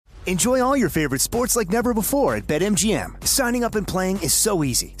Enjoy all your favorite sports like never before at BetMGM. Signing up and playing is so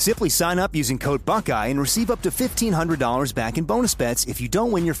easy. Simply sign up using code Buckeye and receive up to $1,500 back in bonus bets if you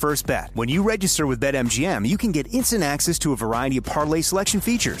don't win your first bet. When you register with BetMGM, you can get instant access to a variety of parlay selection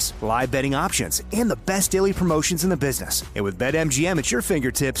features, live betting options, and the best daily promotions in the business. And with BetMGM at your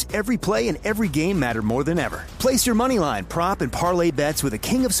fingertips, every play and every game matter more than ever. Place your moneyline, prop, and parlay bets with the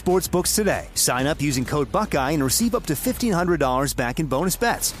king of sportsbooks today. Sign up using code Buckeye and receive up to $1,500 back in bonus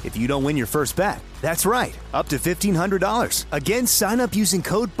bets if you don't win your first bet. That's right, up to $1,500. Again, sign up using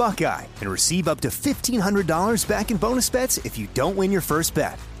code Buckeye and receive up to $1,500 back in bonus bets if you don't win your first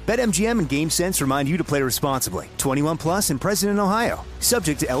bet. BetMGM and GameSense remind you to play responsibly. 21 plus and present in Ohio.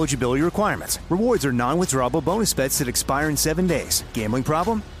 Subject to eligibility requirements. Rewards are non-withdrawable bonus bets that expire in 7 days. Gambling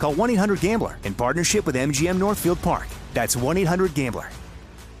problem? Call 1-800-GAMBLER in partnership with MGM Northfield Park. That's 1-800-GAMBLER.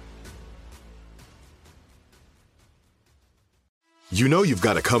 You know you've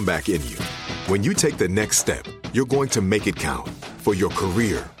got a comeback in you. When you take the next step, you're going to make it count. For your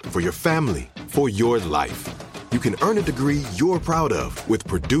career, for your family, for your life. You can earn a degree you're proud of with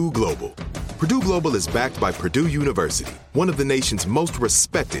Purdue Global. Purdue Global is backed by Purdue University, one of the nation's most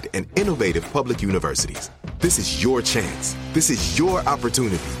respected and innovative public universities. This is your chance. This is your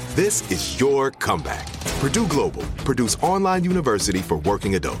opportunity. This is your comeback. Purdue Global, Purdue's online university for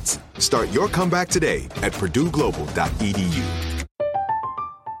working adults. Start your comeback today at purdueglobal.edu.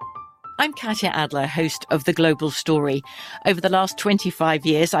 I'm Katya Adler, host of The Global Story. Over the last 25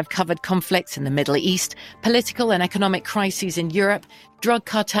 years, I've covered conflicts in the Middle East, political and economic crises in Europe, drug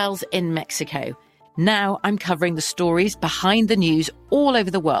cartels in Mexico. Now I'm covering the stories behind the news all over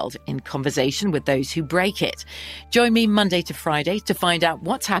the world in conversation with those who break it. Join me Monday to Friday to find out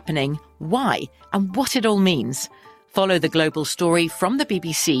what's happening, why, and what it all means. Follow The Global Story from the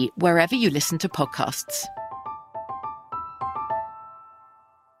BBC wherever you listen to podcasts.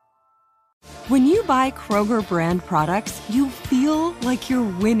 When you buy Kroger brand products, you feel like you're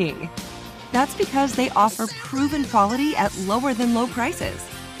winning. That's because they offer proven quality at lower than low prices.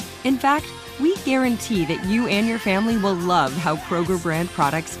 In fact, we guarantee that you and your family will love how Kroger brand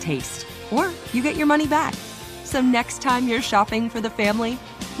products taste, or you get your money back. So next time you're shopping for the family,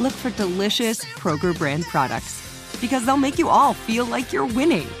 look for delicious Kroger brand products, because they'll make you all feel like you're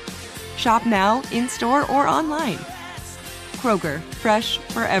winning. Shop now, in-store, or online. Kroger, fresh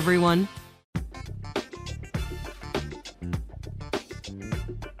for everyone.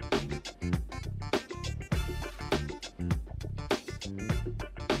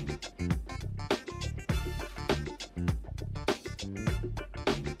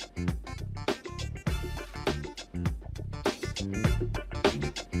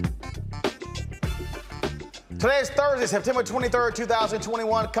 Today is Thursday, September 23rd,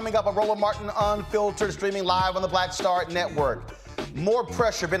 2021. Coming up on Roland Martin Unfiltered, streaming live on the Black Star Network. More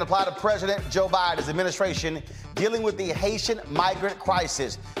pressure being applied to President Joe Biden's administration dealing with the Haitian migrant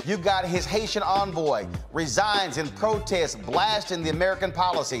crisis. You got his Haitian envoy resigns in protest, blasting the American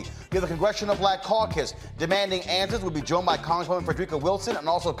policy. You have the Congressional Black Caucus demanding answers. We'll be joined by Congresswoman Frederica Wilson and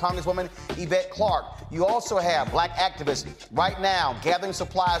also Congresswoman Yvette Clarke. You also have black activists right now gathering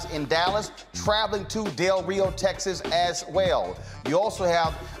supplies in Dallas, traveling to Del Rio, Texas as well. You also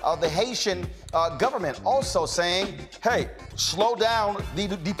have the Haitian government also saying, hey, slow down the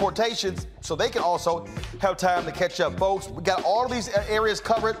deportations so they can also have time to catch up. Folks, we got all of these areas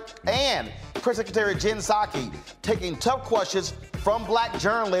covered, and Press Secretary Jen Psaki taking tough questions from black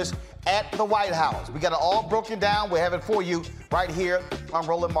journalists at the White House. We got it all broken down. We have it for you right here on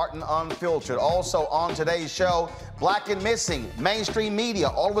Roland Martin Unfiltered. Also on today's show, Black and Missing. Mainstream media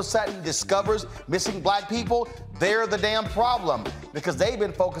all of a sudden discovers missing black people. They're the damn problem because they've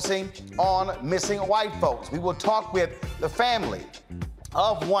been focusing on missing white folks. We will talk with the family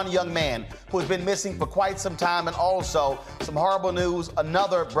of one young man who has been missing for quite some time, and also some horrible news.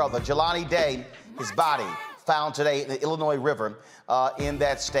 Another brother, Jelani Day, his body found today in the Illinois River in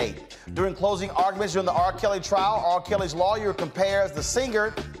that state. During closing arguments during the R. Kelly trial, R. Kelly's lawyer compares the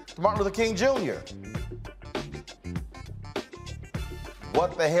singer to Martin Luther King Jr.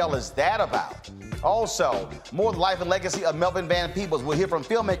 What the hell is that about? Also, more of the life and legacy of Melvin Van Peebles. We'll hear from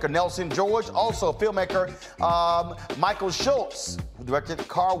filmmaker Nelson George, also filmmaker Michael Schultz, who directed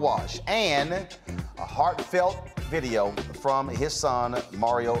Car Wash, and a heartfelt video from his son,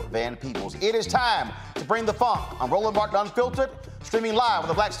 Mario Van Peebles. It is time to bring the funk on Roland Martin Unfiltered, streaming live on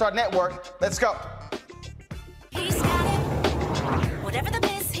the Black Star Network. Let's go. He's got it. Whatever the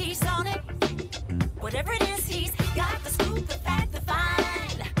miss, he's on it. Whatever it is, he's got the scoop, the fact, the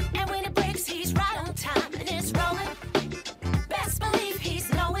find. And when it breaks, he's right on time and it's rolling. Best believe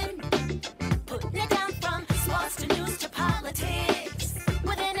he's knowing. Putting it down from sports to news to politics.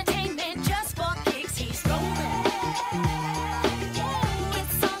 With entertainment.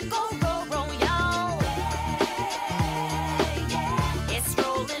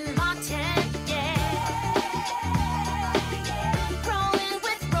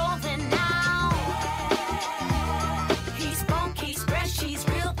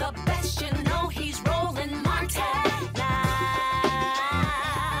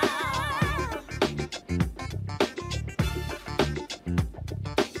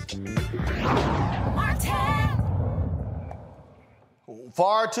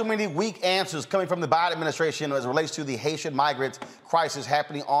 Far too many weak answers coming from the Biden administration as it relates to the Haitian migrant crisis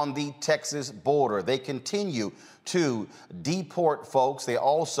happening on the Texas border. They continue to deport folks. They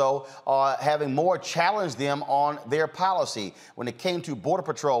also are having more challenge them on their policy when it came to Border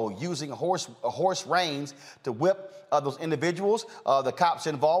Patrol using horse reins to whip those individuals. The cops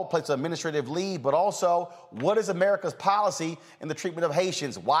involved placed administrative leave, but also what is America's policy in the treatment of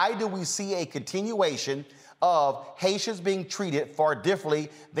Haitians? Why do we see a continuation of Haitians being treated far differently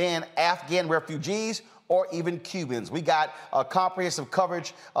than Afghan refugees or even Cubans? We got comprehensive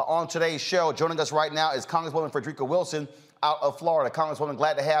coverage on today's show. Joining us right now is Congresswoman Frederica Wilson out of Florida. Congresswoman,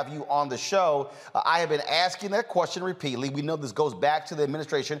 glad to have you on the show. I have been asking that question repeatedly. We know this goes back to the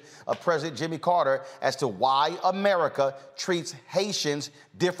administration of President Jimmy Carter as to why America treats Haitians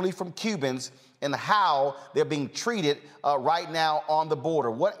differently from Cubans and how they're being treated right now on the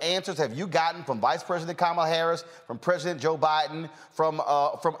border. What answers have you gotten from Vice President Kamala Harris, from President Joe Biden, from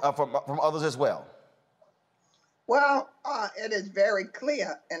others as well? Well, it is very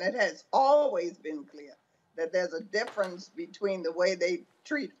clear, and it has always been clear, that there's a difference between the way they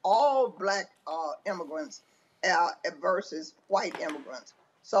treat all black immigrants versus white immigrants.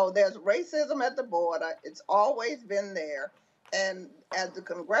 So there's racism at the border. It's always been there. And as the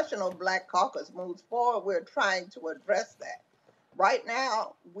Congressional Black Caucus moves forward, we're trying to address that. Right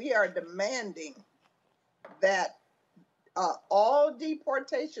now, we are demanding that all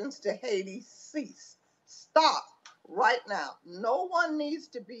deportations to Haiti cease. Stop right now. No one needs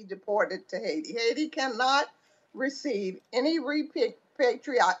to be deported to Haiti. Haiti cannot receive any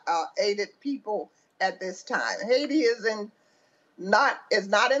repatriated people at this time. Haiti is not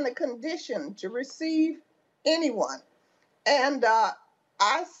in the condition to receive anyone. And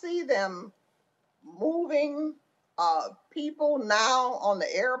I see them moving people now on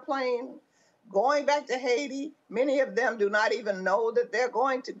the airplane, going back to Haiti. Many of them do not even know that they're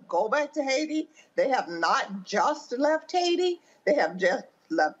going to go back to Haiti. They have not just left Haiti. They have just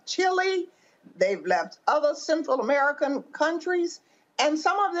left Chile. They've left other Central American countries. And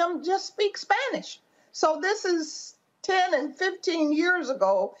some of them just speak Spanish. So this is 10 and 15 years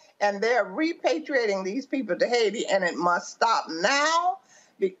ago, and they're repatriating these people to Haiti, and it must stop now.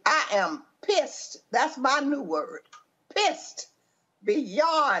 I am pissed. That's my new word. Pissed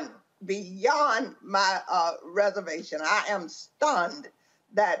beyond my reservation. I am stunned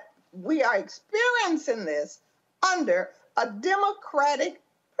that we are experiencing this under a Democratic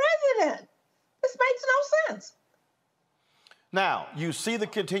president. This makes no sense. Now, you see the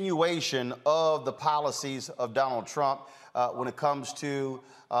continuation of the policies of Donald Trump when it comes to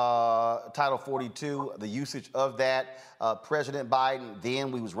Title 42, the usage of that. President Biden,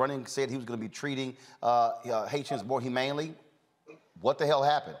 then we was running, said he was going to be treating Haitians more humanely. What the hell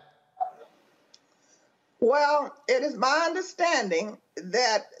happened? Well, it is my understanding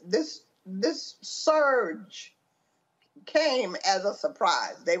that this surge came as a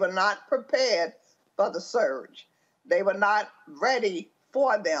surprise. They were not prepared for the surge. They were not ready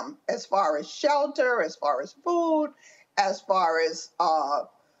for them as far as shelter, as far as food, as far as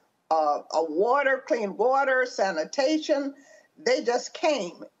water, clean water, sanitation. They just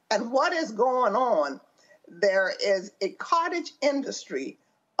came. And what is going on? There is a cottage industry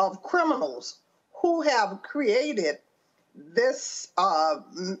of criminals who have created this, I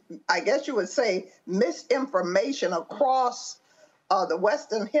guess you would say, misinformation across the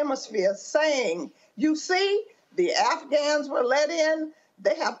Western Hemisphere saying, you see, the Afghans were let in.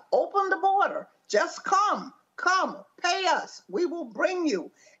 They have opened the border. Just come, pay us. We will bring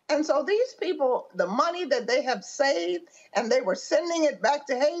you. And so these people, the money that they have saved, and they were sending it back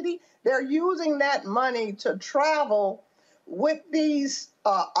to Haiti, they're using that money to travel with these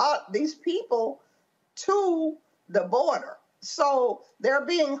people to the border. So they're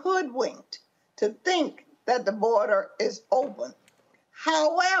being hoodwinked to think that the border is open.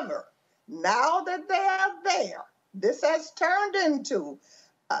 However, now that they are there, this has turned into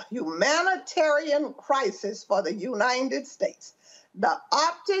a humanitarian crisis for the United States. The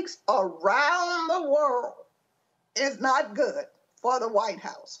optics around the world is not good for the White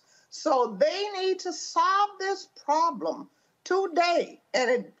House. So they need to solve this problem today. And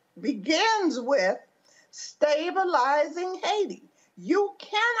it begins with stabilizing Haiti. You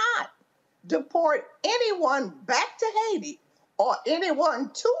cannot deport anyone back to Haiti or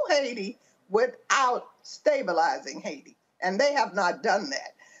anyone to Haiti without stabilizing Haiti. And they have not done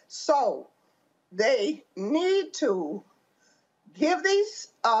that. So they need to give these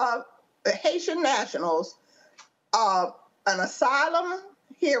Haitian nationals an asylum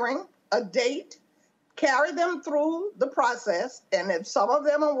hearing, a date, carry them through the process. And if some of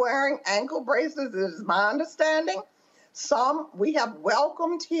them are wearing ankle bracelets, it is my understanding, Some we have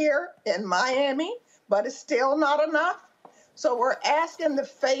welcomed here in Miami, but it's still not enough. So we're asking the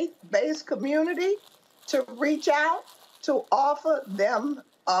faith-based community to reach out to offer them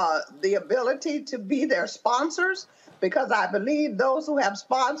the ability to be their sponsors, because I believe those who have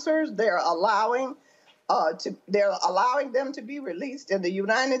sponsors, they're allowing them to be released in the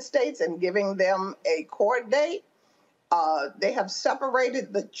United States and giving them a court date. They have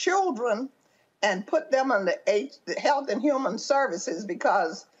separated the children and put them on the Health and Human Services,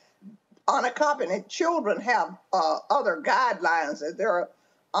 because unaccompanied children have other guidelines that they're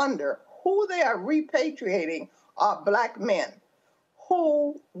under. Who they are repatriating are Black men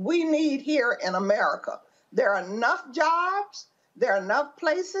who we need here in America. There are enough jobs, there are enough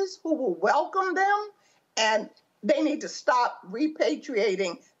places who will welcome them, and they need to stop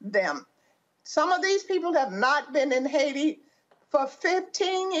repatriating them. Some of these people have not been in Haiti for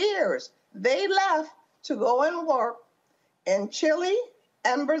 15 years. They left to go and work in Chile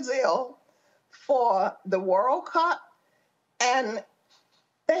and Brazil for the World Cup, and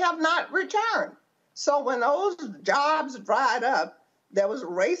they have not returned. So when those jobs dried up, there was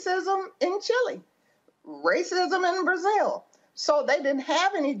racism in Chile, racism in Brazil. So they didn't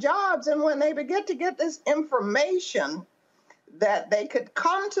have any jobs. And when they began to get this information that they could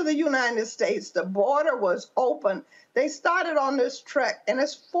come to the United States, the border was open, they started on this trek, and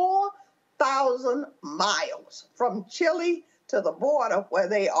it's 4,000 miles from Chile to the border where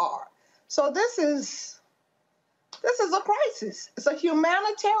they are. So this is a crisis. It's a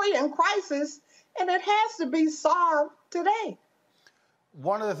humanitarian crisis, and it has to be solved today.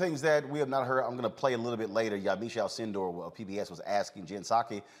 One of the things that we have not heard, I'm going to play a little bit later, Yamiche Alcindor of PBS was asking Jen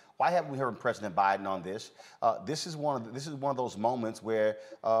Psaki, why haven't we heard President Biden on this? This is one of those moments where,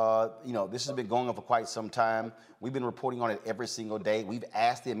 this has been going on for quite some time. We've been reporting on it every single day. We've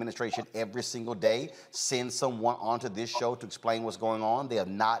asked the administration every single day, send someone onto this show to explain what's going on. They have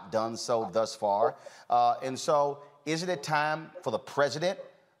not done so thus far. And so isn't it time for the president,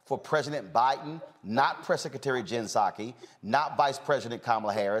 for President Biden, not Press Secretary Jen Psaki, not Vice President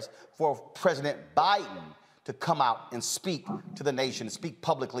Kamala Harris, for President Biden to come out and speak to the nation, speak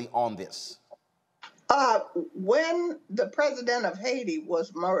publicly on this? When the president of Haiti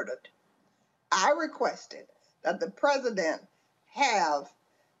was murdered, I requested that the president have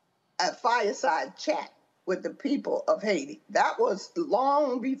a fireside chat with the people of Haiti. That was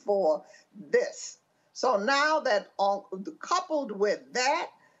long before this. So now that coupled with that,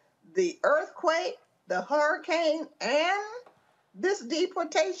 the earthquake, the hurricane, and this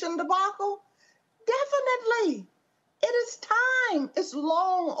deportation debacle, definitely, it is time. It's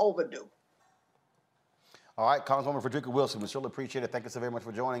long overdue. All right, Congresswoman Frederica Wilson, we certainly appreciate it. Thank you so very much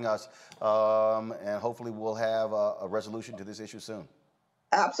for joining us. And hopefully we'll have a resolution to this issue soon.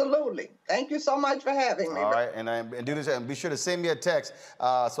 Absolutely. Thank you so much for having me. All right, and do this, and be sure to send me a text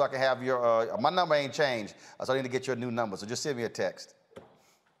so I can have your, my number ain't changed, so I need to get your new number, so just send me a text.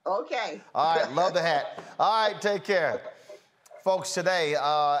 Okay. All right, love the hat. All right, take care. Folks, today,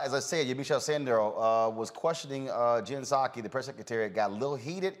 as I said, Yamiche Alcindor was questioning Jen Psaki, the press secretary. It got a little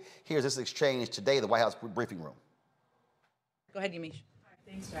heated. Here's this exchange today in the White House briefing room. Go ahead, Yamiche.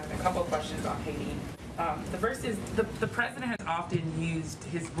 Thanks, Jeff. A couple of questions on Haiti. The first is the president has often used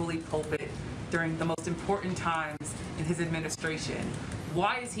his bully pulpit during the most important times in his administration.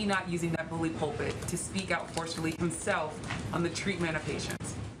 Why is he not using that bully pulpit to speak out forcefully himself on the treatment of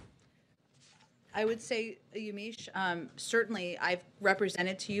patients? I would say, Yamiche, certainly I've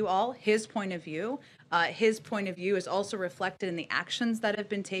represented to you all his point of view. His point of view is also reflected in the actions that have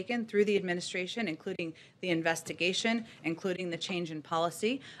been taken through the administration, including the investigation, including the change in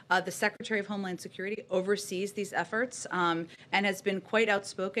policy. The Secretary of Homeland Security oversees these efforts and has been quite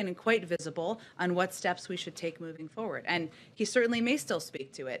outspoken and quite visible on what steps we should take moving forward. And he certainly may still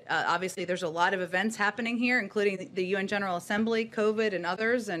speak to it. Obviously, there's a lot of events happening here, including the UN General Assembly, COVID, and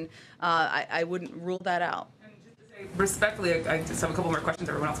others, and I wouldn't rule that out. And just to say, respectfully, I just have a couple more questions.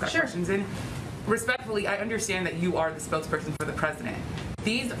 Everyone else got questions in. Respectfully, I understand that you are the spokesperson for the president.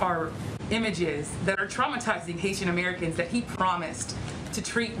 These are images that are traumatizing Haitian Americans that he promised to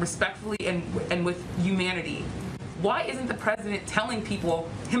treat respectfully and with humanity. Why isn't the president telling people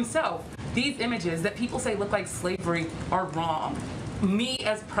himself these images that people say look like slavery are wrong? Me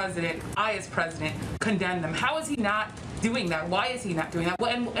as president, I as president, condemn them. How is he not doing that? Why is he not doing that?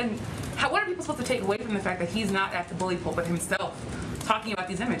 What are people supposed to take away from the fact that he's not at the bully pulpit himself talking about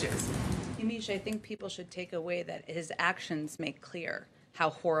these images? Yamiche, I think people should take away that his actions make clear how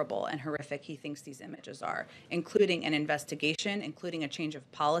horrible and horrific he thinks these images are, including an investigation, including a change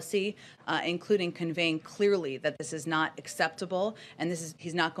of policy, including conveying clearly that this is not acceptable and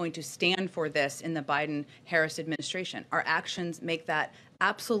he's not going to stand for this in the Biden-Harris administration. Our actions make that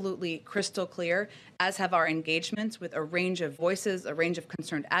absolutely crystal clear, as have our engagements with a range of voices, a range of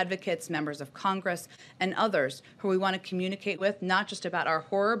concerned advocates, members of Congress, and others who we want to communicate with, not just about our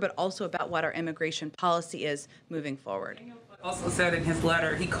horror, but also about what our immigration policy is moving forward. Also said in his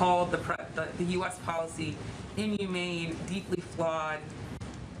letter, he called the U.S. policy inhumane, deeply flawed.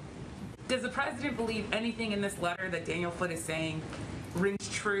 Does the president believe anything in this letter that Daniel Foote is saying rings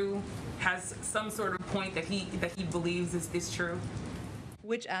true, has some sort of point that he believes is true?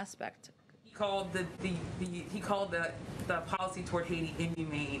 Which aspect? He called the policy toward Haiti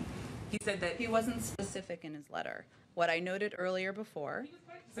inhumane. He said that he wasn't specific in his letter. What I noted earlier before,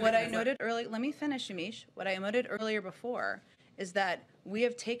 let me finish, Yamiche. What I noted earlier before is that we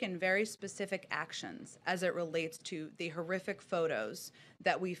have taken very specific actions as it relates to the horrific photos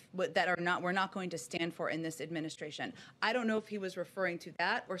that we're not going to stand for in this administration. I don't know if he was referring to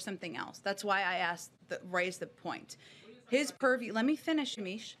that or something else. That's why I raised the point. His purview, let me finish,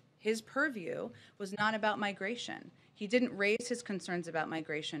 Yamiche. His purview was not about migration. He didn't raise his concerns about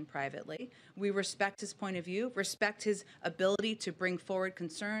migration privately. We respect his point of view, respect his ability to bring forward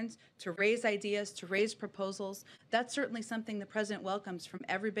concerns, to raise ideas, to raise proposals. That's certainly something the president welcomes from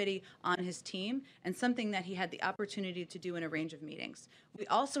everybody on his team, and something that he had the opportunity to do in a range of meetings. We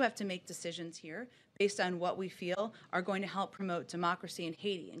also have to make decisions here based on what we feel are going to help promote democracy in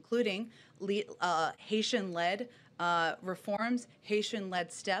Haiti, including Haitian-led reforms,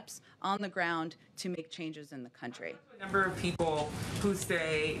 Haitian-led steps on the ground to make changes in the country. A number of people who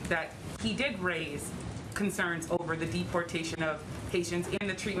say that he did raise concerns over the deportation of Haitians and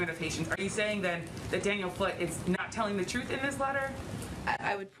the treatment of Haitians. Are you saying then that Daniel Foote is not telling the truth in this letter?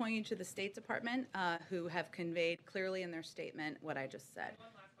 I would point you to the State Department, who have conveyed clearly in their statement what I just said.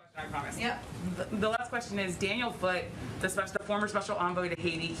 I promise. Yep. The last question is, Daniel Foote, the former special envoy to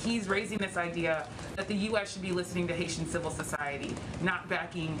Haiti, he's raising this idea that the U.S. should be listening to Haitian civil society, not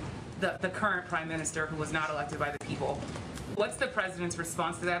backing the current prime minister who was not elected by the people. What's the president's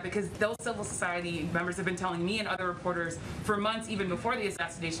response to that? Because those civil society members have been telling me and other reporters for months, even before the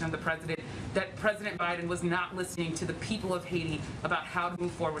assassination of the president, that President Biden was not listening to the people of Haiti about how to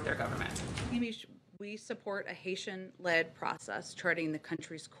move forward with their government. We support a Haitian-led process charting the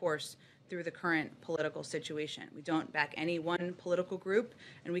country's course through the current political situation. We don't back any one political group,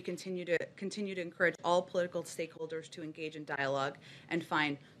 and we continue to encourage all political stakeholders to engage in dialogue and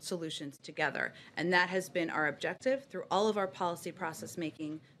find solutions together. And that has been our objective through all of our policy process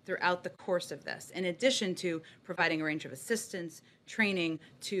making throughout the course of this, in addition to providing a range of assistance, training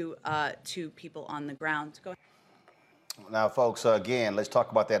to people on the ground. Go ahead. Now, folks, again, let's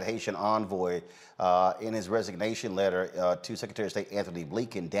talk about that Haitian envoy. In his resignation letter to Secretary of State Anthony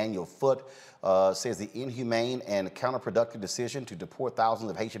Blinken, Daniel Foote says the inhumane and counterproductive decision to deport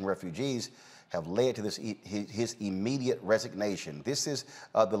thousands of Haitian refugees have led to his immediate resignation. This is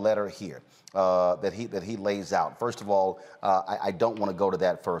the letter here that he lays out. First of all, I don't want to go to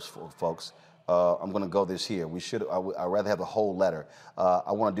that first, folks. I'm going to go this here. I'd rather have the whole letter.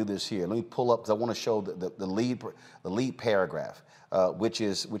 I want to do this here. Let me pull up because I want to show the lead paragraph, which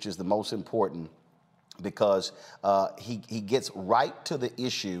is the most important, because he gets right to the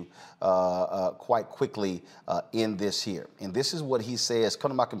issue quite quickly in this here. And this is what he says.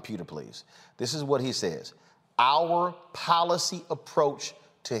 Come to my computer, please. This is what he says. Our policy approach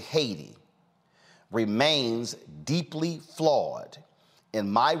to Haiti remains deeply flawed, and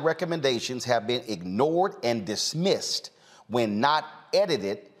my recommendations have been ignored and dismissed when not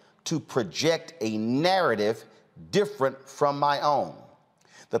edited to project a narrative different from my own.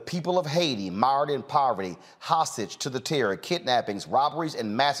 The people of Haiti, mired in poverty, hostage to the terror, kidnappings, robberies,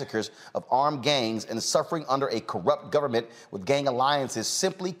 and massacres of armed gangs, and suffering under a corrupt government with gang alliances,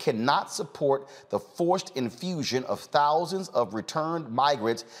 simply cannot support the forced infusion of thousands of returned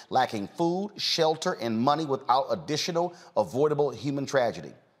migrants lacking food, shelter, and money without additional avoidable human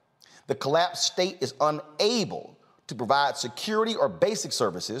tragedy. The collapsed state is unable to provide security or basic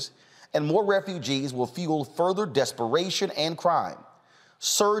services, and more refugees will fuel further desperation and crime.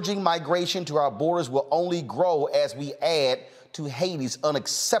 Surging migration to our borders will only grow as we add to Haiti's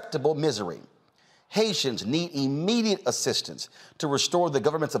unacceptable misery. Haitians need immediate assistance to restore the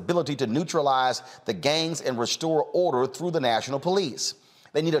government's ability to neutralize the gangs and restore order through the national police.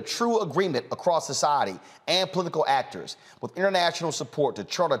 They need a true agreement across society and political actors with international support to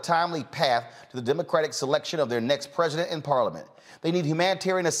chart a timely path to the democratic selection of their next president and parliament. They need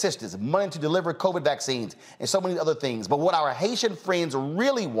humanitarian assistance, money to deliver COVID vaccines, and so many other things. But what our Haitian friends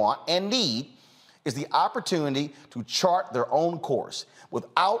really want and need is the opportunity to chart their own course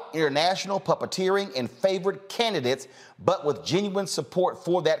without international puppeteering and favored candidates, but with genuine support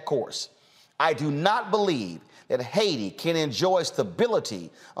for that course. I do not believe that Haiti can enjoy stability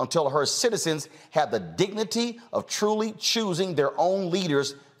until her citizens have the dignity of truly choosing their own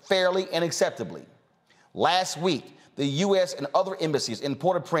leaders fairly and acceptably. Last week, the U.S. and other embassies in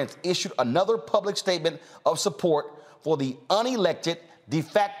Port-au-Prince issued another public statement of support for the unelected de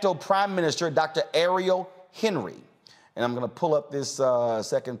facto Prime Minister, Dr. Ariel Henry. And I'm going to pull up this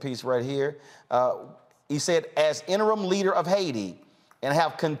second piece right here. He said, as interim leader of Haiti, and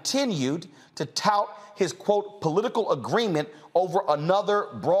have continued to tout his, quote, political agreement over another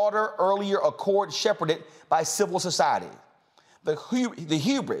broader, earlier accord shepherded by civil society. The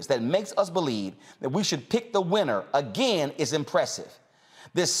hubris that makes us believe that we should pick the winner again is impressive.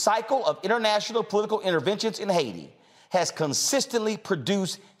 This cycle of international political interventions in Haiti has consistently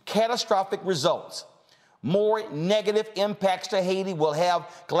produced catastrophic results. More negative impacts to Haiti will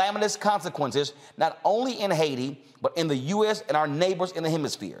have calamitous consequences, not only in Haiti, but in the U.S. and our neighbors in the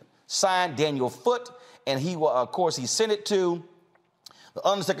hemisphere. Signed, Daniel Foote, and he will, of course, he sent it to the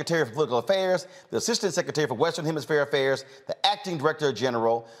Undersecretary for Political Affairs, the Assistant Secretary for Western Hemisphere Affairs, the Acting Director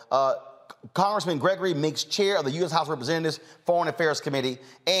General, Congressman Gregory Meeks, Chair of the U.S. House of Representatives Foreign Affairs Committee,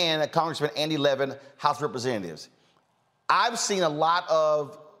 and Congressman Andy Levin, House of Representatives. I've seen a lot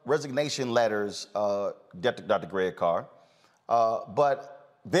of resignation letters, Dr. Greg Carr,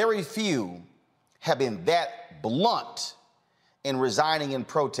 but very few have been that blunt in resigning in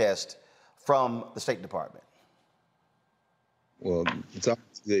protest from the State Department. Well, it's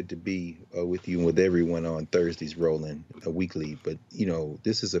always good to be with you and with everyone on Thursdays, Roland, weekly. But, you know,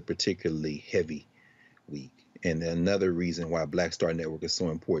 this is a particularly heavy week. And another reason why Black Star Network is so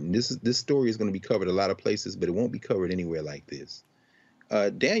important. This story is going to be covered a lot of places, but it won't be covered anywhere like this.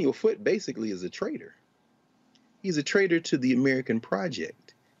 Daniel Foote basically is a traitor. He's a traitor to the American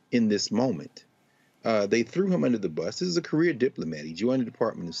project in this moment. They threw him under the bus. This is a career diplomat. He joined the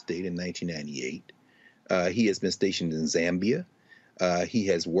Department of State in 1998. He has been stationed in Zambia. He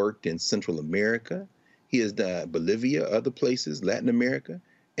has worked in Central America. He has done Bolivia, other places, Latin America.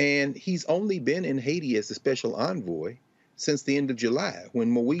 And he's only been in Haiti as a special envoy since the end of July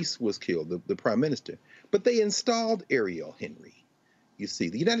when Moise was killed, the prime minister. But they installed Ariel Henry. You see,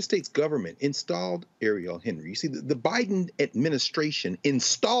 the United States government installed Ariel Henry. You see, the Biden administration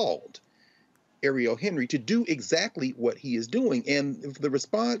installed Ariel Henry to do exactly what he is doing. And the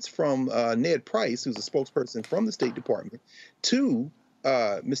response from Ned Price, who's a spokesperson from the State Department, to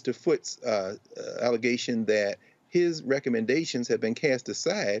Mr. Foote's allegation that his recommendations have been cast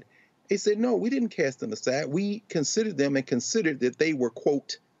aside, they said, no, we didn't cast them aside. We considered them and considered that they were,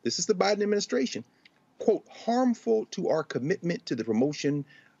 quote, this is the Biden administration, quote, harmful to our commitment to the promotion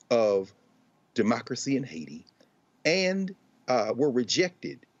of democracy in Haiti, and were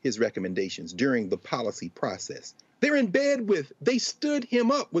rejected his recommendations during the policy process. They're in bed with, they stood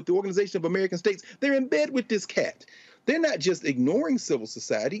him up with the Organization of American States. They're in bed with this cat. They're not just ignoring civil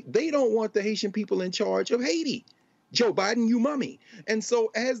society. They don't want the Haitian people in charge of Haiti. Joe Biden, you mummy. And so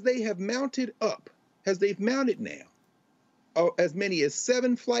as they have mounted up, as they've mounted now, as many as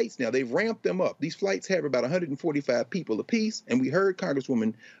 7 flights now, they've ramped them up. These flights have about 145 people apiece. And we heard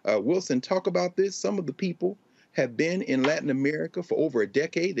Congresswoman Wilson talk about this. Some of the people have been in Latin America for over a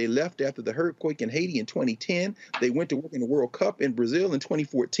decade. They left after the earthquake in Haiti in 2010. They went to work in the World Cup in Brazil in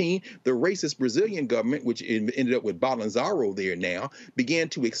 2014. The racist Brazilian government, which ended up with Bolsonaro there now, began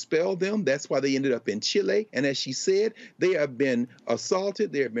to expel them. That's why they ended up in Chile. And as she said, they have been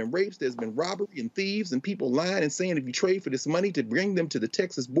assaulted. There have been rapes. There's been robbery and thieves and people lying and saying if you trade for this money to bring them to the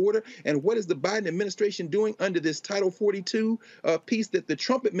Texas border. And what is the Biden administration doing under this Title 42 piece that the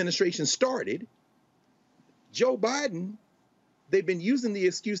Trump administration started? Joe Biden, they've been using the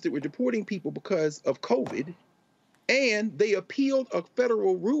excuse that we're deporting people because of COVID, and they appealed a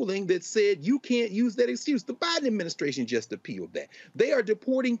federal ruling that said you can't use that excuse. The Biden administration just appealed that. They are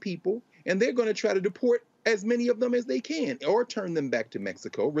deporting people, and they're going to try to deport as many of them as they can, or turn them back to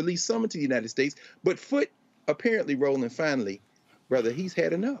Mexico, release some into the United States. But Foote, apparently, Roland, finally, brother, he's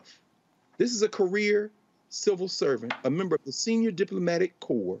had enough. This is a career civil servant, a member of the senior diplomatic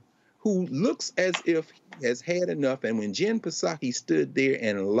corps, who looks as if he has had enough. And when Jen Psaki stood there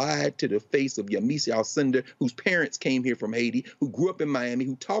and lied to the face of Yamiche Alcindor, whose parents came here from Haiti, who grew up in Miami,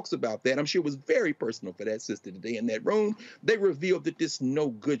 who talks about that, I'm sure it was very personal for that sister today in that room, they revealed that this no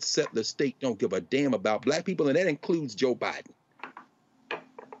good settler state don't give a damn about black people, and that includes Joe Biden.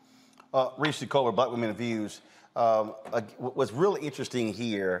 Reese Kohler, Black Women Views. What's really interesting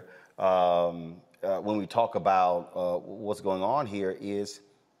here when we talk about what's going on here is,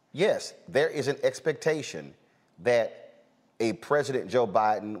 yes, there is an expectation that a President Joe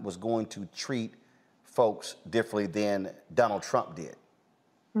Biden was going to treat folks differently than Donald Trump did.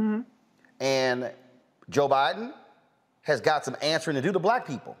 Mm-hmm. And Joe Biden has got some answering to do to black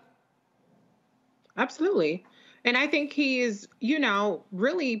people. Absolutely. And I think he is,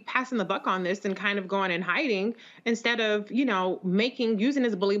 really passing the buck on this and kind of going in hiding instead of, using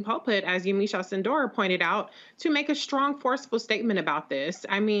his bully pulpit, as Yamiche Alcindor pointed out, to make a strong, forceful statement about this.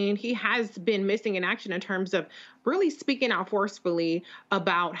 I mean, he has been missing in action in terms of really speaking out forcefully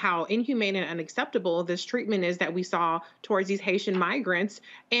about how inhumane and unacceptable this treatment is that we saw towards these Haitian migrants.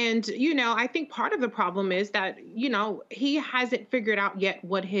 And, I think part of the problem is that, he hasn't figured out yet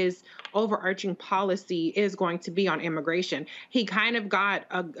what his overarching policy is going to be on immigration. He kind of got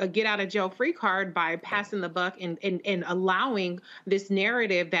a get out of jail free card by passing the buck and allowing this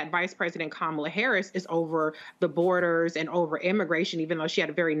narrative that Vice President Kamala Harris is over the borders and over immigration, even though she had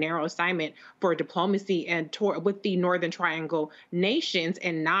a very narrow assignment for diplomacy and with the Northern Triangle nations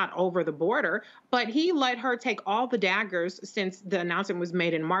and not over the border. But he let her take all the daggers since the announcement was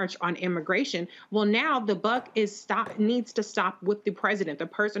made in March on immigration. Well, now the buck needs to stop with the president, the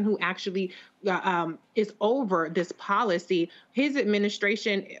person who actually is over this policy. His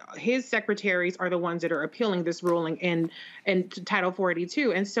administration, his secretaries are the ones that are appealing this ruling in Title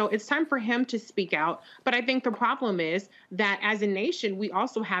 482. And so it's time for him to speak out. But I think the problem is that as a nation, we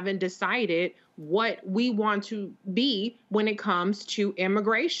also haven't decided what we want to be when it comes to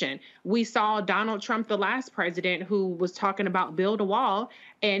immigration. We saw Donald Trump, the last president, who was talking about build a wall,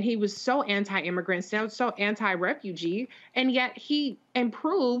 and he was so anti-immigrant, so anti-refugee, and yet he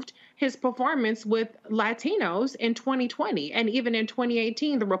improved his performance with Latinos in 2020. And even in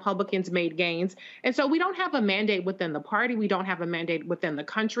 2018, the Republicans made gains. And so we don't have a mandate within the party. We don't have a mandate within the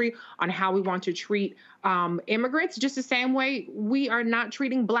country on how we want to treat immigrants, just the same way we are not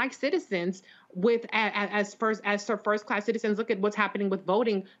treating Black citizens as first-class citizens. Look at what's happening with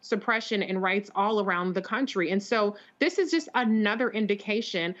voting suppression and rights all around the country. And so this is just another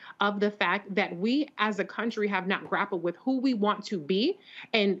indication of the fact that we as a country have not grappled with who we want to be.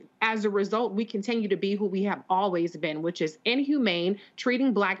 And as a result, we continue to be who we have always been, which is inhumane,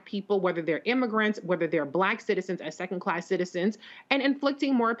 treating Black people, whether they're immigrants, whether they're Black citizens as second-class citizens, and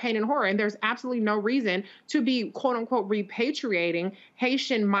inflicting more pain and horror. And there's absolutely no reason to be, quote-unquote, repatriating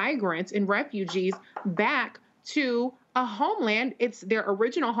Haitian migrants and refugees back to a homeland. It's their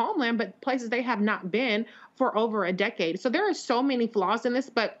original homeland, but places they have not been for over a decade. So there are so many flaws in this,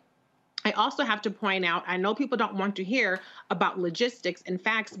 but I also have to point out, I know people don't want to hear about logistics and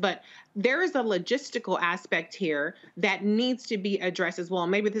facts, but there is a logistical aspect here that needs to be addressed as well.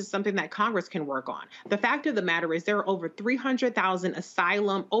 Maybe this is something that Congress can work on. The fact of the matter is there are over 300,000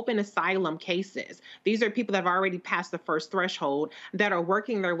 open asylum cases. These are people that have already passed the first threshold that are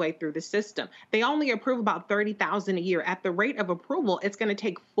working their way through the system. They only approve about 30,000 a year. At the rate of approval, it's going to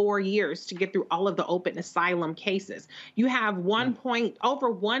take 4 years to get through all of the open asylum cases. You have over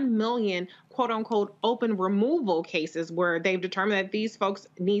 1 million quote unquote open removal cases where they've determined that these folks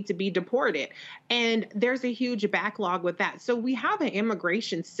need to be deported. And there's a huge backlog with that. So we have an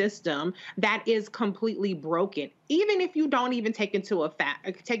immigration system that is completely broken. Even if you don't even take into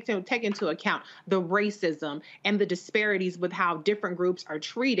account the racism and the disparities with how different groups are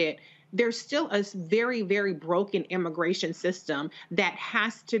treated, there's still a very, very broken immigration system that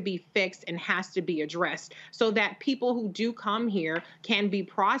has to be fixed and has to be addressed so that people who do come here can be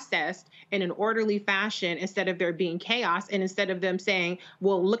processed in an orderly fashion instead of there being chaos and instead of them saying,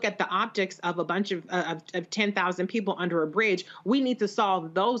 well, look at the optics of a bunch of 10,000 people under a bridge. We need to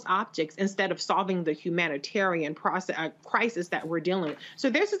solve those optics instead of solving the humanitarian crisis that we're dealing with. So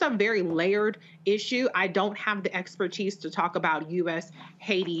this is a very layered issue. I don't have the expertise to talk about U.S.,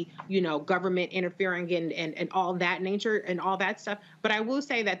 Haiti, government interfering and all that nature and all that stuff. But I will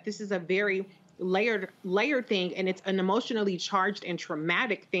say that this is a very layered thing, and it's an emotionally charged and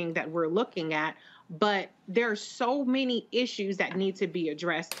traumatic thing that we're looking at. But there are so many issues that need to be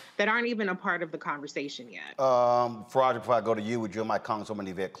addressed that aren't even a part of the conversation yet. Roger, before I go to you, would you and my Congresswoman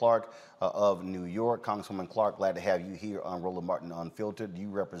Yvette Clarke of New York. Congresswoman Clarke, glad to have you here on Roland Martin Unfiltered. You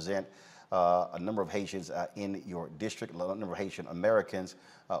represent a number of Haitians in your district, a number of Haitian Americans.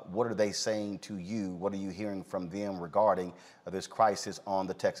 What are they saying to you? What are you hearing from them regarding this crisis on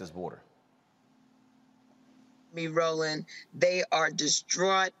the Texas border? Roland, they are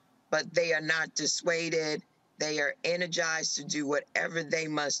distraught, but they are not dissuaded. They are energized to do whatever they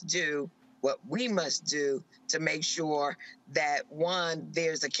must do, what we must do to make sure that, one,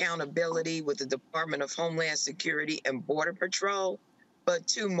 there's accountability with the Department of Homeland Security and Border Patrol, but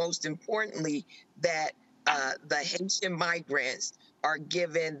two, most importantly, that the Haitian migrants are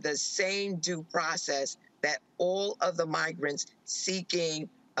given the same due process that all other migrants seeking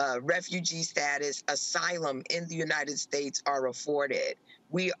refugee status, asylum in the United States are afforded.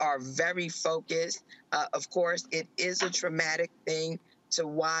 We are very focused. Of course, it is a traumatic thing to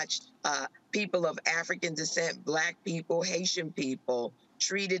watch people of African descent, Black people, Haitian people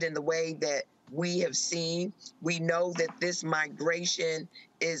treated in the way that we have seen. We know that this migration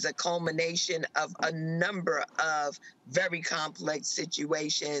is a culmination of a number of very complex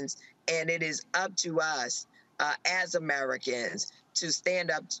situations, and it is up to us as Americans to stand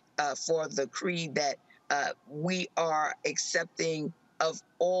up for the creed that we are accepting of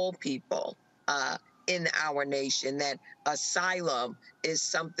all people in our nation, that asylum is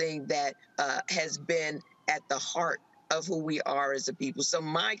something that has been at the heart of who we are as a people. So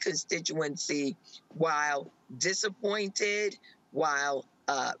my constituency, while disappointed, while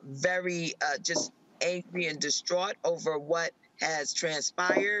very just angry and distraught over what has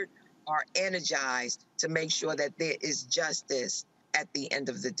transpired, are energized to make sure that there is justice at the end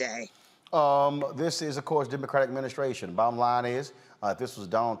of the day. This is, of course, Democratic administration. Bottom line is, if this was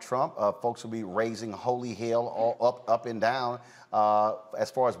Donald Trump, folks would be raising holy hell all up and down.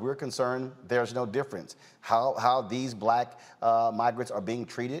 As far as we're concerned, there's no difference. How these Black migrants are being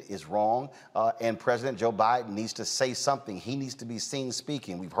treated is wrong, and President Joe Biden needs to say something. He needs to be seen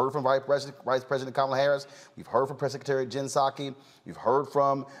speaking. We've heard from Vice President Kamala Harris. We've heard from Press Secretary Jen Psaki. We've heard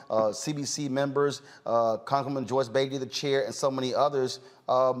from CBC members, Congresswoman Joyce Beatty, the chair, and so many others.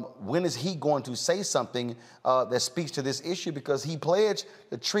 When is he going to say something that speaks to this issue? Because he pledged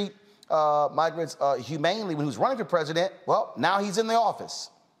to treat migrants humanely when he was running for president. Well, now he's in the office.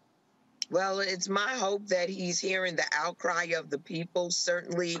 Well, it's my hope that he's hearing the outcry of the people.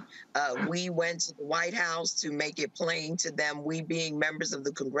 Certainly, we went to the White House to make it plain to them, we being members of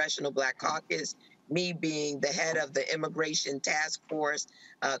the Congressional Black Caucus, me being the head of the Immigration Task Force,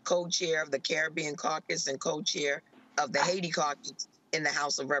 co-chair of the Caribbean Caucus and co-chair of the Haiti Caucus in the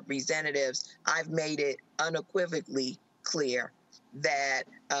House of Representatives. I've made it unequivocally clear that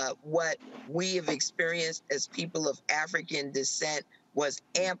what we have experienced as people of African descent was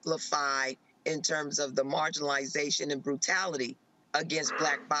amplified in terms of the marginalization and brutality against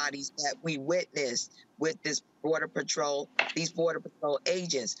Black bodies that we witnessed with this Border Patrol, these Border Patrol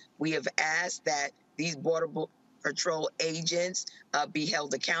agents. We have asked that these Border Patrol agents be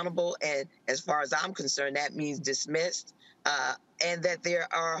held accountable, and as far as I'm concerned, that means dismissed, and that there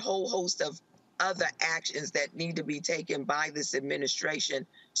are a whole host of other actions that need to be taken by this administration.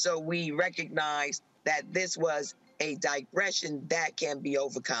 So we recognize that this was a digression that can be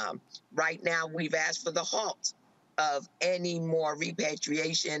overcome. Right now, we've asked for the halt of any more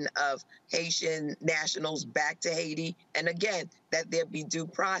repatriation of Haitian nationals back to Haiti. And again, that there be due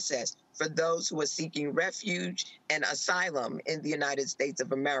process for those who are seeking refuge and asylum in the United States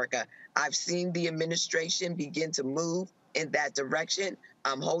of America. I've seen the administration begin to move in that direction.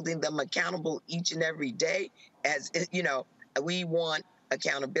 I'm holding them accountable each and every day. As you know, we want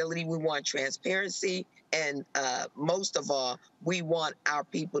accountability, we want transparency, and most of all, we want our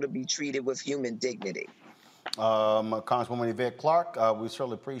people to be treated with human dignity. Congresswoman Yvette Clarke, we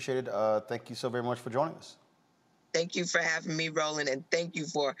certainly appreciate it. Thank you so very much for joining us. Thank you for having me, Roland, and thank you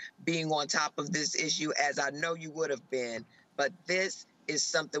for being on top of this issue, as I know you would have been. But this is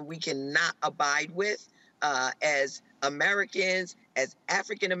something we cannot abide with as Americans, as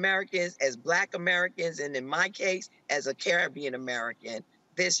African Americans, as Black Americans, and in my case, as a Caribbean American.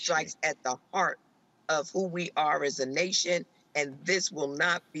 This strikes at the heart of who we are as a nation, and this will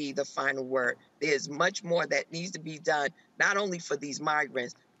not be the final word. There's much more that needs to be done, not only for these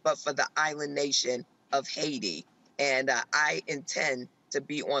migrants, but for the island nation of Haiti. And I intend to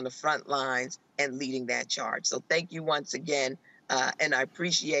be on the front lines and leading that charge. So thank you once again, and I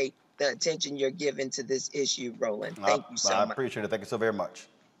appreciate the attention you're giving to this issue, Roland. Thank you so much. I appreciate it. Thank you so very much.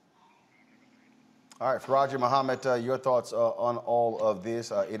 All right, Faraji Muhammad, your thoughts on all of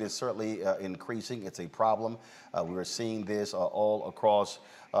this. It is certainly increasing. It's a problem. We're seeing this all across.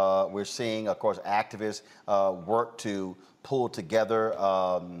 We're seeing, of course, activists work to pull together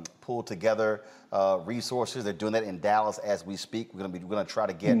resources. They're doing that in Dallas as we speak. We're going to try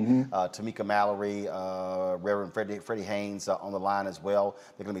to get Tamika Mallory, Reverend Freddie Haynes on the line as well.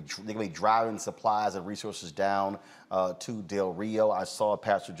 They're going to be driving supplies and resources down to Del Rio. I saw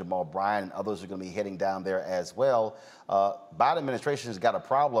Pastor Jamal Bryant and others are going to be heading down there as well. Biden administration has got a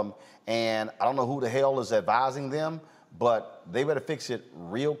problem, and I don't know who the hell is advising them, but they better fix it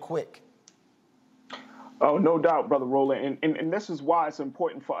real quick. Oh, no doubt, Brother Roland. And this is why it's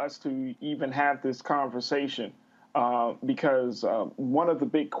important for us to even have this conversation, because one of the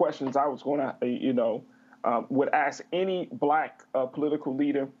big questions I was going to, would ask any black political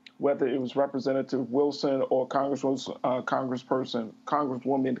leader, whether it was Representative Wilson or Congresswoman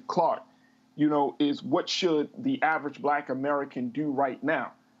Clark, is what should the average black American do right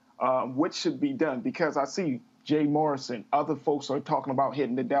now? What should be done? Because I see Jay Morrison, other folks are talking about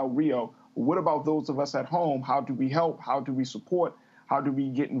hitting the Del Rio. What about those of us at home? How do we help? How do we support? How do we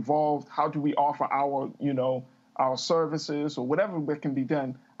get involved? How do we offer our services or whatever that can be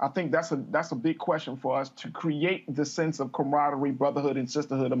done? I think that's a big question for us to create the sense of camaraderie, brotherhood, and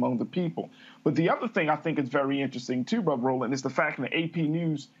sisterhood among the people. But the other thing I think is very interesting too, Brother Roland, is the fact that AP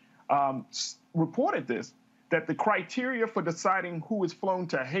News reported this, that the criteria for deciding who is flown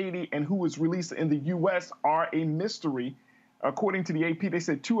to Haiti and who is released in the U.S. are a mystery. According to the AP, they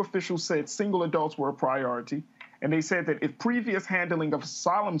said 2 officials said single adults were a priority. And they said that if previous handling of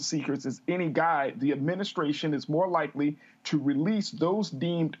asylum seekers is any guide, the administration is more likely to release those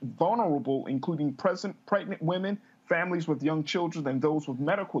deemed vulnerable, including pregnant women, families with young children, and those with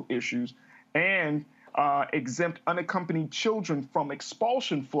medical issues, and exempt unaccompanied children from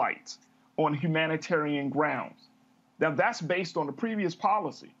expulsion flights on humanitarian grounds. Now, that's based on the previous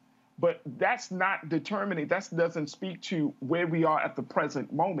policy. But that's not determining, that doesn't speak to where we are at the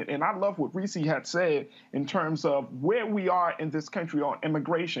present moment. And I love what Reese had said in terms of where we are in this country on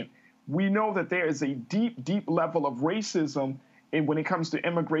immigration. We know that there is a deep, deep level of racism when it comes to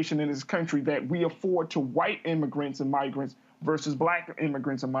immigration in this country that we afford to white immigrants and migrants versus black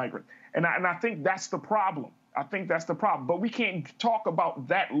immigrants and migrants. And I think that's the problem. I think that's the problem. But we can't talk about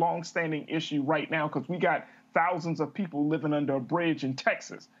that longstanding issue right now because we got thousands of people living under a bridge in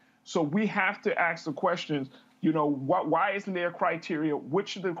Texas. So we have to ask the questions, why isn't there a criteria? What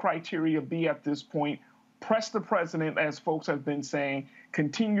should the criteria be at this point? Press the president, as folks have been saying,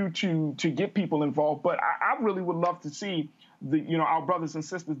 continue to get people involved. But I really would love to see our brothers and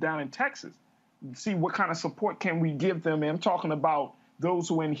sisters down in Texas, see what kind of support can we give them. And I'm talking about those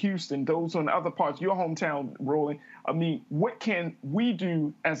who are in Houston, those who are in other parts of your hometown, Roland. I mean, what can we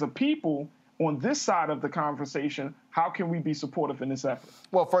do as a people on this side of the conversation? How can we be supportive in this effort?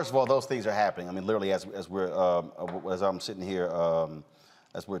 Well, first of all, those things are happening. I mean, literally, as I'm sitting here,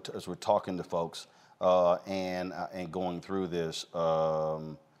 as we're talking to folks and going through this,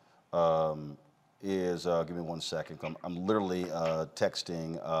 give me 1 second. I'm literally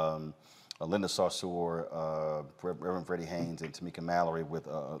texting Linda Sarsour, Reverend Freddie Haynes, and Tamika Mallory with,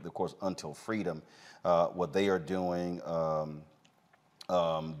 of course, Until Freedom. What they are doing.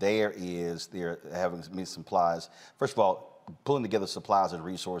 They're having me supplies. First of all, pulling together supplies and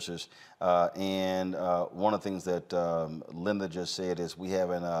resources. And one of the things that Linda just said is we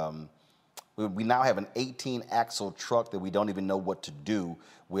now have an 18-axle truck that we don't even know what to do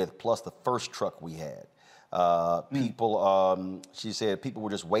with, plus the first truck we had. She said people were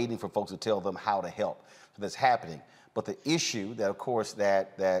just waiting for folks to tell them how to help. So that's happening. But the issue that, of course,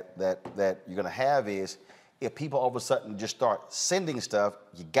 that you're going to have is, if people all of a sudden just start sending stuff,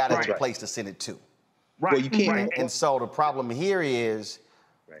 you got to have a place to send it to. Right. Well, you can't. Right. And so the problem here is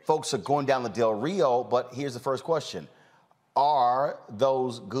folks are going down the Del Rio, but here's the first question. Are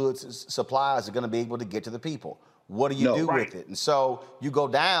those goods, supplies are going to be able to get to the people? What do you do with it? And so you go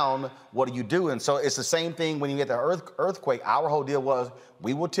down, what do you do? And so it's the same thing when you get the earthquake. Our whole deal was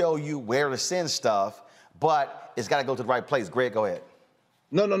we will tell you where to send stuff, but it's got to go to the right place. Greg, go ahead.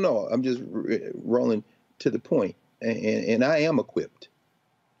 No. I'm just rolling to the point, and I am equipped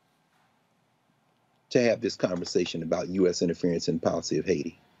to have this conversation about U.S. interference in the policy of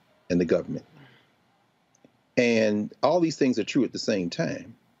Haiti and the government. And all these things are true at the same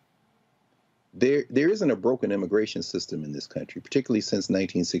time. There isn't a broken immigration system in this country, particularly since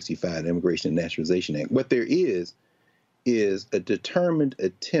 1965, the Immigration and Naturalization Act. What there is a determined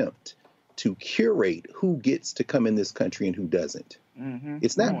attempt to curate who gets to come in this country and who doesn't. Mm-hmm.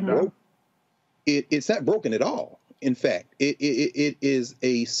 It's not broken. It's not broken at all. In fact, it is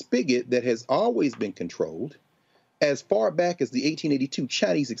a spigot that has always been controlled as far back as the 1882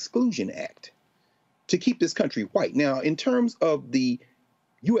 Chinese Exclusion Act to keep this country white. Now, in terms of the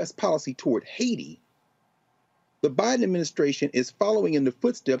U.S. policy toward Haiti, the Biden administration is following in the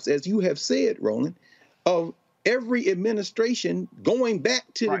footsteps, as you have said, Roland, of every administration going back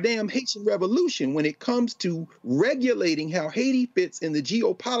to the damn Haitian Revolution when it comes to regulating how Haiti fits in the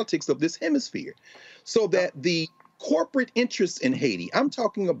geopolitics of this hemisphere. So that the corporate interests in Haiti, I'm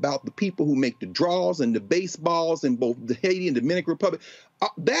talking about the people who make the draws and the baseballs in both the Haiti and Dominican Republic,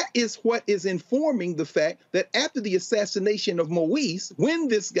 that is what is informing the fact that after the assassination of Moise, when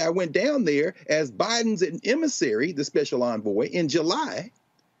this guy went down there as Biden's emissary, the special envoy, in July,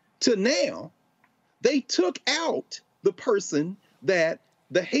 to now, they took out the person that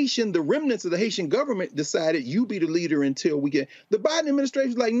the remnants of the Haitian government decided you be the leader until we get. The Biden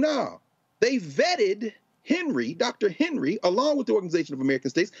administration is like, no. They vetted Henry, Dr. Henry, along with the Organization of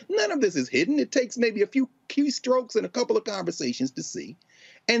American States. None of this is hidden. It takes maybe a few keystrokes and a couple of conversations to see.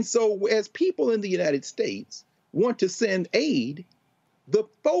 And so as people in the United States want to send aid, the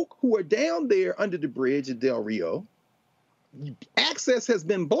folk who are down there under the bridge at Del Rio, access has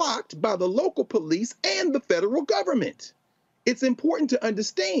been blocked by the local police and the federal government. It's important to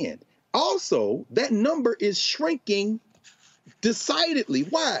understand. Also, that number is shrinking decidedly.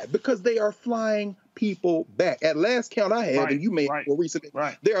 Why? Because they are flying people back. At last count I have, and you may have more recently,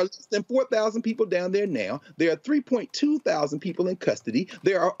 there are less than 4,000 people down there now. There are 3.2 thousand people in custody.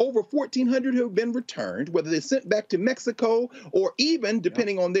 There are over 1,400 who have been returned, whether they're sent back to Mexico or even,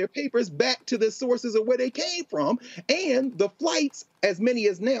 depending on their papers, back to the sources of where they came from. And the flights, as many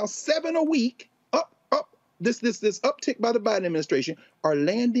as now, 7 a week, this uptick by the Biden administration, are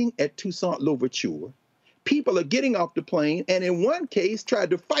landing at Toussaint Louverture. People are getting off the plane, and in one case,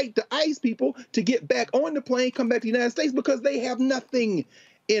 tried to fight the ICE people to get back on the plane, come back to the United States because they have nothing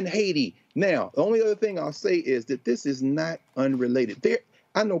in Haiti. Now, the only other thing I'll say is that this is not unrelated.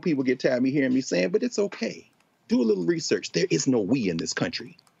 I know people get tired of me hearing me saying, but it's okay. Do a little research. There is no we in this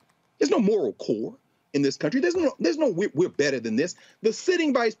country. There's no moral core in this country. There's no we're better than this. The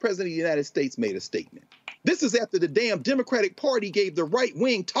sitting vice president of the United States made a statement. This is after the damn Democratic Party gave the right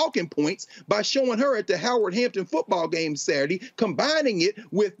wing talking points by showing her at the Howard Hampton football game Saturday, combining it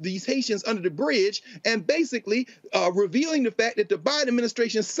with these Haitians under the bridge, and basically revealing the fact that the Biden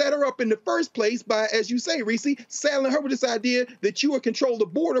administration set her up in the first place by, as you say, Reese, saddling her with this idea that you would control the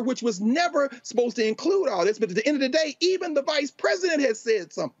border, which was never supposed to include all this. But at the end of the day, even the vice president has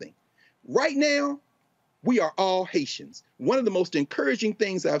said something. Right now, we are all Haitians. One of the most encouraging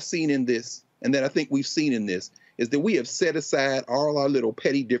things I've seen in this, and that I think we've seen in this, is that we have set aside all our little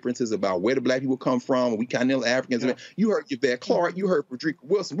petty differences about where the black people come from, we continental Africans. Yeah. You heard Yvette Clarke, you heard Frederica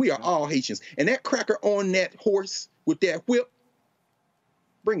Wilson. We are all Haitians. And that cracker on that horse with that whip,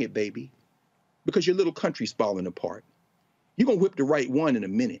 bring it, baby, because your little country's falling apart. You're going to whip the right one in a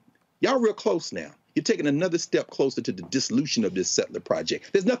minute. Y'all real close now. You're taking another step closer to the dissolution of this settler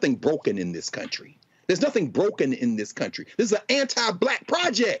project. There's nothing broken in this country. There's nothing broken in this country. This is an anti-black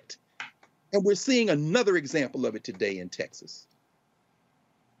project. And we're seeing another example of it today in Texas.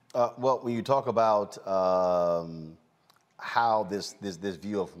 Well, when you talk about how this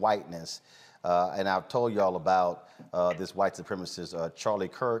view of whiteness, and I've told you all about this white supremacist Charlie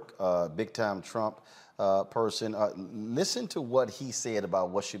Kirk, big-time Trump person. Listen to what he said about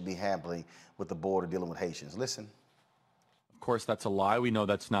what should be happening with the border dealing with Haitians. Listen. Of course, that's a lie. We know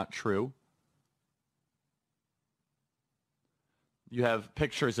that's not true. You have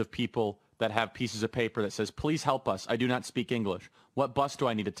pictures of people that have pieces of paper that says, please help us. I do not speak English. What bus do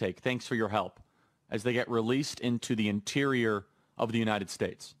I need to take? Thanks for your help. As they get released into the interior of the United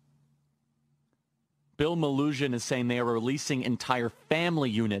States. Bill Melugin is saying they are releasing entire family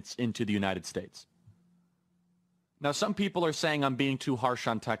units into the United States. Now, some people are saying I'm being too harsh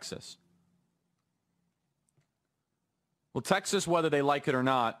on Texas. Well, Texas, whether they like it or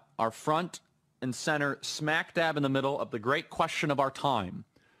not, are front and center, smack dab in the middle of the great question of our time,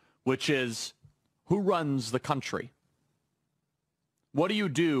 which is, who runs the country? What do you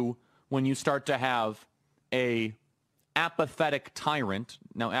do when you start to have a apathetic tyrant,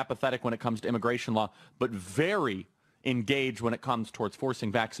 now apathetic when it comes to immigration law, but very engaged when it comes towards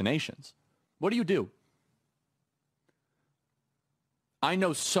forcing vaccinations? What do you do? I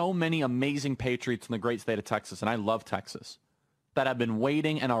know so many amazing patriots in the great state of Texas, and I love Texas, that have been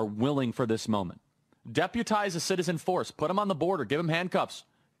waiting and are willing for this moment. Deputize a citizen force, put them on the border, give them handcuffs.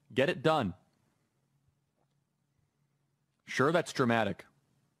 Get it done. Sure, that's dramatic.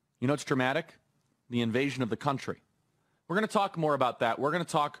 You know what's dramatic? The invasion of the country. We're going to talk more about that. We're going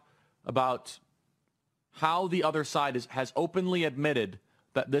to talk about how the other side has openly admitted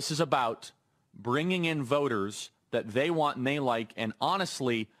that this is about bringing in voters that they want and they like, and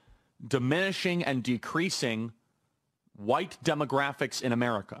honestly diminishing and decreasing white demographics in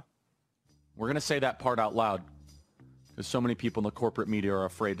America. We're going to say that part out loud because so many people in the corporate media are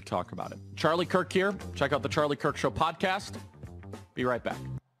afraid to talk about it. Charlie Kirk here. Check out the Charlie Kirk Show podcast. Be right back.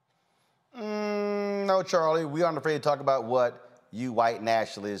 No, Charlie, we aren't afraid to talk about what you white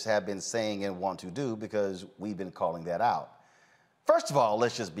nationalists have been saying and want to do because we've been calling that out. First of all,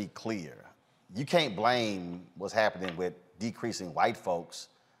 let's just be clear. You can't blame what's happening with decreasing white folks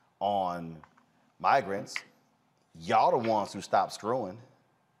on migrants. Y'all the ones who stopped screwing.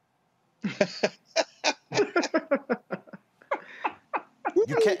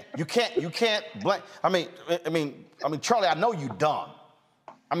 You can't blame. I mean, Charlie, I know you dumb.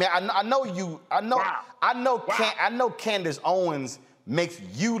 I mean, I know Candace Owens makes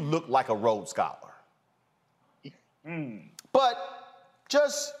you look like a Rhodes Scholar. But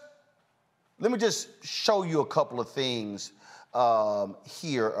let me just show you a couple of things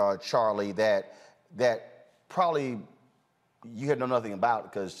here, Charlie, that probably you had know nothing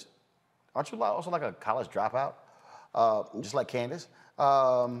about because aren't you also like a college dropout, just like Candace?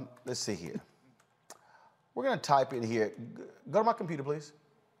 Let's see here. We're going to type in here. Go to my computer, please.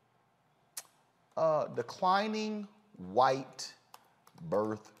 Declining white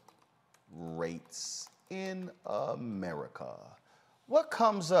birth rates in America. What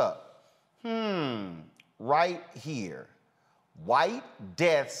comes up? Right here. White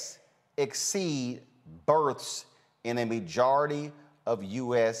deaths exceed births in a majority of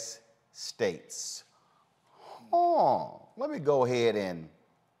U.S. states. Let me go ahead and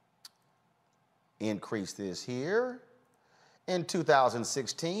increase this here. In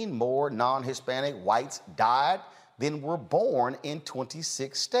 2016, more non-Hispanic whites died than were born in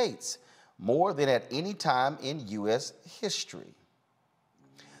 26 states, more than at any time in U.S. history.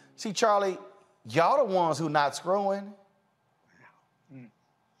 See, Charlie, y'all the ones who not screwing.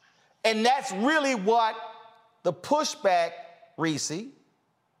 And that's really what the pushback, Reese,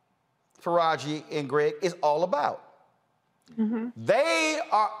 Faraji, and Greg, is all about. They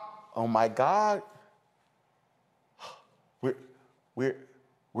are, oh my God,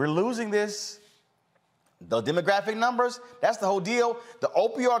 we're losing this. The demographic numbers, that's the whole deal. The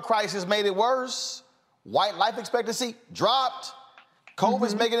opioid crisis made it worse. White life expectancy dropped.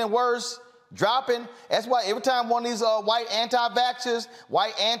 COVID's making it worse, dropping. That's why every time one of these white anti-vaxxers,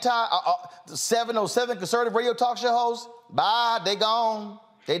 white 707 conservative radio talk show hosts, bye, they gone.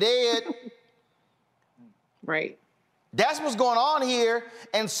 They dead. Right. That's what's going on here.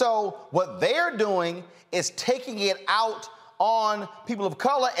 And so what they're doing is taking it out on people of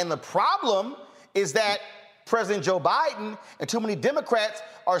color. And the problem is that President Joe Biden and too many Democrats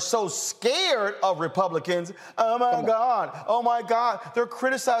are so scared of Republicans. Oh my God, they're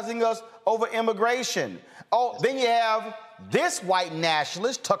criticizing us over immigration. Oh, then you have this white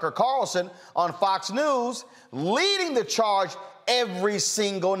nationalist, Tucker Carlson, on Fox News, leading the charge every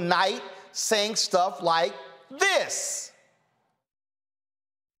single night, saying stuff like this.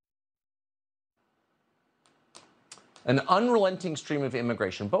 An unrelenting stream of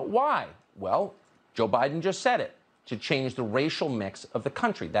immigration. But why? Well, Joe Biden just said it. To change the racial mix of the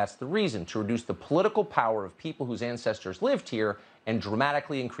country. That's the reason. To reduce the political power of people whose ancestors lived here and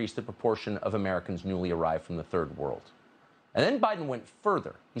dramatically increase the proportion of Americans newly arrived from the third world. And then Biden went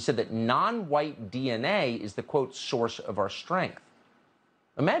further. He said that non-white DNA is the, quote, source of our strength.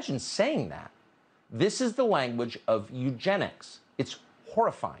 Imagine saying that. This is the language of eugenics. It's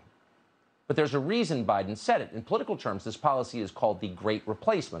horrifying. But there's a reason Biden said it. In political terms, this policy is called the Great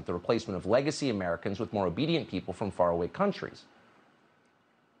Replacement, the replacement of legacy Americans with more obedient people from faraway countries.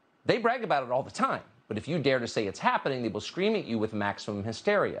 They brag about it all the time, but if you dare to say it's happening, they will scream at you with maximum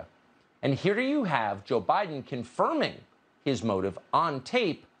hysteria. And here you have Joe Biden confirming his motive on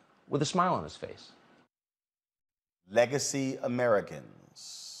tape with a smile on his face. Legacy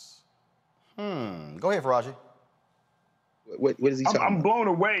Americans. Go ahead, Faraji. What is he talking about? I'm blown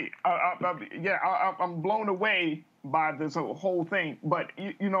away. I'm blown away by this whole thing. But,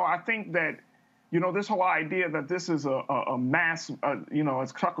 I think that, this whole idea that this is a mass,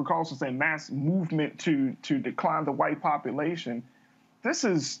 as Tucker Carlson said, mass movement to decline the white population, this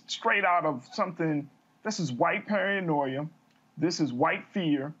is straight out of something, this is white paranoia, this is white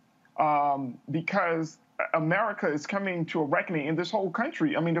fear, because America is coming to a reckoning, and this whole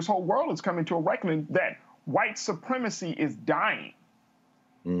country, this whole world is coming to a reckoning that white supremacy is dying,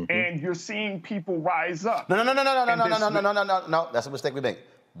 and you're seeing people rise up. No. That's a mistake we make.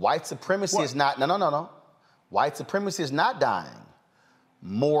 White supremacy is not. No. White supremacy is not dying.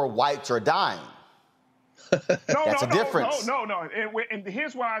 More whites are dying. That's a difference. No. And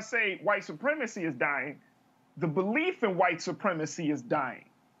here's why I say white supremacy is dying. The belief in white supremacy is dying.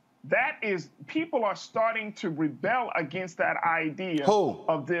 That is, people are starting to rebel against that idea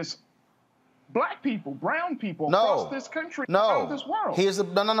of this. Black people, brown people across this country, across this world. Here's the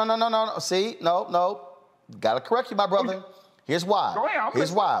no. See, no. Gotta correct you, my brother. Here's why. Go ahead,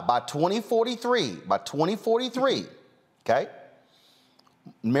 Here's why. By 2043, okay,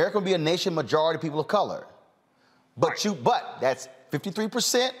 America will be a nation majority people of color. But that's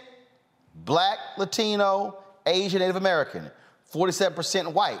 53% Black, Latino, Asian, Native American,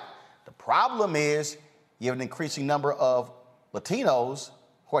 47% white. The problem is you have an increasing number of Latinos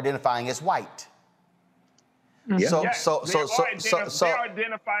who are identifying as white. They are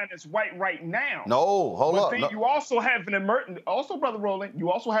identifying as white right now. No, hold up. But you also have Brother Roland, you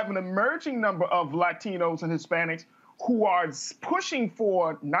also have an emerging number of Latinos and Hispanics who are pushing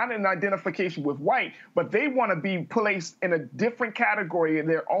for not an identification with white, but they want to be placed in a different category, in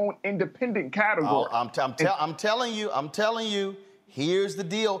their own independent category. I'm telling you, here's the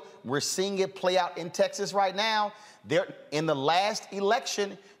deal. We're seeing it play out in Texas right now. In the last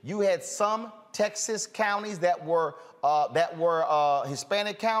election, you had some Texas counties that were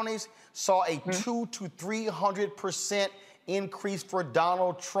Hispanic counties saw a 200 to 300% increase for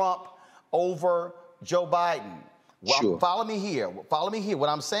Donald Trump over Joe Biden. Well, Sure. Follow me here. What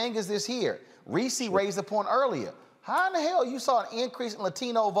I'm saying is this here. Reese raised the point earlier. How in the hell you saw an increase in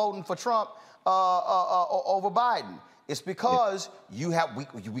Latino voting for Trump over Biden? It's because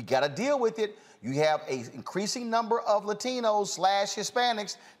we got to deal with it. You have an increasing number of Latinos /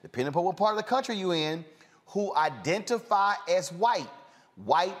 Hispanics, depending upon what part of the country you're in, who identify as white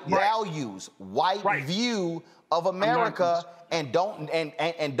values, view of America, and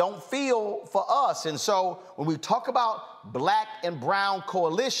don't feel for us. And so when we talk about black and brown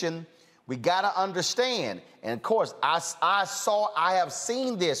coalition, we got to understand. And of course, I have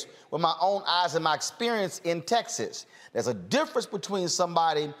seen this with my own eyes and my experience in Texas. There's a difference between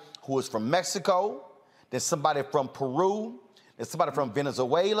somebody who is from Mexico, there's somebody from Peru, there's somebody from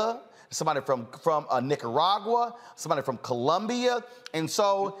Venezuela, somebody from Nicaragua, somebody from Colombia. And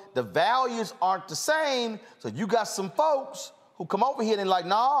so the values aren't the same. So you got some folks who come over here and like,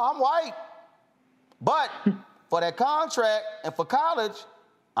 no, I'm white. But for that contract and for college,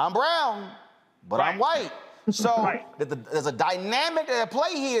 I'm brown, but I'm white. So there's a dynamic at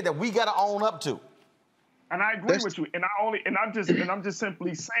play here that we got to own up to. And I agree with you. I'm just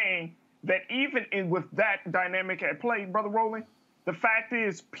simply saying that even with that dynamic at play, Brother Roland, the fact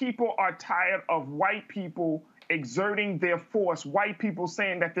is people are tired of white people exerting their force, white people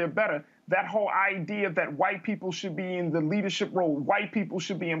saying that they're better. That whole idea that white people should be in the leadership role, white people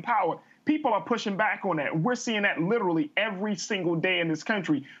should be empowered. People are pushing back on that. We're seeing that literally every single day in this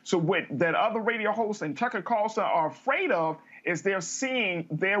country. So what that other radio hosts and Tucker Carlson are afraid of is they're seeing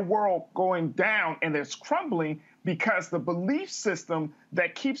their world going down and it's crumbling because the belief system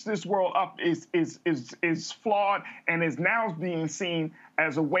that keeps this world up is flawed and is now being seen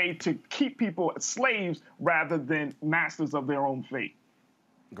as a way to keep people slaves rather than masters of their own fate.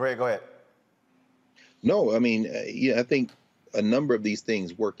 Greg, go ahead. No, I mean, I think a number of these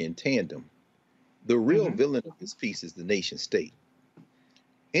things work in tandem. The real villain of this piece is the nation state.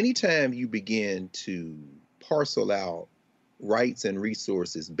 Anytime you begin to parcel out rights and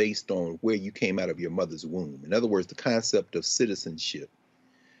resources based on where you came out of your mother's womb, in other words, the concept of citizenship,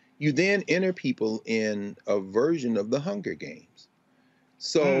 you then enter people in a version of the Hunger Games.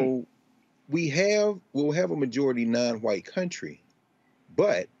 So we'll have a majority non-white country,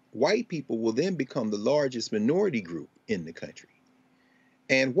 but white people will then become the largest minority group in the country.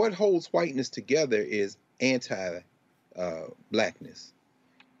 And what holds whiteness together is anti-blackness.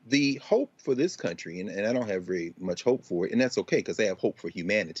 The hope for this country, and I don't have very much hope for it, and that's okay because I have hope for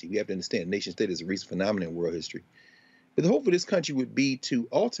humanity. We have to understand nation state is a recent phenomenon in world history. But the hope for this country would be to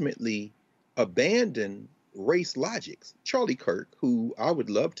ultimately abandon race logics. Charlie Kirk, who I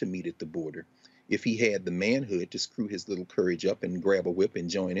would love to meet at the border, if he had the manhood to screw his little courage up and grab a whip and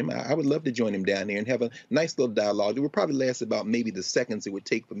join him, I would love to join him down there and have a nice little dialogue. It would probably last about maybe the seconds it would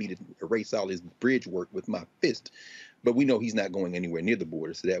take for me to erase all his bridge work with my fist. But we know he's not going anywhere near the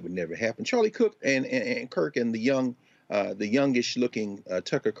border, so that would never happen. Charlie Cook and Kirk and the youngish-looking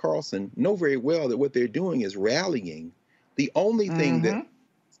Tucker Carlson know very well that what they're doing is rallying the only thing that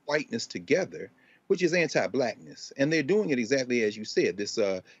whiteness together, which is anti-blackness. And they're doing it exactly as you said. This,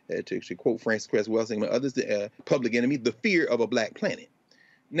 to quote Francis Cress Welsing and others, the Public Enemy, the fear of a black planet.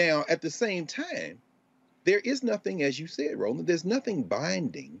 Now, at the same time, there is nothing, as you said, Roland, there's nothing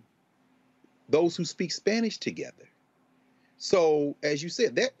binding those who speak Spanish together. So, as you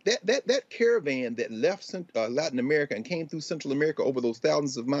said, that caravan that left Latin America and came through Central America over those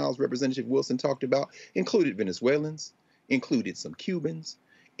thousands of miles Representative Wilson talked about included Venezuelans, included some Cubans,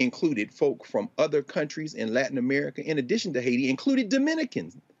 included folk from other countries in Latin America, in addition to Haiti, included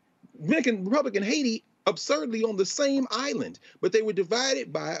Dominicans. Dominican Republic and Haiti absurdly on the same island, but they were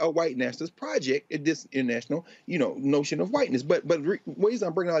divided by a white nationalist project, this international, notion of whiteness. But ways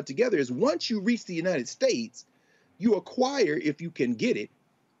I'm bringing it all together is once you reach the United States, you acquire, if you can get it,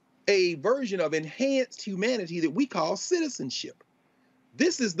 a version of enhanced humanity that we call citizenship.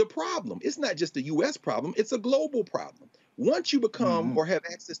 This is the problem. It's not just a U.S. problem, it's a global problem. Once you become or have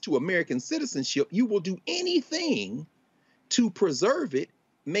access to American citizenship, you will do anything to preserve it,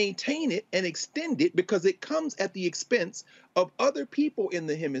 maintain it, and extend it because it comes at the expense of other people in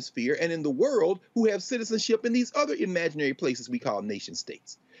the hemisphere and in the world who have citizenship in these other imaginary places we call nation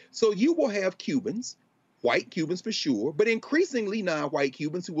states. So you will have Cubans, white Cubans for sure, but increasingly non-white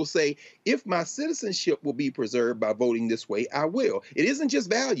Cubans who will say, if my citizenship will be preserved by voting this way, I will. It isn't just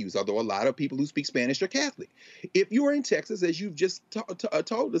values, although a lot of people who speak Spanish are Catholic. If you are in Texas, as you've just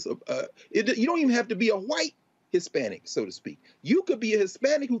told us, you don't even have to be a white Hispanic, so to speak. You could be a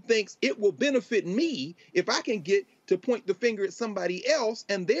Hispanic who thinks it will benefit me if I can get to point the finger at somebody else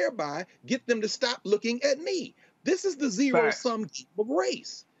and thereby get them to stop looking at me. This is the zero-sum game of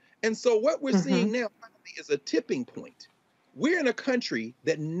race. And so what we're seeing now is a tipping point. We're in a country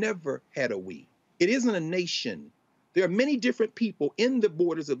that never had a we. It isn't a nation. There are many different people in the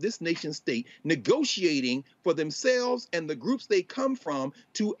borders of this nation state negotiating for themselves and the groups they come from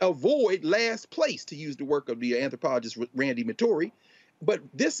to avoid last place, to use the work of the anthropologist Randy Mattori. But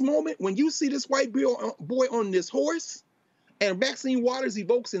this moment, when you see this white boy on this horse and Maxine Waters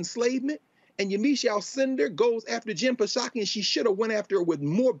evokes enslavement, and Yamiche Alcindor goes after Jen Psaki, and she should have went after her with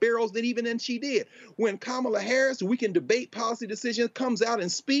more barrels than she did. When Kamala Harris, who we can debate policy decisions, comes out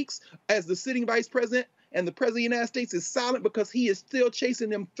and speaks as the sitting vice president, and the president of the United States is silent because he is still chasing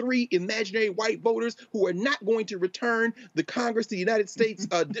them 3 imaginary white voters who are not going to return the Congress to the United States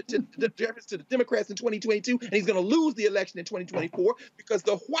to the Democrats in 2022, and he's going to lose the election in 2024 because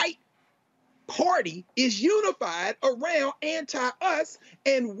the white party is unified around anti-us,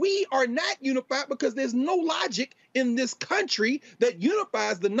 and we are not unified because there's no logic in this country that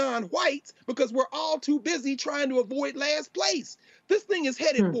unifies the non-whites because we're all too busy trying to avoid last place. This thing is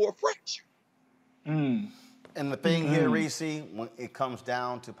headed for a fracture. And the thing here, Reese, when it comes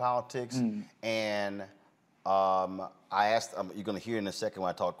down to politics, and I asked, you're going to hear in a second when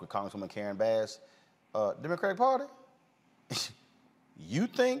I talk with Congresswoman Karen Bass, Democratic Party, you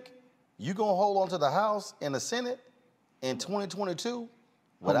think you're going to hold on to the House and the Senate in 2022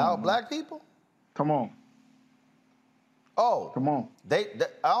 without black people? Come on. Oh. Come on. I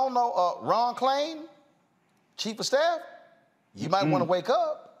don't know, Ron Klain, Chief of Staff, you might want to wake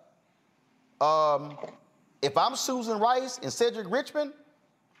up. If I'm Susan Rice and Cedric Richmond,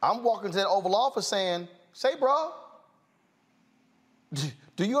 I'm walking to that Oval Office saying, say, bro,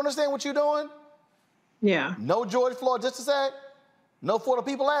 do you understand what you're doing? Yeah. No George Floyd Justice Act, no For the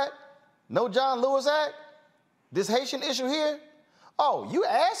People Act, no John Lewis Act, this Haitian issue here. Oh, you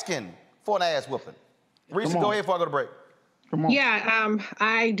asking for an ass whooping. Reese, go ahead before I go to break. Yeah,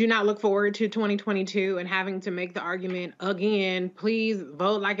 I do not look forward to 2022 and having to make the argument again, please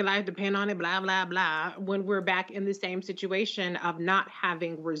vote like your life depend on it, blah, blah, blah, when we're back in the same situation of not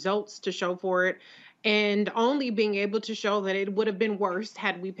having results to show for it and only being able to show that it would have been worse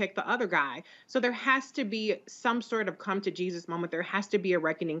had we picked the other guy. So there has to be some sort of come to Jesus moment. There has to be a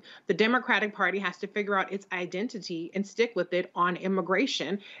reckoning. The Democratic Party has to figure out its identity and stick with it on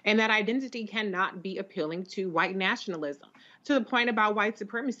immigration. And that identity cannot be appealing to white nationalism. To the point about white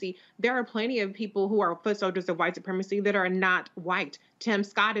supremacy, there are plenty of people who are foot soldiers of white supremacy that are not white. Tim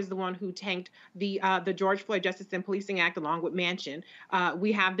Scott is the one who tanked the George Floyd Justice and Policing Act along with Manchin.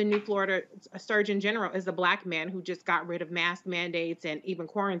 We have the new Florida Surgeon General is a black man who just got rid of mask mandates and even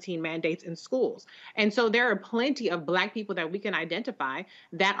quarantine mandates in schools. And so there are plenty of black people that we can identify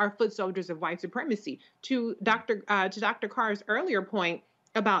that are foot soldiers of white supremacy. To Dr. Carr's earlier point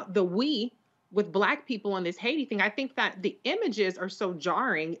about the we with black people on this Haiti thing, I think that the images are so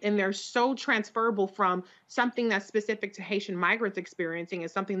jarring and they're so transferable from something that's specific to Haitian migrants experiencing and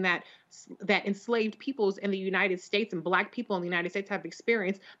something that enslaved peoples in the United States and black people in the United States have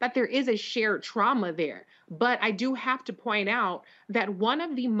experienced, that there is a shared trauma there. But I do have to point out that one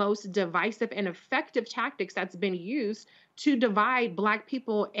of the most divisive and effective tactics that's been used to divide black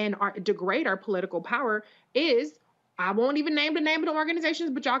people and degrade our political power is I won't even name the name of the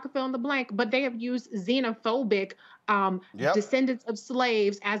organizations, but y'all can fill in the blank. But they have used xenophobic descendants of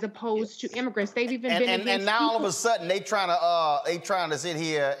slaves as opposed to immigrants. They've even been against and now people. all of a sudden they trying to sit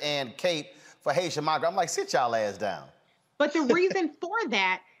here and cape for Haitian migrants. I'm like, sit y'all ass down. But the reason for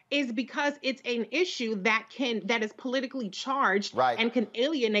that is because it's an issue that is politically charged and can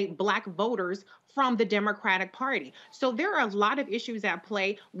alienate Black voters from the Democratic Party. So there are a lot of issues at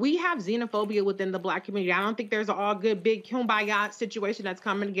play. We have xenophobia within the Black community. I don't think there's an all good big kumbaya situation that's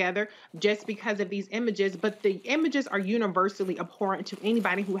coming together just because of these images, but the images are universally abhorrent to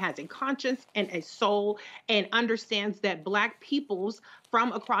anybody who has a conscience and a soul and understands that Black peoples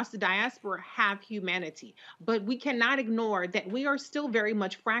from across the diaspora have humanity. But we cannot ignore that we are still very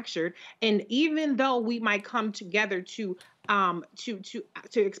much fractured. And even though we might come together to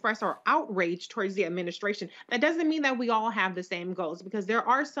express our outrage towards the administration, that doesn't mean that we all have the same goals, because there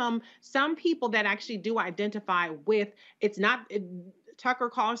are some people that actually do identify with, it's not Tucker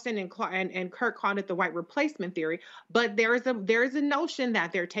Carlson and Kirk called it the white replacement theory, but there is a notion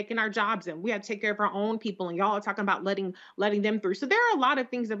that they're taking our jobs and we have to take care of our own people, and y'all are talking about letting them through. So there are a lot of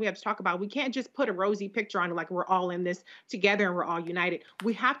things that we have to talk about. We can't just put a rosy picture on it like we're all in this together and we're all united.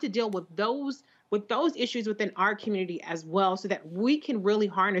 We have to deal with those issues within our community as well, so that we can really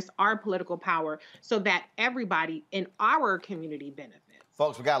harness our political power so that everybody in our community benefits.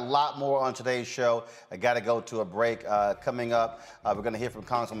 Folks, we got a lot more on today's show. I got to go to a break. Coming up, we're going to hear from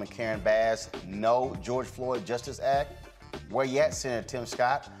Congresswoman Karen Bass. No George Floyd Justice Act. Where you at, Senator Tim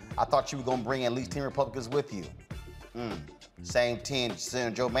Scott? I thought you were going to bring at least 10 Republicans with you. Same 10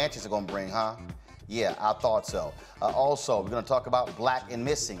 Senator Joe Manchin are going to bring, huh? Yeah, I thought so. Also, we're going to talk about Black and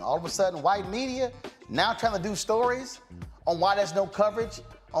missing. All of a sudden, white media now trying to do stories on why there's no coverage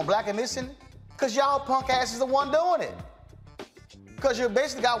on Black and missing, because y'all punk asses the one doing it. Because you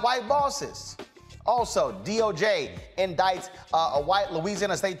basically got white bosses. Also, DOJ indicts a white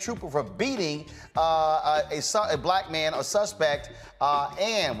Louisiana state trooper for beating a Black man, a suspect.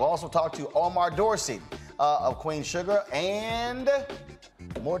 And we'll also talk to Omar Dorsey of Queen Sugar, and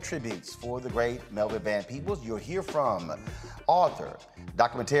more tributes for the great Melvin Van Peebles. You'll hear from author,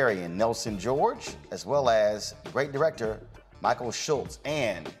 documentarian Nelson George, as well as great director Michael Schultz,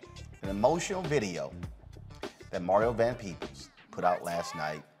 and an emotional video that Mario Van Peebles put out last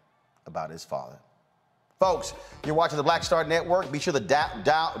night about his father. Folks, you're watching the Black Star Network. Be sure to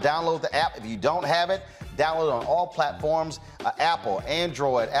download the app. If you don't have it, download it on all platforms, Apple,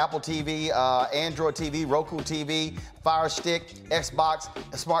 Android, Apple TV, Android TV, Roku TV, Fire Stick, Xbox,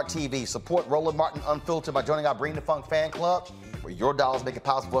 Smart TV. Support Roland Martin Unfiltered by joining our Bring the Funk fan club, where your dollars make it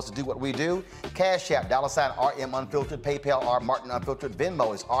possible for us to do what we do. Cash App, $RM Unfiltered. PayPal, R Martin Unfiltered.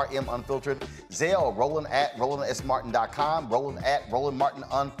 Venmo is RM Unfiltered. Zelle, Roland at RolandSMartin.com. Roland at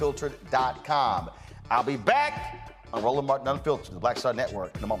RolandMartinUnfiltered.com. I'll be back on Roland Martin Unfiltered, the Black Star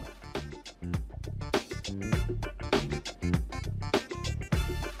Network, in a moment.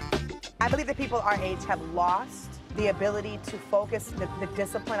 I believe that people our age have lost the ability to focus the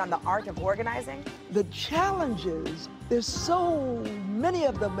discipline on the art of organizing. The challenges, there's so many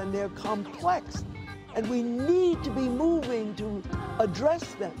of them and they're complex, and we need to be moving to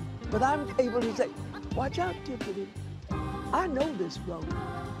address them. But I'm able to say, watch out, Tiffany, I know this road.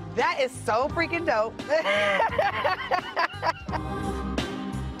 That is so freaking dope.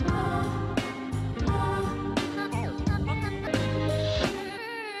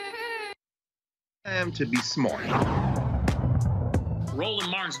 Time to be smart. Roland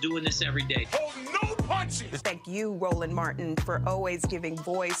Martin's doing this every day. Oh, no punches! Thank you, Roland Martin, for always giving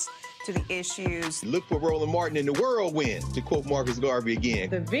voice to the issues. Look for Roland Martin in the whirlwind, to quote Marcus Garvey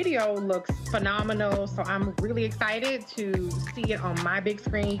again. The video looks phenomenal, so I'm really excited to see it on my big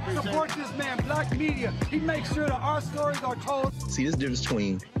screen. Support this man, Black Media. He makes sure that our stories are told. See, this difference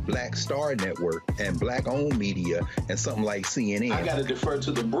between Black Star Network and Black-owned media and something like CNN. I got to defer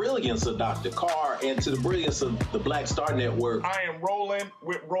to the brilliance of Dr. Carr and to the brilliance of the Black Star Network. I am rolling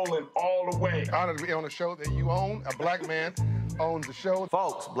with Roland all the way. Honored to be on a show that you own. A Black man owns the show.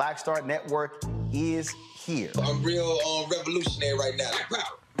 Folks, Black Star Network is here. I'm real revolutionary right now.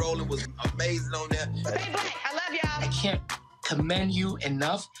 Roland was amazing on there. Stay Black. I love y'all. I can't commend you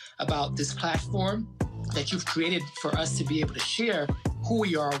enough about this platform that you've created for us to be able to share who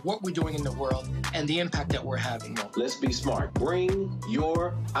we are, what we're doing in the world, and the impact that we're having. Let's be smart. Bring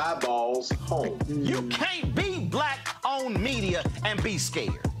your eyeballs home. You can't be Black-owned media and be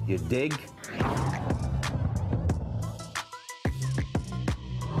scared. You dig?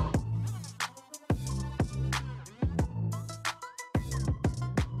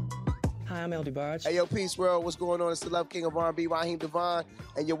 Hi, I'm El DeBarge. Hey, yo, Peace World. What's going on? It's the Love King of R&B, Raheem Devon,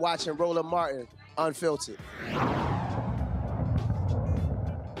 and you're watching Roland Martin Unfiltered.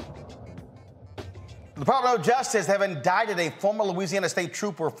 The Department of Justice have indicted a former Louisiana state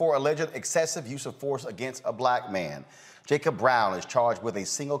trooper for alleged excessive use of force against a black man. Jacob Brown is charged with a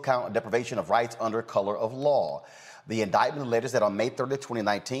single count of deprivation of rights under color of law. The indictment alleges that on May 30,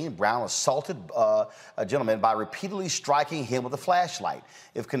 2019, Brown assaulted a gentleman by repeatedly striking him with a flashlight.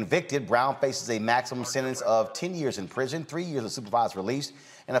 If convicted, Brown faces a maximum sentence of 10 years in prison, 3 years of supervised release,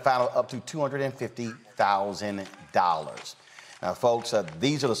 and a fine of up to $250,000. Now, folks,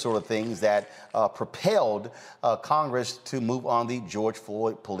 these are the sort of things that propelled Congress to move on the George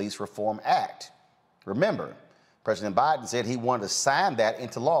Floyd Police Reform Act. Remember, President Biden said he wanted to sign that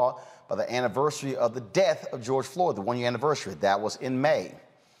into law by the anniversary of the death of George Floyd, the one-year anniversary. That was in May.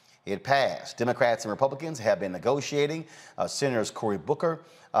 It passed. Democrats and Republicans have been negotiating. Senators Cory Booker,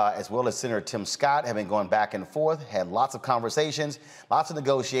 as well as Senator Tim Scott, have been going back and forth, had lots of conversations, lots of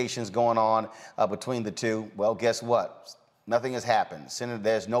negotiations going on between the two. Well, guess what? Nothing has happened.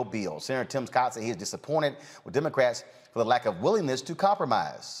 There's no bill. Senator Tim Scott said he is disappointed with Democrats for the lack of willingness to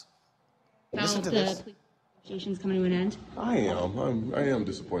compromise. Listen to this. Negotiations coming to an end? I am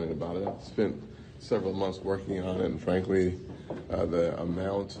disappointed about it. I've spent several months working on it, and frankly, the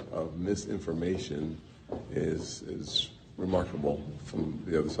amount of misinformation is remarkable from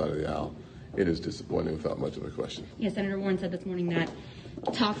the other side of the aisle. It is disappointing without much of a question. Yeah, Senator Warren said this morning that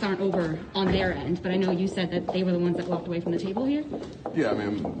talks aren't over on their end, but I know you said that they were the ones that walked away from the table here. Yeah, I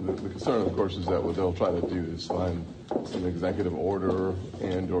mean, the concern, of course, is that what they'll try to do is find some executive order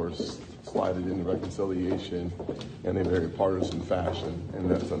and or slide it into reconciliation in a very partisan fashion,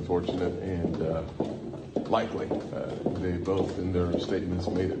 and that's unfortunate and likely. They both, in their statements,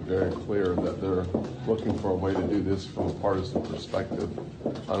 made it very clear that they're looking for a way to do this from a partisan perspective,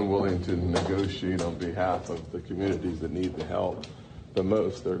 unwilling to negotiate on behalf of the communities that need the help the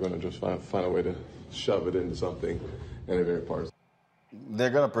most. They're going to just find a way to shove it into something in a very partisan. They're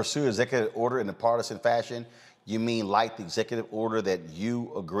going to pursue executive order in a partisan fashion. You mean like the executive order that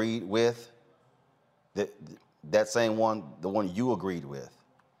you agreed with? That same one, the one you agreed with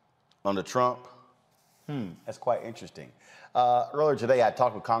under Trump? That's quite interesting. Earlier today, I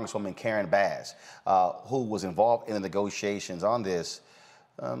talked with Congresswoman Karen Bass, who was involved in the negotiations on this.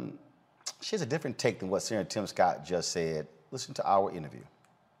 She has a different take than what Senator Tim Scott just said. Listen to our interview.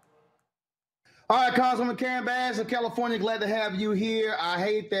 All right, Congresswoman Karen Bass of California, glad to have you here. I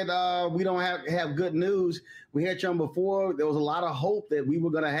hate that we don't have good news. We had you on before. There was a lot of hope that we were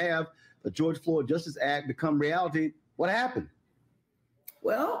going to have the George Floyd Justice Act become reality. What happened?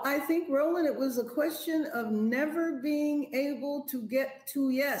 Well, I think, Roland, it was a question of never being able to get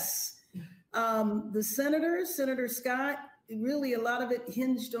to yes. The Senator Scott, really a lot of it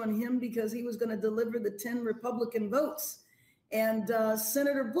hinged on him because he was going to deliver the 10 Republican votes. And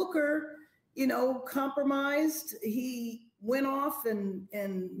Senator Booker, compromised. He went off and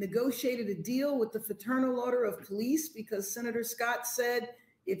negotiated a deal with the Fraternal Order of Police because Senator Scott said,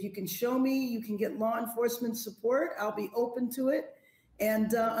 if you can show me you can get law enforcement support, I'll be open to it.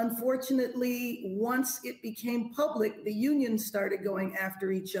 And unfortunately, once it became public, the unions started going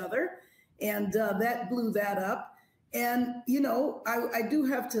after each other, and that blew that up. And, I do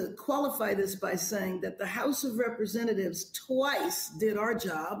have to qualify this by saying that the House of Representatives twice did our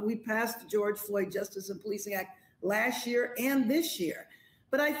job. We passed the George Floyd Justice and Policing Act last year and this year.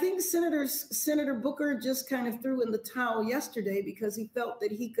 But I think Senator Booker just kind of threw in the towel yesterday because he felt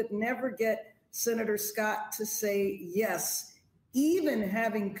that he could never get Senator Scott to say yes, even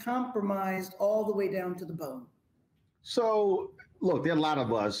having compromised all the way down to the bone. So, look, there are a lot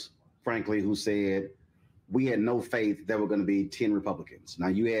of us, frankly, who said we had no faith there were going to be 10 Republicans. Now,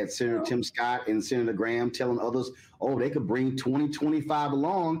 you had Senator Tim Scott and Senator Graham telling others, they could bring 20, 25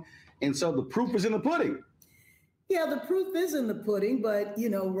 along. And so the proof is in the pudding. Yeah, the proof is in the pudding. But,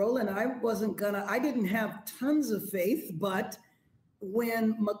 Roland, I didn't have tons of faith. But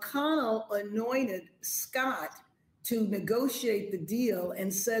when McConnell anointed Scott to negotiate the deal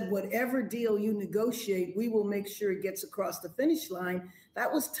and said, whatever deal you negotiate, we will make sure it gets across the finish line,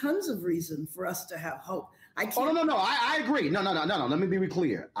 that was tons of reason for us to have hope. No. I agree. No. Let me be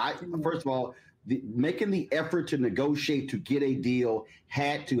clear. First of all, making the effort to negotiate to get a deal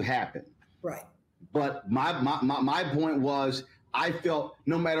had to happen. Right. But my point was, I felt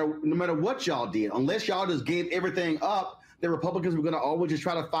no matter what y'all did, unless y'all just gave everything up, the Republicans were going to always just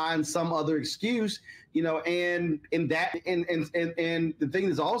try to find some other excuse, and the thing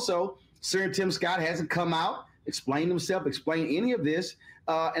is also, Senator Tim Scott hasn't come out, explained himself, explained any of this.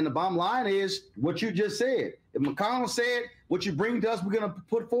 And the bottom line is what you just said. If McConnell said, what you bring to us, we're going to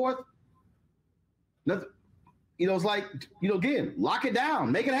put forth, nothing, it's like, again, lock it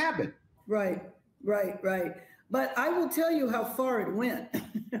down, make it happen. Right. But I will tell you how far it went.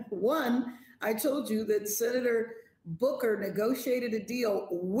 One, I told you that Senator Booker negotiated a deal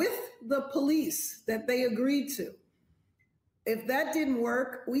with the police that they agreed to. If that didn't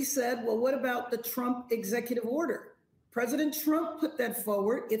work, we said, well, what about the Trump executive order? President Trump put that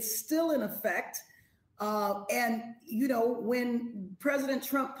forward. It's still in effect. And, you know, when President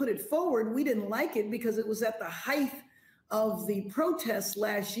Trump put it forward, we didn't like it because it was at the height of the protests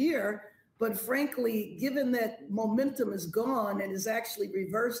last year. But frankly, given that momentum is gone and is actually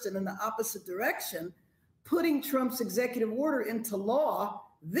reversed and in the opposite direction, putting Trump's executive order into law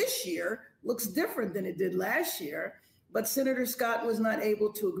this year looks different than it did last year. But Senator Scott was not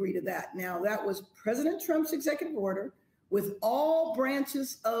able to agree to that. Now, that was President Trump's executive order with all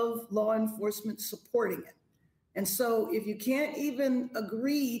branches of law enforcement supporting it. And so if you can't even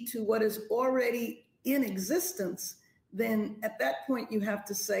agree to what is already in existence, then at that point you have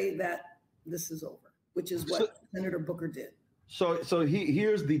to say that this is over, which is what Senator Booker did. So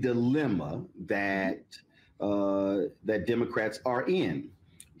here's the dilemma that that Democrats are in.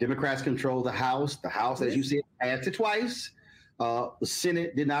 Democrats control the House. The House, as you said, passed it twice. The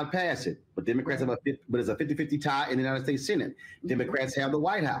Senate did not pass it, but Democrats have but it's a 50-50 tie in the United States Senate. Democrats have the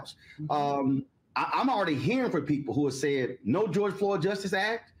White House. I'm already hearing from people who have said, no George Floyd Justice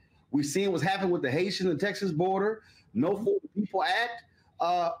Act. We've seen what's happened with the Haitian and Texas border. No For the People Act.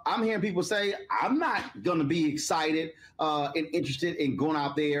 I'm hearing people say, I'm not going to be excited and interested in going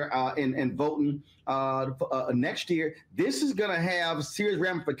out there and voting next year. This is going to have serious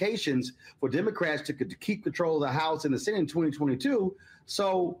ramifications for Democrats to keep control of the House and the Senate in 2022.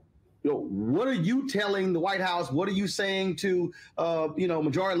 So, you know, what are you telling the White House? What are you saying to,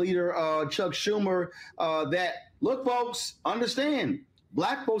 Majority Leader Chuck Schumer that, look, folks, understand,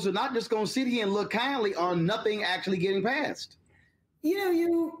 Black folks are not just going to sit here and look kindly on nothing actually getting passed. You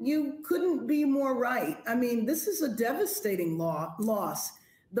know, you couldn't be more right. I mean, this is a devastating loss.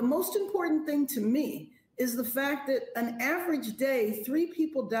 The most important thing to me is the fact that an average day, 3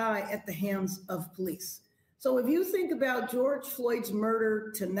 people die at the hands of police. So if you think about George Floyd's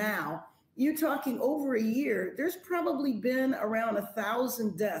murder to now, you're talking over a year. There's probably been around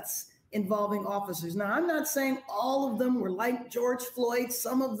 1,000 deaths involving officers. Now, I'm not saying all of them were like George Floyd.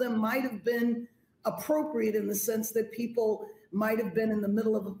 Some of them might have been appropriate in the sense that people might have been in the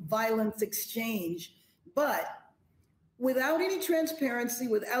middle of a violent exchange. But without any transparency,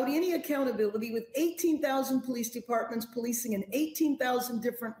 without any accountability, with 18,000 police departments policing in 18,000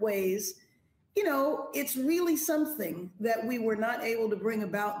 different ways, you know, it's really something that we were not able to bring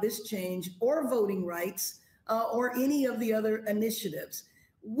about this change or voting rights or any of the other initiatives.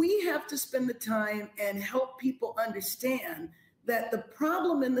 We have to spend the time and help people understand that the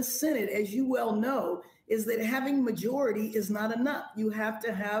problem in the Senate, as you well know, is that having majority is not enough. You have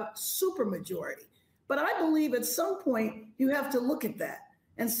to have supermajority. But I believe at some point you have to look at that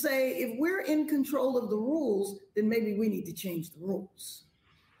and say, if we're in control of the rules, then maybe we need to change the rules.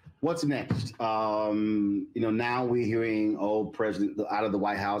 What's next? Now we're hearing, President out of the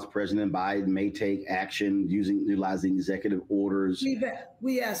White House, President Biden may take action utilizing executive orders.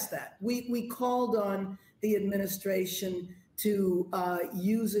 We asked that. We called on the administration to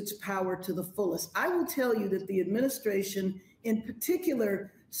use its power to the fullest. I will tell you that the administration, in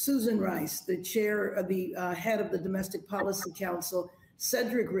particular, Susan Rice, the chair, the head of the Domestic Policy Council,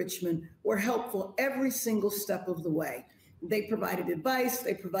 Cedric Richmond, were helpful every single step of the way. They provided advice,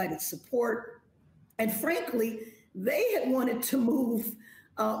 they provided support, and frankly, they had wanted to move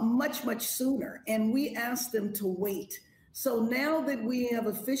much, much sooner, and we asked them to wait. So now that we have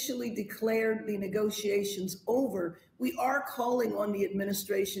officially declared the negotiations over, we are calling on the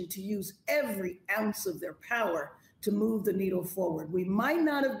administration to use every ounce of their power to move the needle forward. We might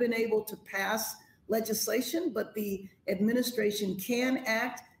not have been able to pass legislation, but the administration can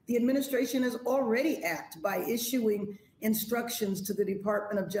act. The administration has already acted by issuing instructions to the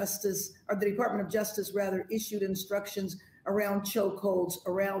Department of Justice, or the Department of Justice rather issued instructions around chokeholds,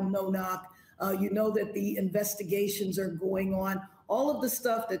 around no-knock. You know that the investigations are going on. All of the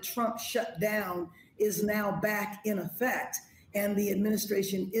stuff that Trump shut down is now back in effect, and the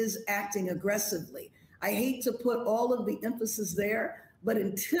administration is acting aggressively. I hate to put all of the emphasis there, but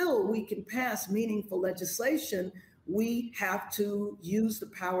until we can pass meaningful legislation, we have to use the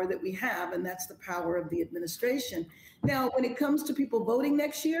power that we have, and that's the power of the administration. Now, when it comes to people voting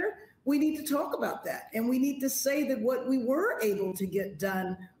next year, we need to talk about that. And we need to say that what we were able to get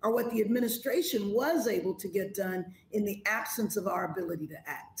done, or what the administration was able to get done, in the absence of our ability to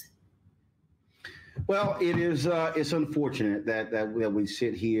act. Well, it's unfortunate that we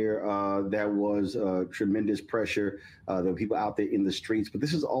sit here. There was tremendous pressure. There were people out there in the streets. But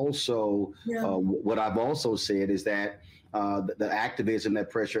this is also what I've also said is that the activism, that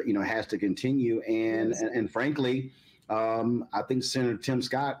pressure, has to continue. And frankly, I think Senator Tim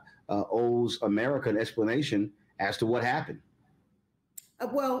Scott owes America an explanation as to what happened.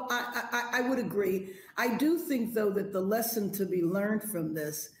 Well, I would agree. I do think, though, that the lesson to be learned from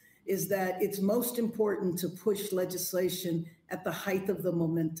this is that it's most important to push legislation at the height of the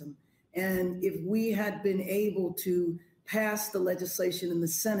momentum. And if we had been able to pass the legislation in the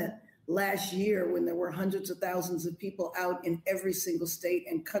Senate last year, when there were hundreds of thousands of people out in every single state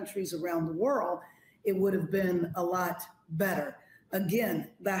and countries around the world, it would have been a lot better. Again,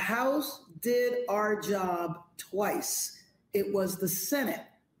 the House did our job twice. It was the Senate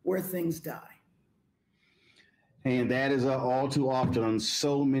where things die. And that is all too often on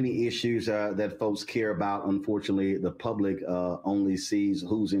so many issues that folks care about. Unfortunately, the public only sees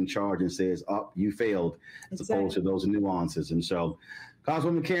who's in charge and says, oh, you failed, as opposed to those nuances. And so,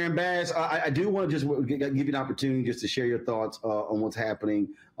 Congresswoman Karen Bass, I do want to just give you an opportunity just to share your thoughts on what's happening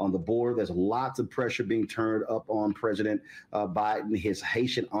on the border. There's lots of pressure being turned up on President Biden. His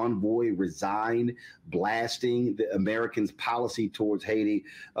Haitian envoy resigned, blasting the Americans' policy towards Haiti.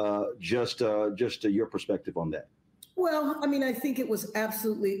 Just your perspective on that. Well, I mean, I think it was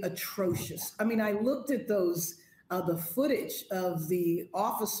absolutely atrocious. I mean, I looked at those, the footage of the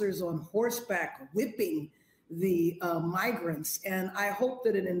officers on horseback whipping the migrants. And I hope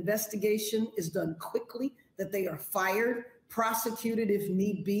that an investigation is done quickly, that they are fired, prosecuted if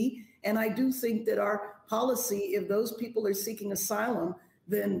need be. And I do think that our policy, if those people are seeking asylum,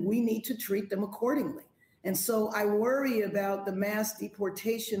 then we need to treat them accordingly. And so I worry about the mass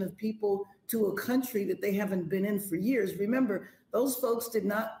deportation of people to a country that they haven't been in for years. Remember, those folks did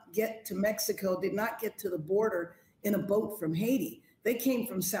not get to Mexico, did not get to the border in a boat from Haiti. They came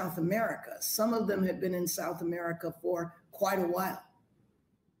from South America. Some of them have been in South America for quite a while.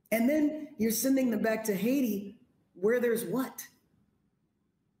 And then you're sending them back to Haiti, where there's what?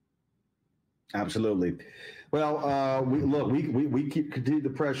 Absolutely. Well, we continue the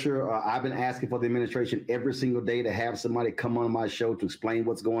pressure. I've been asking for the administration every single day to have somebody come on my show to explain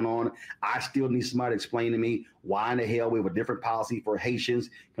what's going on. I still need somebody to explain to me why in the hell we have a different policy for Haitians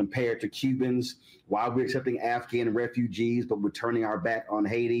compared to Cubans, why we're accepting Afghan refugees, but we're turning our back on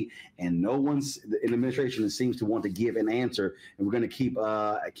Haiti. And no one's in the administration seems to want to give an answer. And we're going to keep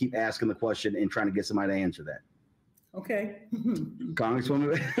asking the question and trying to get somebody to answer that. Okay.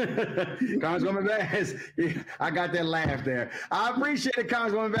 Congresswoman Bass, I got that laugh there. I appreciate it,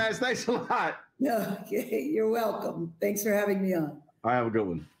 Congresswoman Bass. Thanks a lot. Okay, you're welcome. Thanks for having me on. All right, have a good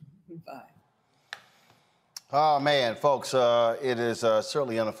one. Bye. Oh, man, folks, it is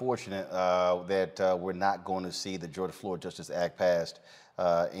certainly unfortunate that we're not going to see the George Floyd Justice Act passed.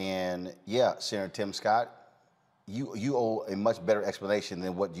 And, yeah, Senator Tim Scott, you owe a much better explanation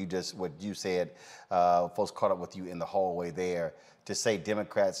than what you said. Folks caught up with you in the hallway there to say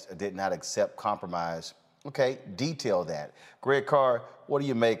Democrats did not accept compromise. Okay, detail that. Greg Carr, what do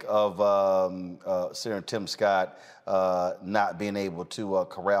you make of Senator Tim Scott not being able to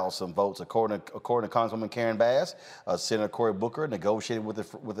corral some votes? According to Congresswoman Karen Bass, Senator Cory Booker negotiated with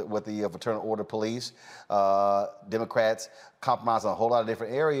the Fraternal Order Police. Democrats compromised on a whole lot of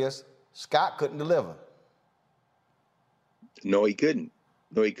different areas. Scott couldn't deliver. No, he couldn't.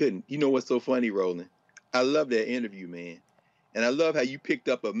 No, he couldn't. You know what's so funny, Roland? I love that interview, man. And I love how you picked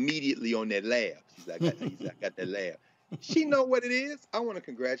up immediately on that laugh. I got that laugh. She know what it is. I want to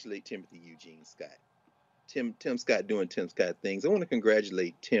congratulate Timothy Eugene Scott. Tim Scott doing Tim Scott things. I want to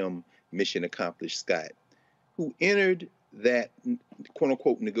congratulate Tim Mission Accomplished Scott, who entered that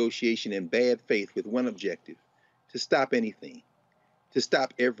quote-unquote negotiation in bad faith with one objective, to stop anything, to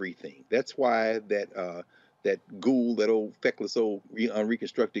stop everything. That's why that ghoul, that old feckless old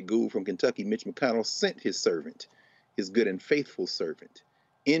unreconstructed ghoul from Kentucky, Mitch McConnell, sent his servant, his good and faithful servant,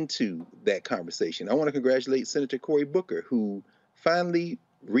 into that conversation. I want to congratulate Senator Cory Booker, who finally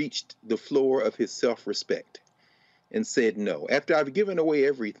reached the floor of his self-respect and said no. After I've given away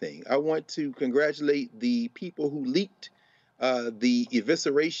everything, I want to congratulate the people who leaked the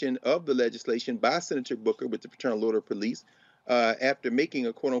evisceration of the legislation by Senator Booker with the Fraternal Order Police after making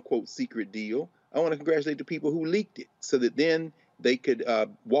a quote-unquote secret deal. I want to congratulate the people who leaked it so that then they could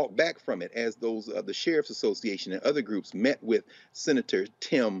walk back from it, as those the Sheriff's Association and other groups met with Senator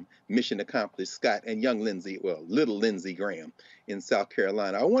Tim Mission Accomplished Scott and young Lindsey, well, little Lindsey Graham in South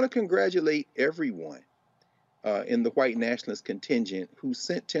Carolina. I want to congratulate everyone in the white nationalist contingent who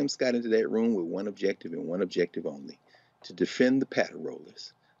sent Tim Scott into that room with one objective and one objective only: to defend the paddle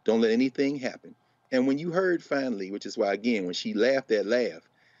rollers. Don't let anything happen. And when you heard finally, which is why, again, when she laughed that laugh,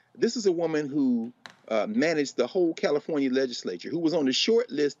 this is a woman who managed the whole California legislature, who was on the short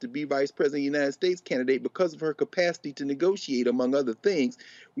list to be vice president of the United States candidate because of her capacity to negotiate, among other things,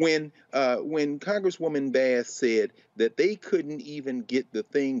 when Congresswoman Bass said that they couldn't even get the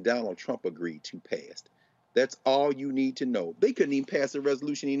thing Donald Trump agreed to passed. That's all you need to know. They couldn't even pass a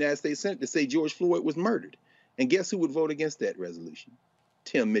resolution in the United States Senate to say George Floyd was murdered. And guess who would vote against that resolution?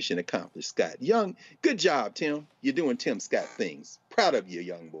 Tim, mission accomplished. Scott Young, good job, Tim. You're doing Tim Scott things. Proud of you,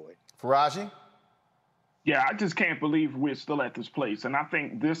 young boy. Faraji? Yeah, I just can't believe we're still at this place. And I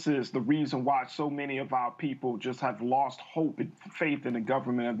think this is the reason why so many of our people just have lost hope and faith in the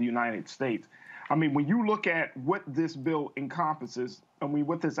government of the United States. I mean, when you look at what this bill encompasses, I mean,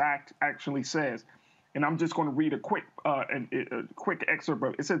 what this act actually says, and I'm just going to read a quick excerpt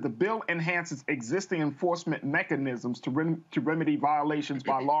of it. It says the bill enhances existing enforcement mechanisms to remedy violations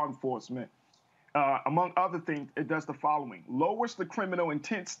by law enforcement. Among other things, it does the following: lowers the criminal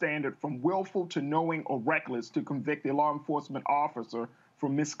intent standard from willful to knowing or reckless to convict a law enforcement officer for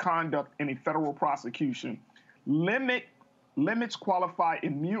misconduct in a federal prosecution, limits qualified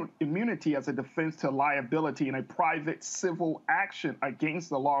immunity as a defense to liability in a private civil action against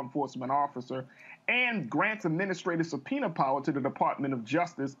the law enforcement officer, and grants administrative subpoena power to the Department of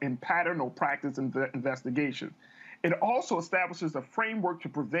Justice in pattern or practice investigation. It also establishes a framework to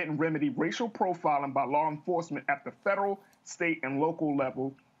prevent and remedy racial profiling by law enforcement at the federal, state, and local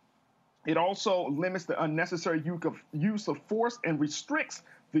level. It also limits the unnecessary use of force and restricts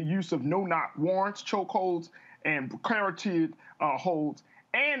the use of no-knock warrants, chokeholds, and precariated holds.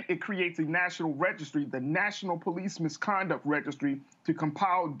 And it creates a national registry, the National Police Misconduct Registry, to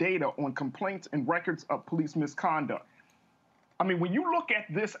compile data on complaints and records of police misconduct. I mean, when you look at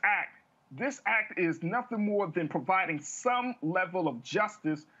this act is nothing more than providing some level of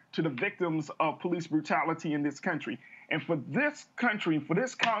justice to the victims of police brutality in this country. And for this country, for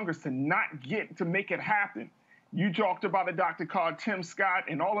this Congress to not get to make it happen, you talked about a Dr. Carr, Tim Scott,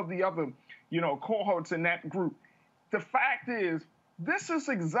 and all of the other, cohorts in that group. The fact is, this is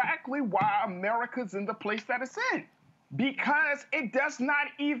exactly why America's in the place that it's in, because it does not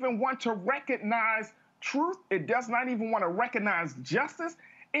even want to recognize truth. It does not even want to recognize justice.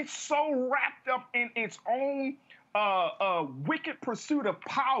 It's so wrapped up in its own wicked pursuit of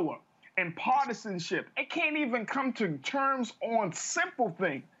power and partisanship. It can't even come to terms on simple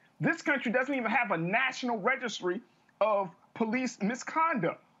things. This country doesn't even have a national registry of police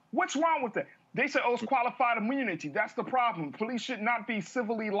misconduct. What's wrong with that? They say, it's qualified immunity. That's the problem. Police should not be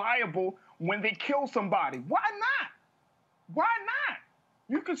civilly liable when they kill somebody. Why not? Why not?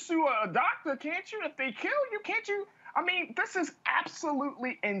 You could sue a doctor, can't you? If they kill you, can't you? I mean, this is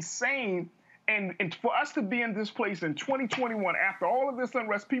absolutely insane. And for us to be in this place in 2021, after all of this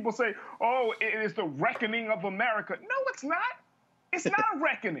unrest, people say, it is the reckoning of America. No, it's not. It's not a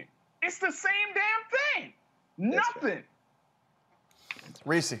reckoning. It's the same damn thing. Nothing.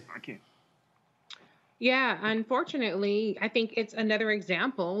 Reese. I can't. Yeah, unfortunately, I think it's another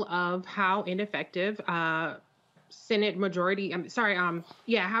example of how ineffective Senate Majority,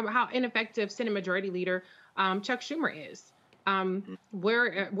 how ineffective Senate Majority Leader Chuck Schumer is.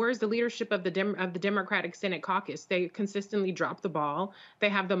 Where's the leadership of the Democratic Senate caucus? They consistently drop the ball. They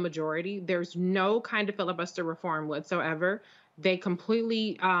have the majority. There's no kind of filibuster reform whatsoever. They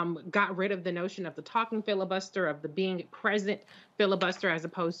completely got rid of the notion of the talking filibuster, of the being present filibuster, as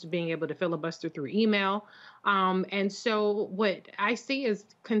opposed to being able to filibuster through email. And so what I see is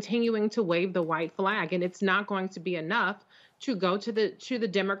continuing to wave the white flag, and it's not going to be enough to go to the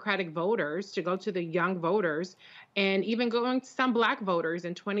Democratic voters, to go to the young voters, and even going to some Black voters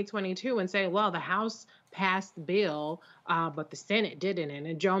in 2022 and say, well, the House passed the bill, but the Senate didn't.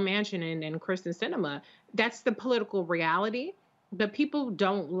 And Joe Manchin and Kristen Sinema, that's the political reality. But people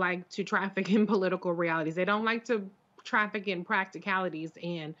don't like to traffic in political realities. They don't like to traffic in practicalities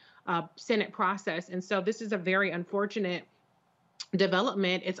and Senate process. And so this is a very unfortunate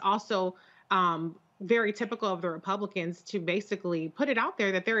development. It's also very typical of the Republicans to basically put it out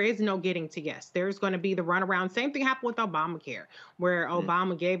there that there is no getting to yes. There's going to be the runaround. Same thing happened with Obamacare, where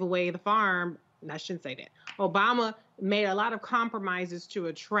Obama gave away the farm. I shouldn't say that. Obama made a lot of compromises to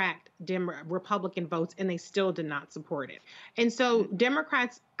attract Republican votes, and they still did not support it. And so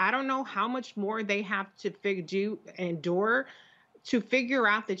Democrats, I don't know how much more they have to endure to figure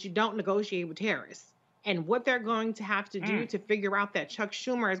out that you don't negotiate with terrorists, and what they're going to have to do to figure out that Chuck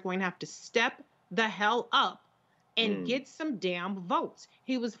Schumer is going to have to step the hell up and get some damn votes.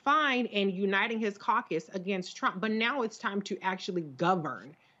 He was fine in uniting his caucus against Trump, but now it's time to actually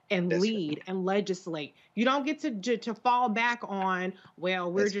govern and lead and legislate. You don't get to fall back on,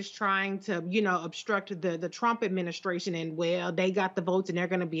 well, we're just trying to, you know, obstruct the Trump administration, and well, they got the votes and they're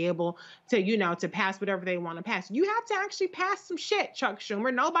going to be able to, you know, to pass whatever they want to pass. You have to actually pass some shit, Chuck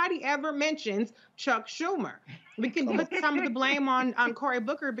Schumer. Nobody ever mentions Chuck Schumer. We can put some of the blame on Cory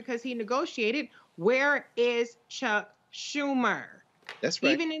Booker because he negotiated. Where is Chuck Schumer? That's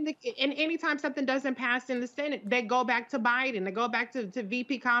right. Even in anytime something doesn't pass in the Senate, they go back to Biden. They go back to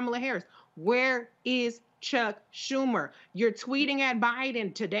VP Kamala Harris. Where is Chuck Schumer? You're tweeting at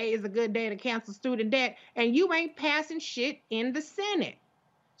Biden, today is a good day to cancel student debt, and you ain't passing shit in the Senate.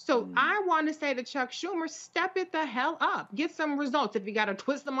 So I want to say to Chuck Schumer, step it the hell up. Get some results. If you got to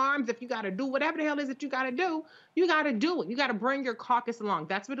twist some arms, if you got to do whatever the hell it is that you got to do, you got to do it. You got to bring your caucus along.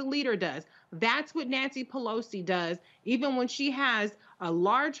 That's what a leader does. That's what Nancy Pelosi does, even when she has a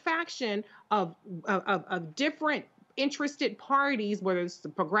large faction of different interested parties, whether it's the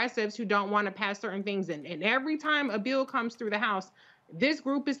progressives who don't want to pass certain things. And every time a bill comes through the House, this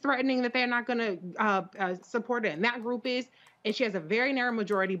group is threatening that they're not going to support it. And that group is, and she has a very narrow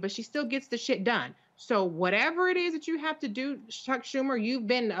majority, but she still gets the shit done. So whatever it is that you have to do, Chuck Schumer, you've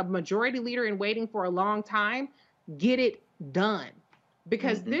been a majority leader in waiting for a long time, get it done.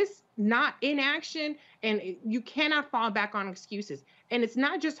 Because this not inaction, and you cannot fall back on excuses. And it's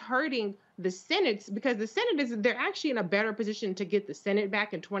not just hurting the Senate, because the Senate they're actually in a better position to get the Senate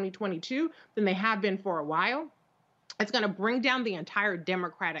back in 2022 than they have been for a while. It's going to bring down the entire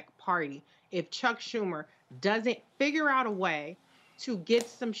Democratic Party if Chuck Schumer doesn't figure out a way to get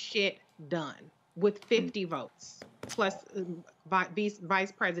some shit done with 50 votes, plus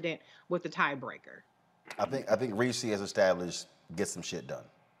vice president with the tiebreaker. I think Reese has established get some shit done.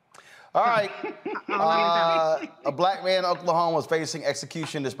 All right. A black man in Oklahoma was facing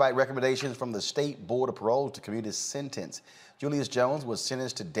execution despite recommendations from the State Board of Parole to commute his sentence. Julius Jones was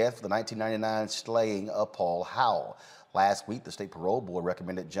sentenced to death for the 1999 slaying of Paul Howell. Last week, the State Parole Board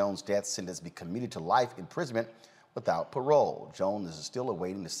recommended Jones' death sentence be commuted to life imprisonment without parole. Jones is still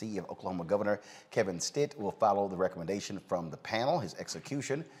awaiting to see if Oklahoma Governor Kevin Stitt will follow the recommendation from the panel. His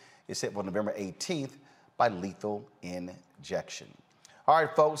execution is set for November 18th by lethal injection. All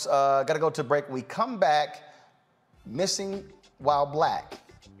right, folks, got to go to break. We come back, missing while black.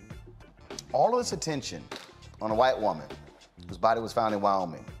 All of this attention on a white woman whose body was found in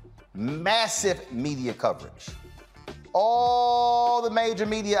Wyoming. Massive media coverage. All the major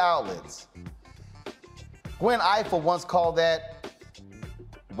media outlets. Gwen Ifill once called that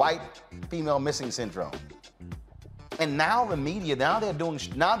white female missing syndrome. And now the media, now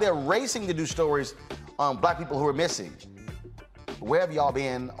they're racing to do stories on black people who are missing. Where have y'all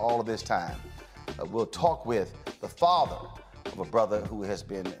been all of this time? We'll talk with the father of a brother who has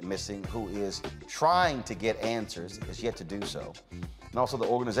been missing, who is trying to get answers, has yet to do so. And also the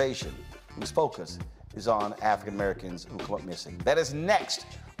organization whose focus is on African Americans who come up missing. That is next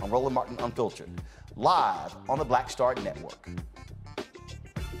on Roland Martin Unfiltered, live on the Black Star Network.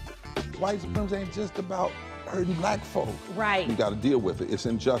 White supremacy ain't just about hurting black folk. Right. You got to deal with it. It's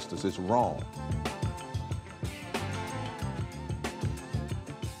injustice. It's wrong.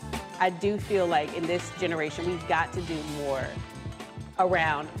 I do feel like in this generation, we've got to do more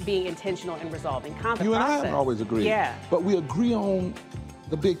around being intentional in resolving conflict. You and I haven't always agreed. Yeah. But we agree on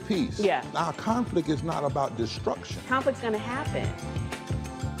the big piece. Yeah. Our conflict is not about destruction. Conflict's going to happen.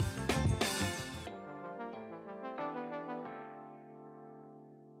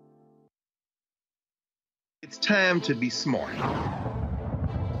 It's time to be smart.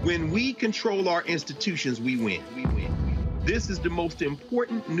 When we control our institutions, we win. This is the most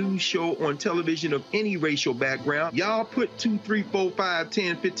important news show on television of any racial background. Y'all put $2, $3, $4, $5,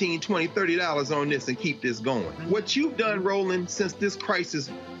 $10, $15, $20, $30 on this and keep this going. What you've done, Roland, since this crisis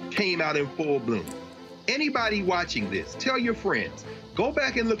came out in full bloom. Anybody watching this, tell your friends. Go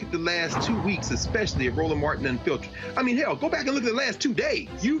back and look at the last 2 weeks, especially of Roland Martin Unfiltered. I mean, hell, go back and look at the last 2 days.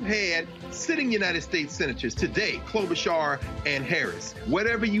 You've had sitting United States senators today, Klobuchar and Harris.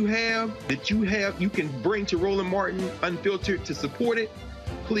 Whatever you have that you can bring to Roland Martin Unfiltered to support it,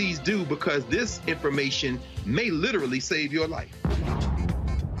 please do, because this information may literally save your life.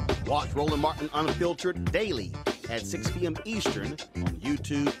 Watch Roland Martin Unfiltered daily at 6 p.m. Eastern on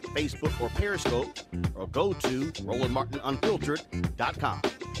YouTube, Facebook, or Periscope, or go to RolandMartinUnfiltered.com.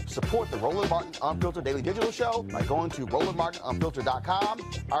 Support the Roland Martin Unfiltered Daily Digital Show by going to RolandMartinUnfiltered.com.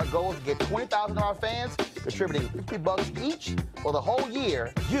 Our goal is to get 20,000 of our fans contributing $50 each for the whole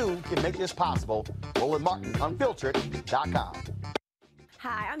year. You can make this possible. RolandMartinUnfiltered.com.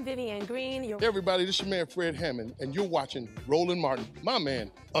 Hi, I'm Vivian Green. Hey everybody, this is your man Fred Hammond, and you're watching Roland Martin, my man,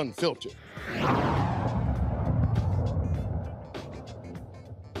 Unfiltered.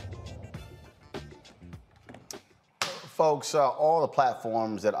 folks, all the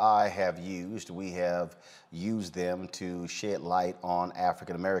platforms that I have used, we have used them to shed light on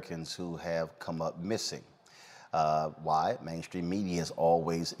African Americans who have come up missing. Why? Mainstream media has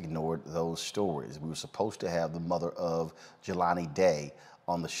always ignored those stories. We were supposed to have the mother of Jelani Day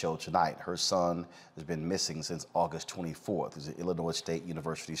on the show tonight. Her son has been missing since August 24th. He's an Illinois State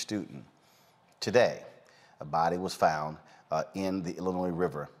University student. Today, a body was found in the Illinois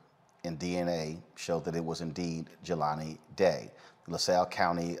River, and DNA showed that it was indeed Jelani Day. The LaSalle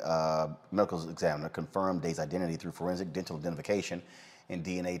County medical examiner confirmed Day's identity through forensic dental identification and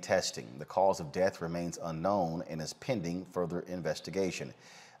DNA testing. The cause of death remains unknown and is pending further investigation.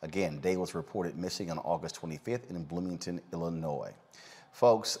 Again, Day was reported missing on August 25th in Bloomington, Illinois.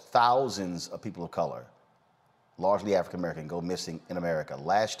 Folks, thousands of people of color, largely African American, go missing in America.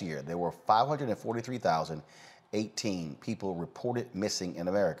 Last year, there were 543,018 people reported missing in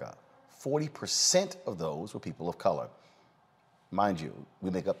America. 40% of those were people of color. Mind you, we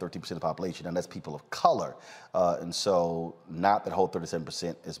make up 13% of the population, and that's people of color. And so not that whole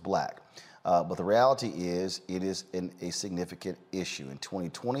 37% is black. But the reality is it is a significant issue. In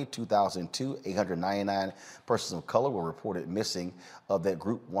 2020, 2002, 899 persons of color were reported missing. Of that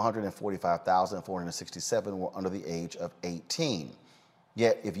group, 145,467 were under the age of 18.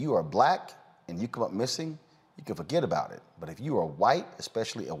 Yet if you are black and you come up missing, you can forget about it. But if you are white,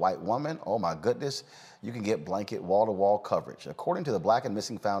 especially a white woman, oh my goodness, you can get blanket wall-to-wall coverage. According to the Black and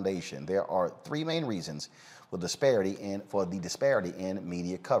Missing Foundation, there are three main reasons for the disparity in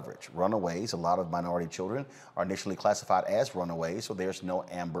media coverage. Runaways, a lot of minority children are initially classified as runaways, so there's no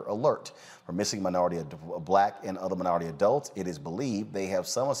Amber Alert. For missing minority, black and other minority adults, it is believed they have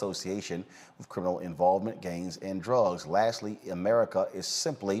some association with criminal involvement, gangs, and drugs. Lastly, America is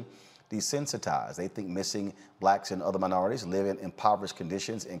simply desensitized. They think missing blacks and other minorities live in impoverished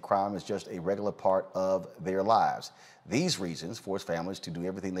conditions and crime is just a regular part of their lives. These reasons force families to do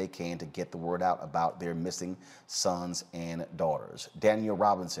everything they can to get the word out about their missing sons and daughters. Daniel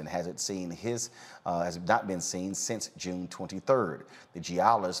Robinson hasn't not been seen since June 23rd. The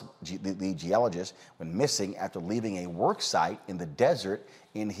geologist went missing after leaving a work site in the desert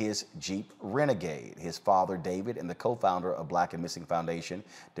in his Jeep Renegade. His father, David, and the co-founder of Black and Missing Foundation,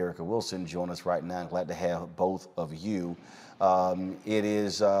 Derrica Wilson, join us right now. I'm glad to have both of you. It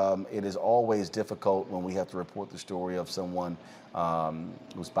is always difficult when we have to report the story of someone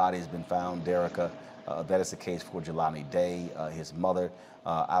whose body has been found. Derrica, that is the case for Jelani Day. His mother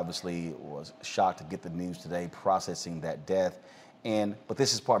obviously was shocked to get the news today, processing that death. But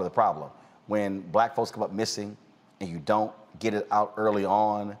this is part of the problem. When black folks come up missing and you don't get it out early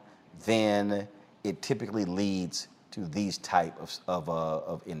on, then it typically leads to these type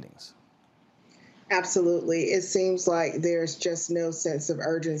of endings. Absolutely. It seems like there's just no sense of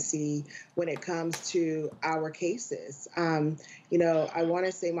urgency when it comes to our cases. I want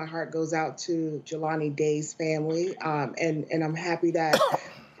to say my heart goes out to Jelani Day's family, and I'm happy that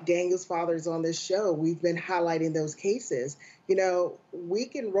Daniel's father is on this show. We've been highlighting those cases. We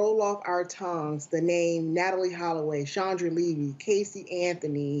can roll off our tongues the name Natalee Holloway, Chandra Levy, Casey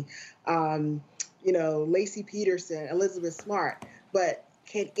Anthony, Lacey Peterson, Elizabeth Smart, but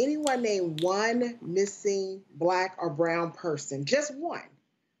can anyone name one missing black or brown person, just one,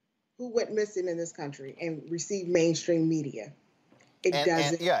 who went missing in this country and received mainstream media? It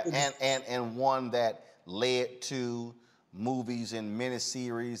doesn't. And one that led to movies and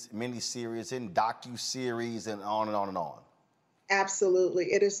miniseries and docuseries and on and on and on.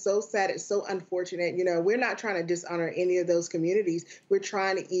 Absolutely. It is so sad. It's so unfortunate. We're not trying to dishonor any of those communities. We're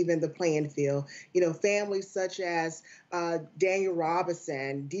trying to even the playing field. Families such as Daniel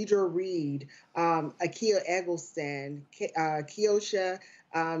Robinson, Deidre Reed, Akia Eggleston, Keosha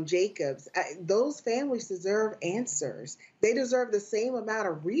Jacobs, those families deserve answers. They deserve the same amount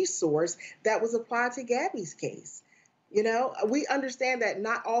of resource that was applied to Gabby's case. We understand that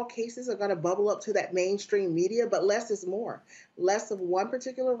not all cases are going to bubble up to that mainstream media, but less is more. Less of one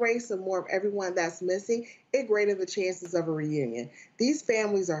particular race and more of everyone that's missing, it greater the chances of a reunion. These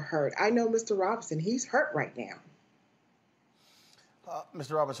families are hurt. I know Mr. Robinson, he's hurt right now.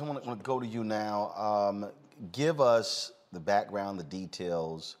 Mr. Robinson, I want to go to you now. Give us the background, the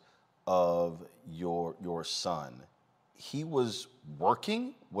details of your son. He was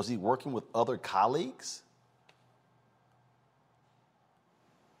working? Was he working with other colleagues?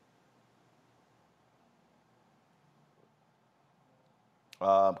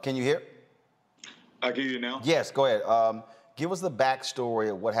 Can you hear? I can hear you now. Yes, go ahead. Give us the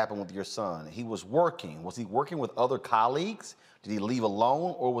backstory of what happened with your son. He was working. Was he working with other colleagues? Did he leave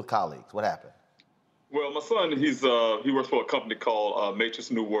alone or with colleagues? What happened? Well, my son, he works for a company called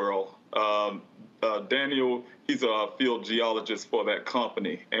Matrix New World. Daniel, he's a field geologist for that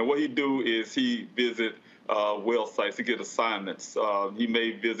company. And what he do is he visit well sites. He get assignments. He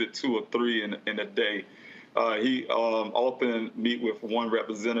may visit 2 or 3 in a day. He often meet with one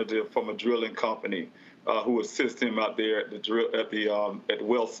representative from a drilling company who assists him out there at the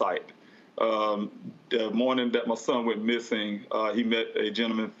well site. The morning that my son went missing, he met a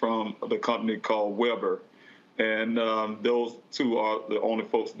gentleman from the company called Weber. And those 2 are the only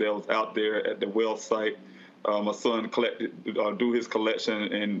folks that was out there at the well site. My son do his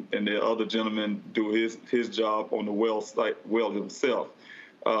collection, and the other gentleman do his job on the well site, well himself.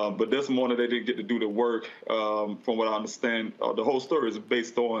 But this morning they didn't get to do the work. From what I understand, the whole story is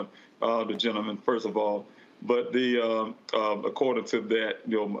based on the gentleman, first of all. But according to that,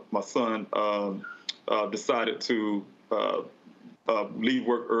 my son decided to leave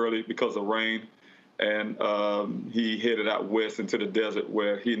work early because of rain, and he headed out west into the desert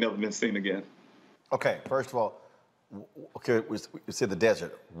where he had never been seen again. Okay, first of all, okay, we said the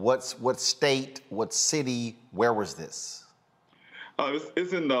desert. What state, what city, where was this?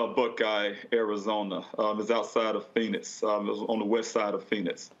 It's in Buckeye, Arizona. It's outside of Phoenix. It was on the west side of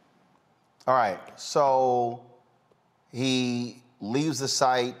Phoenix. All right, so he leaves the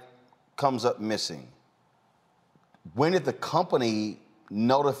site, comes up missing. When did the company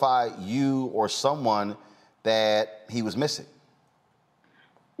notify you or someone that he was missing?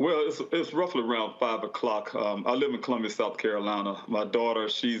 Well, it's roughly around 5 o'clock. I live in Columbia, South Carolina. My daughter,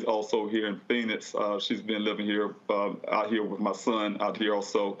 she's also here in Phoenix. She's been living here, out here with my son out here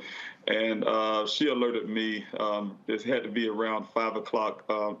also. And she alerted me. It had to be around 5 o'clock,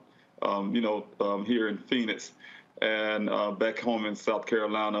 here in Phoenix. And back home in South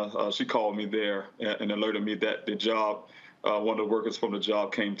Carolina, she called me there and alerted me that the job, one of the workers from the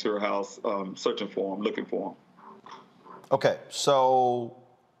job came to her house searching for him, looking for him. Okay, so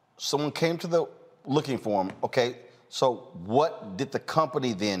someone came to the looking for him. Okay, so what did the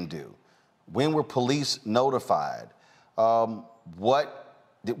company then do? When were police notified? Was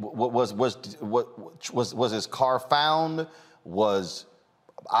his car found? Was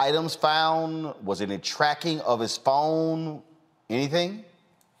items found? Was any tracking of his phone? Anything?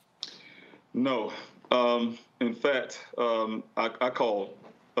 No. In fact, I called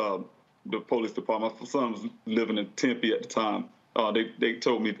the police department. My son was living in Tempe at the time. They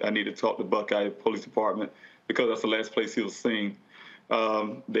told me I needed to talk to Buckeye Police Department because that's the last place he was seen.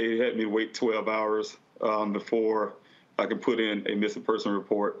 They had me wait 12 hours before I could put in a missing person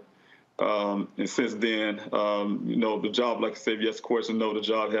report. And since then, the job, like I said, yes, question, no, the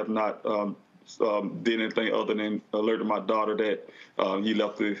job have not did anything other than alerted my daughter that he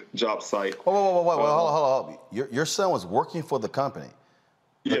left the job site. Whoa, hold on. Your son was working for the company?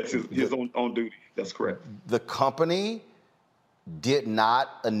 Yes, he's on duty. That's correct. The company did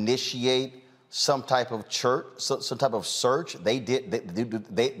not initiate some type of search. They did.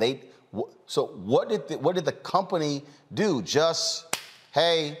 So what did the company do? Just,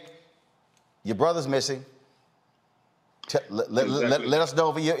 hey, your brother's missing. Let us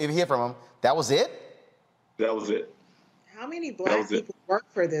know if you hear from him. That was it? That was it. How many Black people work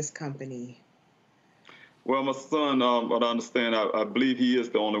for this company? Well, my son, what I understand, I believe he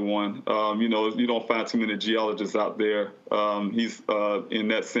is the only one. You don't find too many geologists out there. He's, in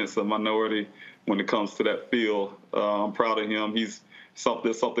that sense, a minority when it comes to that field. I'm proud of him. There's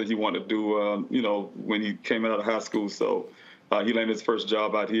something he wanted to do, when he came out of high school. So he landed his first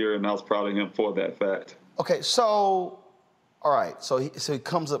job out here, and I was proud of him for that fact. Okay, so, all right, so he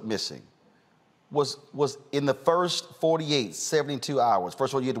comes up missing. Was in the first 48, 72 hours,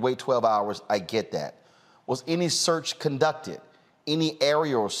 first of all, you had to wait 12 hours, I get that. Was any search conducted? Any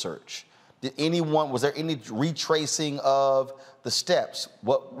aerial search? Was there any retracing of the steps?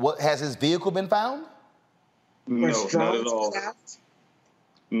 What has his vehicle been found? No, not at all.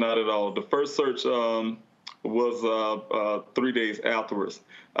 Not at all. The first search was 3 days afterwards.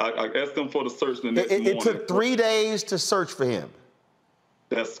 I asked them for the search the next morning. It took 3 days to search for him.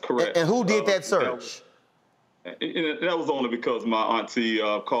 That's correct. And who did that search? That was only because my auntie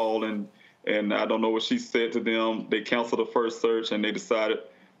called and I don't know what she said to them. They canceled the first search and they decided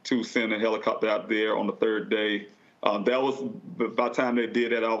to send a helicopter out there on the 3rd day. By the time they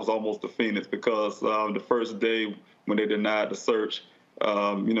did that, I was almost to Phoenix because the first day when they denied the search,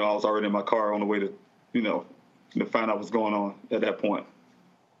 I was already in my car on the way to, to find out what's going on at that point.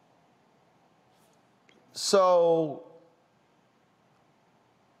 So,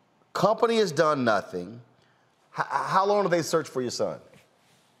 company has done nothing. How long did they search for your son?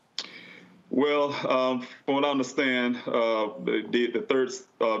 Well, from what I understand, the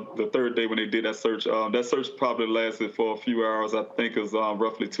third day when they did that search probably lasted for a few hours. I think it was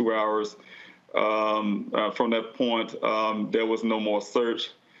roughly 2 hours. From that point, there was no more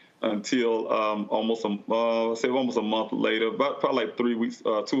search until almost a month later, probably like 3 weeks,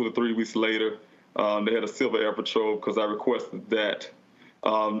 2 to 3 weeks later. They had a Civil Air Patrol because I requested that.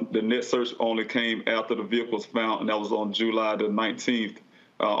 The net search only came after the vehicle was found, and that was on July the 19th,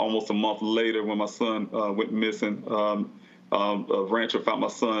 almost a month later when my son went missing. A rancher found my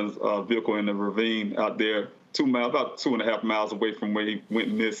son's vehicle in the ravine out there, about 2.5 miles away from where he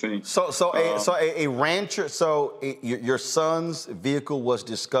went missing. A rancher. Your son's vehicle was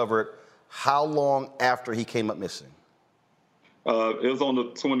discovered how long after he came up missing? It was on the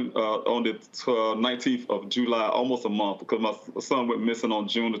 19th of July, almost a month, because my son went missing on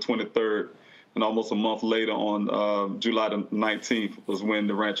June the 23rd, and almost a month later on July the 19th was when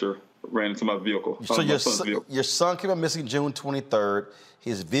the rancher ran into my vehicle. So your son came up missing June 23rd.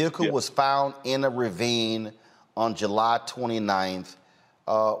 His vehicle was found in a ravine on July 29th.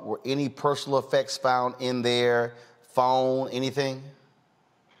 Were any personal effects found in there? Phone, anything?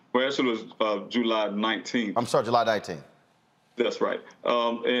 Well, actually, it was July 19th. I'm sorry, July 19th. That's right.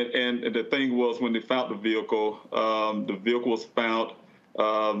 And the thing was, when they found the vehicle was found,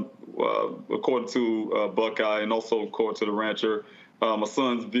 according to Buckeye and also according to the rancher, my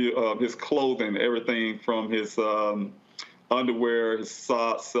son's his clothing, everything from his underwear, his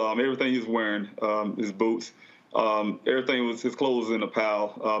socks, everything he's wearing, his boots, his clothes was in a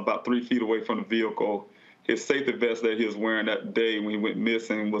pile about 3 feet away from the vehicle. His safety vest that he was wearing that day when he went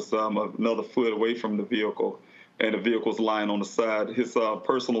missing was another foot away from the vehicle, and the vehicle was lying on the side. His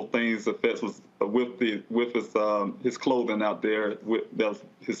personal things, effects was with his clothing out there.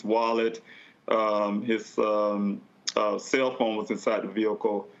 His wallet, his cell phone was inside the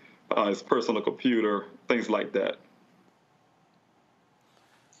vehicle, his personal computer, things like that.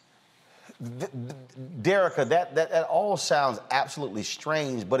 Derica, that all sounds absolutely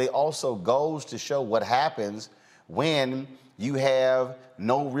strange, but it also goes to show what happens when you have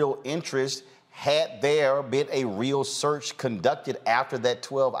no real interest. Had there been a real search conducted after that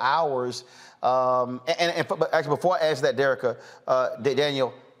 12 hours, but actually before I ask that, Derica,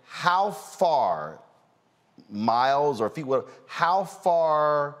 Daniel, how far, miles or feet, how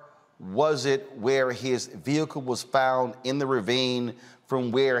far was it where his vehicle was found in the ravine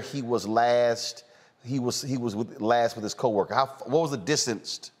from where he was last? He was with his coworker. What was the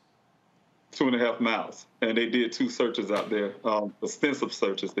distance? 2.5 miles, and they did 2 searches out there, extensive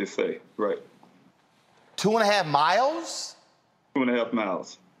searches, they say, right? 2.5 miles? 2.5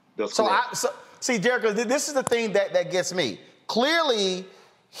 miles. That's so correct. See, Derica, this is the thing that gets me. Clearly,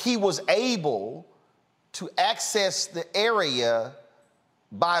 he was able to access the area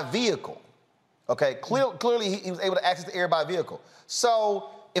by vehicle. Okay, clearly he was able to access the area by vehicle. So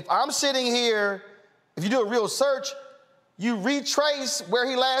if I'm sitting here, if you do a real search, you retrace where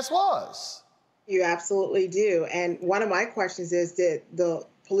he last was. You absolutely do. And one of my questions is, did the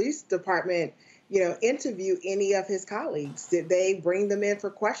police department, interview any of his colleagues? Did they bring them in for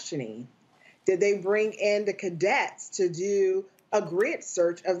questioning? Did they bring in the cadets to do a grid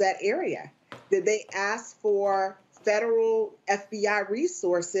search of that area? Did they ask for federal FBI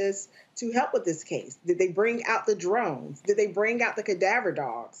resources to help with this case? Did they bring out the drones? Did they bring out the cadaver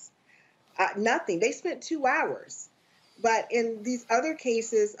dogs? Nothing. They spent 2 hours. But in these other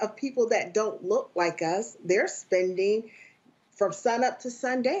cases of people that don't look like us, they're spending from sunup to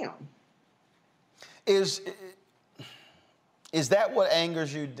sundown. Is that what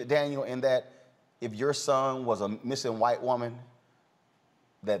angers you, Daniel, in that if your son was a missing white woman,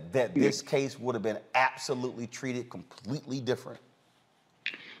 that this case would have been absolutely treated completely different?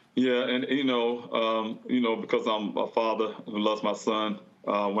 Yeah, and because I'm a father who loves my son,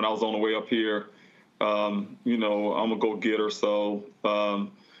 when I was on the way up here, I'm a go-getter. So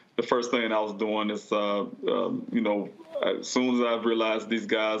the first thing I was doing is, as soon as I realized these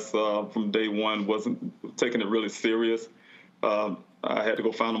guys from day one wasn't taking it really serious, I had to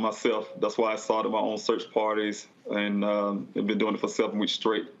go find them myself. That's why I started my own search parties, and I've been doing it for 7 weeks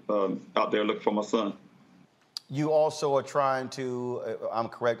straight out there looking for my son. You also are trying to, I'm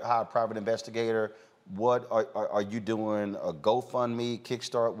correct, hire a private investigator. What are you doing? A GoFundMe,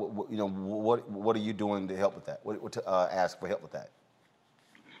 Kickstart? What are you doing to help with that? To ask for help with that?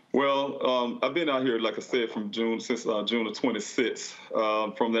 Well, I've been out here, like I said, since June the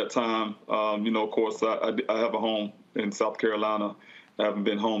 26th. From that time, of course, I have a home in South Carolina. I haven't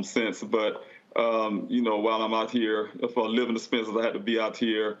been home since. But, while I'm out here, if I live in the Spencer, I had to be out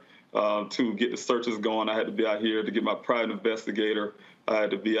here to get the searches going. I had to be out here to get my private investigator. I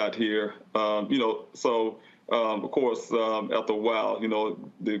had to be out here, So, of course, after a while,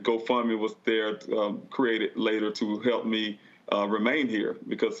 the GoFundMe was there, created later to help me remain here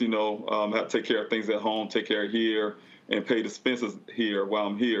because, I have to take care of things at home, take care of here, and pay the expenses here while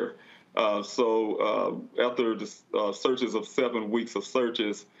I'm here. So after the searches of 7 weeks of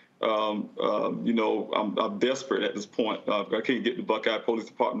searches, I'm desperate at this point. I can't get the Buckeye Police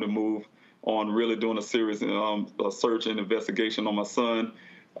Department to move on really doing a serious search and investigation on my son.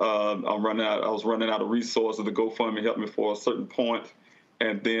 I was running out of resources. The GoFundMe helped me for a certain point.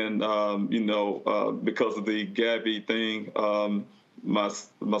 And then, because of the Gabby thing, my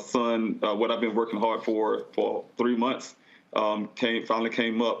son, what I've been working hard for 3 months, finally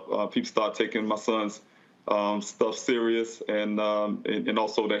came up. People started taking my son's stuff serious, and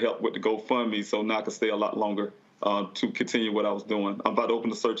also to help with the GoFundMe, so now I can stay a lot longer to continue what I was doing. I'm about to open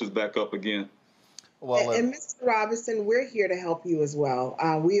the searches back up again. Well, and Mr. Robinson, we're here to help you as well.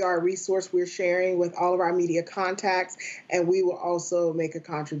 We are a resource we're sharing with all of our media contacts, and we will also make a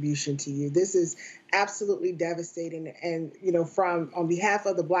contribution to you. This is absolutely devastating. And, on behalf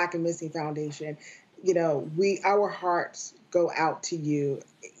of the Black and Missing Foundation, our hearts go out to you.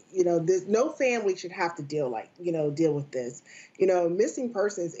 There's no family should have to deal with this. Missing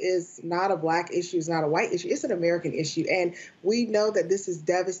persons is not a Black issue, it's not a white issue, it's an American issue. And we know that this is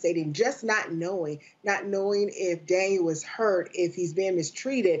devastating, just not knowing if Daniel was hurt, if he's being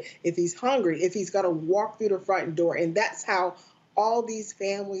mistreated, if he's hungry, if he's got to walk through the front door. And that's how all these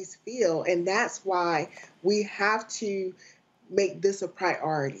families feel. And that's why we have to make this a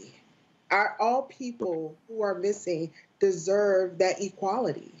priority. All people who are missing deserve that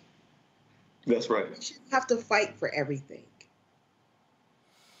equality. That's right. We shouldn't have to fight for everything.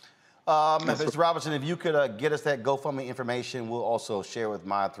 Mr. Robinson, if you could get us that GoFundMe information, we'll also share with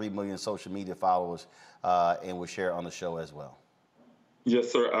my 3 million social media followers, and we'll share it on the show as well.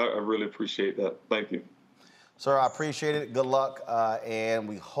 Yes, sir. I really appreciate that. Thank you. Sir, I appreciate it. Good luck, and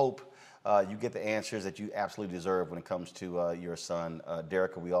we hope you get the answers that you absolutely deserve when it comes to your son.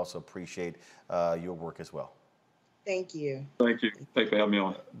 Derica, we also appreciate your work as well. Thank you. Thank you. Thanks for having me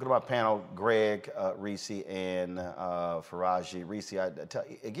on. Go to my panel, Greg, Reese, and Faraji. Reese, I tell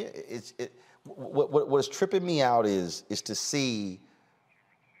you, again, what is tripping me out is to see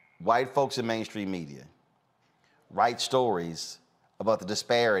white folks in mainstream media write stories about the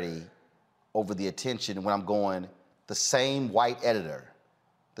disparity over the attention when I'm going, the same white editor,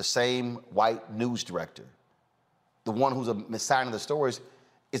 the same white news director, the one who's assigning the stories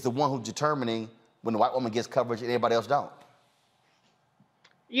is the one who's determining when the white woman gets coverage and everybody else don't.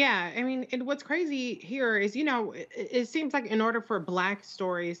 Yeah, I mean, and what's crazy here is, it seems like in order for Black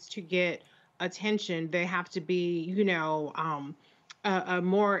stories to get attention, they have to be, a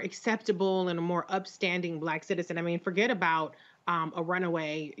more acceptable and a more upstanding Black citizen. I mean, forget about a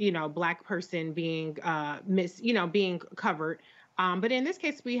runaway, Black person being being covered. But in this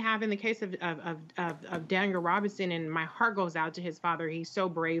case, we have in the case of Daniel Robinson, and my heart goes out to his father. He's so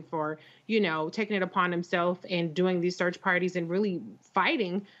brave for, taking it upon himself and doing these search parties and really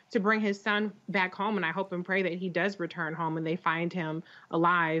fighting to bring his son back home. And I hope and pray that he does return home and they find him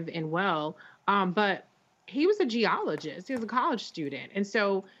alive and well. But he was a geologist. He was a college student. And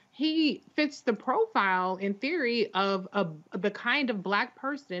so he fits the profile in theory of the kind of Black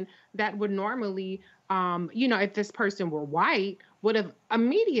person that would normally, if this person were white, would have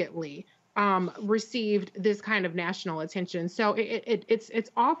immediately received this kind of national attention. So it's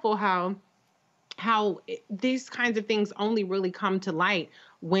awful how these kinds of things only really come to light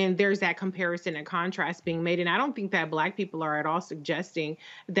when there's that comparison and contrast being made. And I don't think that Black people are at all suggesting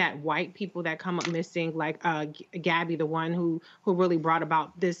that white people that come up missing, like Gabby, the one who really brought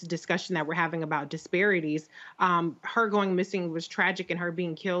about this discussion that we're having about disparities, her going missing was tragic, and her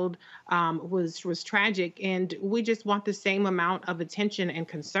being killed was tragic. And we just want the same amount of attention and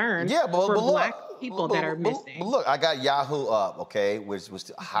concern for Black people that are missing. But look, I got Yahoo up, okay, which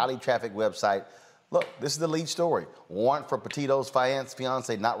was a highly trafficked website. Look, this is the lead story. Warrant for Petito's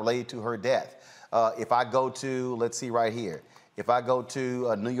fiance not related to her death. If I go to, let's see right here. If I go to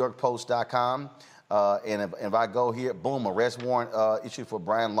NewYorkPost.com, and if I go here, boom, arrest warrant issued for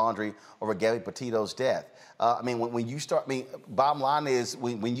Brian Laundrie over Gabby Petito's death. When you start, bottom line is,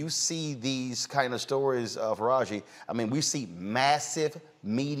 when you see these kind of stories, Faraji, we see massive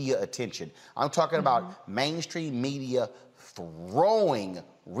media attention. I'm talking about mainstream media throwing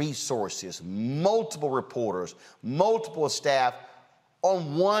resources, multiple reporters, multiple staff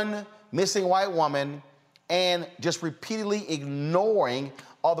on one missing white woman, and just repeatedly ignoring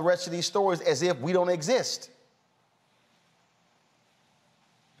all the rest of these stories as if we don't exist.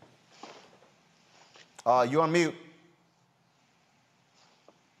 You're on mute.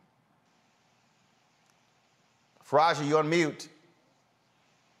 Faraji, you're on mute.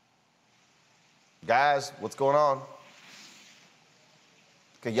 Guys, what's going on?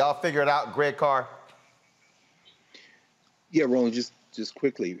 Can y'all figure it out, Greg Carr? Yeah, Roland, just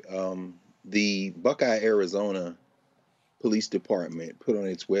quickly. The Buckeye, Arizona Police Department put on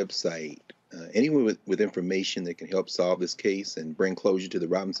its website, anyone with information that can help solve this case and bring closure to the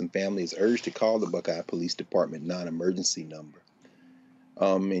Robinson family is urged to call the Buckeye Police Department non-emergency number.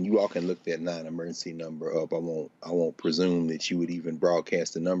 And you all can look that non-emergency number up. I won't presume that you would even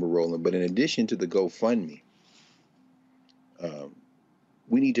broadcast the number, Roland. But in addition to the GoFundMe,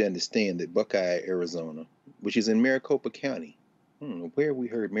 we need to understand that Buckeye, Arizona, which is in Maricopa County, where have we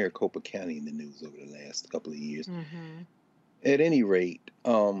heard Maricopa County in the news over the last couple of years? At any rate,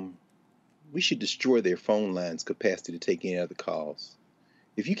 we should destroy their phone lines' capacity to take any other calls.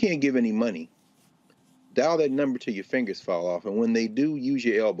 If you can't give any money, dial that number till your fingers fall off, and when they do, use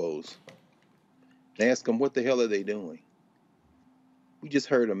your elbows and ask them what the hell are they doing. We just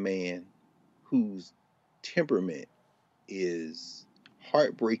heard a man whose temperament is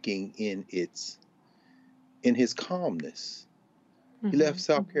heartbreaking in his calmness. He left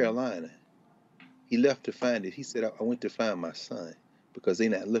South Carolina. He left to find it. He said, I went to find my son because they're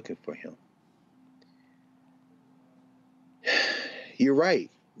not looking for him. You're right,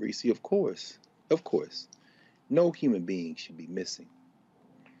 Reese, of course. Of course. No human being should be missing.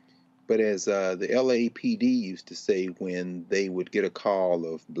 But as the LAPD used to say when they would get a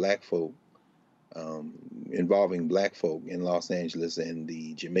call of black folk, involving black folk in Los Angeles, and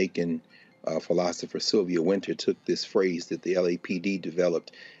the Jamaican philosopher Sylvia Wynter took this phrase that the LAPD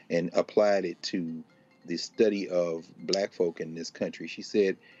developed and applied it to the study of black folk in this country. She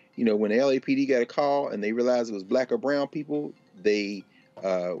said, you know, when the LAPD got a call and they realized it was black or brown people, they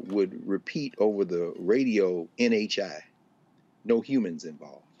would repeat over the radio NHI, no humans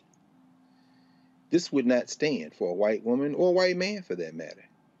involved. This would not stand for a white woman or a white man for that matter.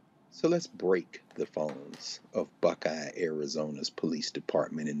 So let's break the phones of Buckeye, Arizona's police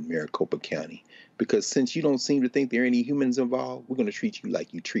department in Maricopa County, because since you don't seem to think there are any humans involved, we're going to treat you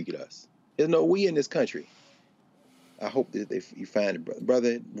like you treated us. There's no we in this country. I hope that you find it,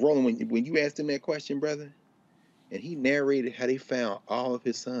 brother. Roland, when you asked him that question, brother, and he narrated how they found all of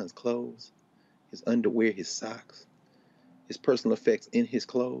his son's clothes, his underwear, his socks, his personal effects in his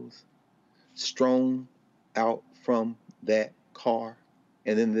clothes, strewn out from that car,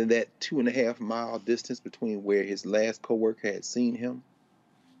 and then that 2.5 mile distance between where his last coworker had seen him.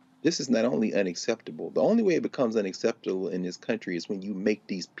 This is not only unacceptable. The only way it becomes unacceptable in this country is when you make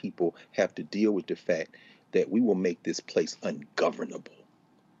these people have to deal with the fact that we will make this place ungovernable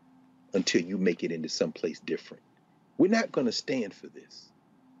until you make it into someplace different. We're not going to stand for this.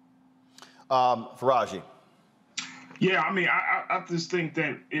 Faraji. Yeah, I mean, I just think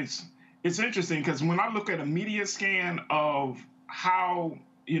that it's interesting because when I look at a media scan of how,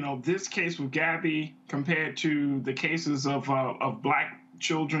 you know, this case with Gabby compared to the cases of black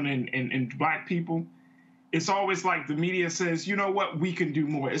children and black people, it's always like the media says, you know what, we can do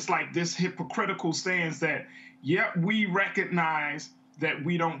more. It's like this hypocritical stance that, yeah, we recognize that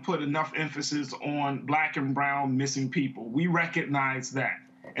we don't put enough emphasis on black and brown missing people. We recognize that.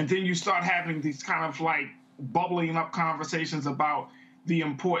 And then you start having these kind of like bubbling up conversations about the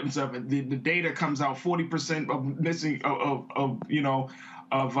importance of it. The data comes out, 40% of missing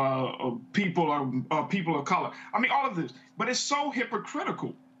people of color. I mean, all of this, but it's so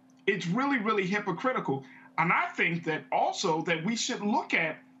hypocritical. It's really, really hypocritical. And I think that also that we should look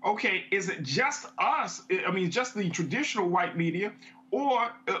at, okay, is it just us? I mean, just the traditional white media,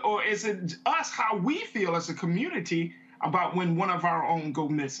 or is it us, how we feel as a community about when one of our own go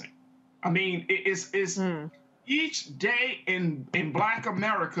missing? I mean, it's each day in Black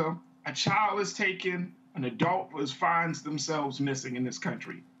America, a child is taken, an adult finds themselves missing in this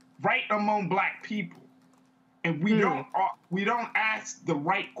country, right among black people, and we don't ask the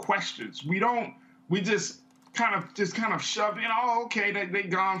right questions. We just kind of shove in. Oh, okay, they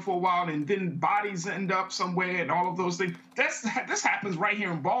gone for a while, and then bodies end up somewhere, and all of those things. This happens right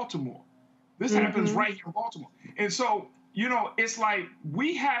here in Baltimore. This happens right here in Baltimore, and so you know, it's like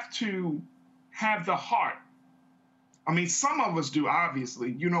we have to have the heart. I mean, some of us do,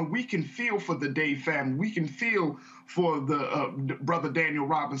 obviously. You know, we can feel for the Day family. We can feel for the brother Daniel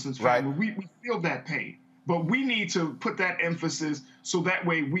Robinson's family. Right. We feel that pain. But we need to put that emphasis so that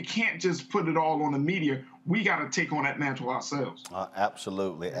way we can't just put it all on the media. We got to take on that mantle ourselves.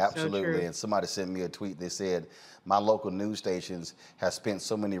 Absolutely, absolutely. So and somebody sent me a tweet. They said, my local news stations have spent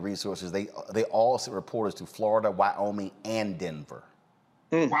so many resources. They all sent reporters to Florida, Wyoming, and Denver.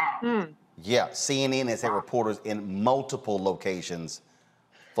 Wow. Yeah, CNN has had reporters in multiple locations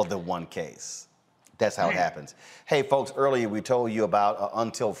for the one case. That's how it happens. Hey, folks, earlier we told you about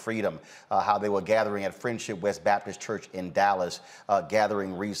Until Freedom, how they were gathering at Friendship West Baptist Church in Dallas,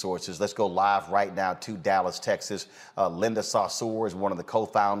 gathering resources. Let's go live right now to Dallas, Texas. Linda Saussure is one of the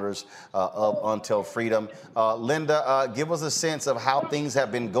co-founders of Until Freedom. Linda, give us a sense of how things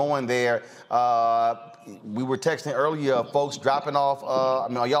have been going there. We were texting earlier, folks dropping off.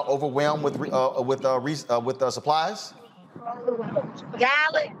 Are y'all overwhelmed with supplies?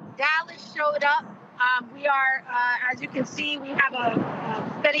 Dallas showed up. We are, as you can see, we have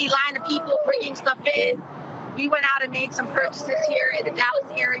a steady line of people bringing stuff in. We went out and made some purchases here in the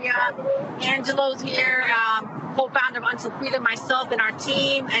Dallas area. Angelo's here, co-founder of Until Freedom, myself and our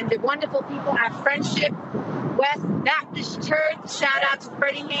team, and the wonderful people at Friendship West Baptist Church. Shout out to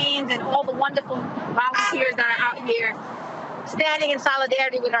Freddie Haynes and all the wonderful volunteers that are out here standing in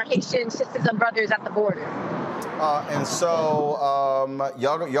solidarity with our Haitian sisters and brothers at the border. And so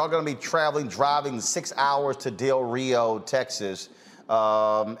y'all going to be driving 6 hours to Del Rio, Texas.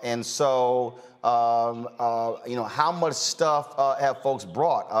 And so, how much stuff have folks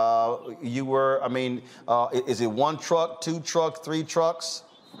brought? Is it one truck, two trucks, three trucks?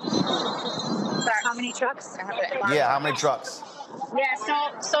 How many trucks? Yeah, how many trucks? Yeah,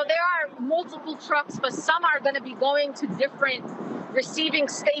 so there are multiple trucks, but some are going to be going to different receiving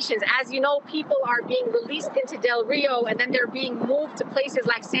stations. As you know, people are being released into Del Rio, and then they're being moved to places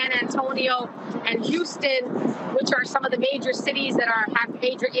like San Antonio and Houston, which are some of the major cities that have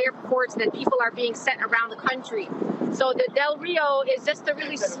major airports that people are being sent around the country. So the Del Rio is just a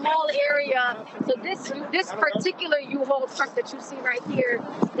really small area. So this particular U-Haul truck that you see right here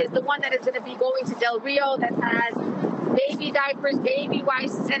is the one that is going to be going to Del Rio, that has baby diapers, baby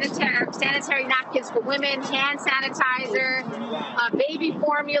wipes, sanitary napkins for women, hand sanitizer, baby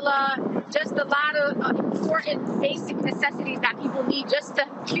formula, just a lot of important basic necessities that people need just to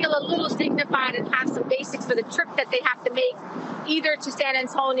feel a little dignified and have some basics for the trip that they have to make either to San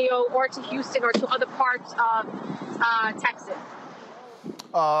Antonio or to Houston or to other parts of Texas.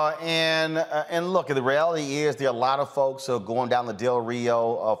 And look, the reality is there are a lot of folks who are going down the Del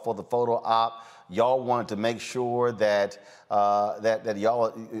Rio for the photo op. Y'all wanted to make sure that that y'all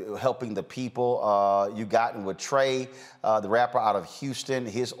are helping the people. You gotten with Trey, the rapper out of Houston,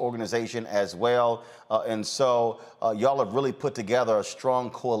 his organization as well. And so y'all have really put together a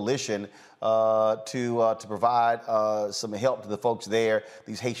strong coalition to provide some help to the folks there,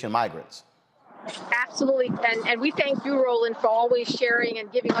 these Haitian migrants. Absolutely. And we thank you, Roland, for always sharing and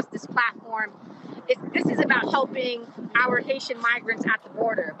giving us this platform. This is about helping our Haitian migrants at the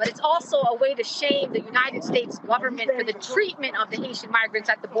border, but it's also a way to shame the United States government for the treatment of the Haitian migrants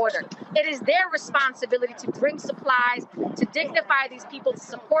at the border. It is their responsibility to bring supplies, to dignify these people, to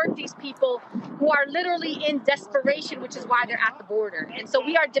support these people who are literally in desperation, which is why they're at the border. And so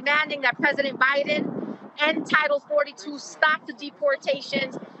we are demanding that President Biden end Title 42, stop the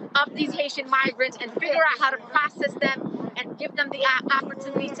deportations of these Haitian migrants, and figure out how to process them and give them the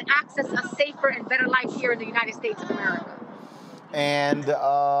opportunity to access a safer and better life here in the United States of America.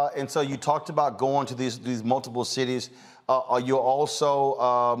 And so you talked about going to these multiple cities. Are you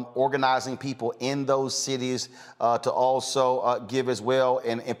also organizing people in those cities to also give as well?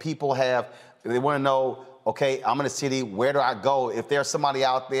 And people they want to know, okay, I'm in a city, where do I go? If there's somebody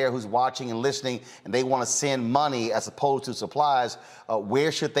out there who's watching and listening and they want to send money as opposed to supplies,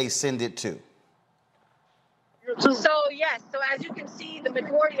 where should they send it to? So as you can see, the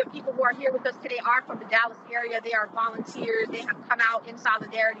majority of people who are here with us today are from the Dallas area. They are volunteers. They have come out in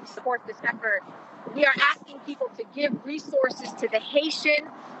solidarity to support this effort. We are asking people to give resources to the Haitian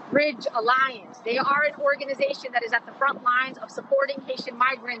Bridge Alliance. They are an organization that is at the front lines of supporting Haitian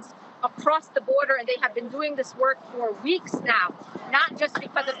migrants across the border, and they have been doing this work for weeks now, not just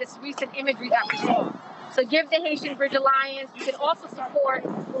because of this recent imagery that we saw. So give the Haitian Bridge Alliance. You can also support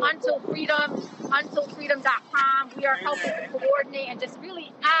Until Freedom, untilfreedom.com. We are helping to coordinate and just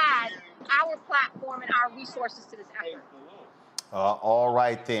really add our platform and our resources to this effort. All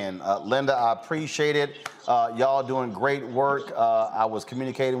right, then. Linda, I appreciate it. Y'all doing great work. I was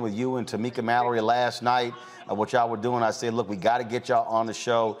communicating with you and Tamika Mallory last night, what y'all were doing. I said, look, we got to get y'all on the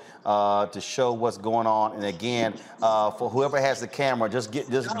show to show what's going on. And again, for whoever has the camera, just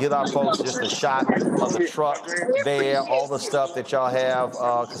give our folks just a shot of the truck there, all the stuff that y'all have,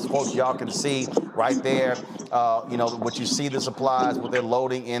 because folks, y'all can see right there, what you see, the supplies, what they're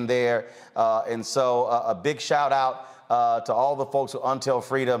loading in there. And so a big shout out to all the folks at Until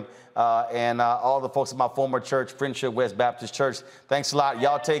Freedom and all the folks at my former church, Friendship West Baptist Church. Thanks a lot.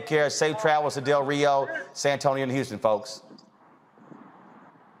 Y'all take care. Safe travels to Del Rio, San Antonio, and Houston, folks.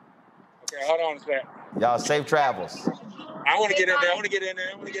 Okay, hold on a sec. Y'all safe travels. I want to get in there. I want to get in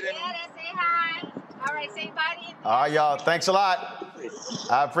there. Say hi. All right, say bye to India. All right, y'all. Thanks a lot.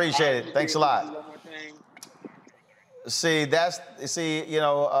 I appreciate it. Thanks a lot. See,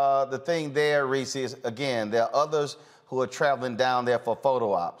 the thing there, Reese, is, again, there are others who are traveling down there for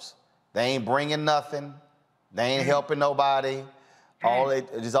photo ops. They ain't bringing nothing. They ain't helping nobody.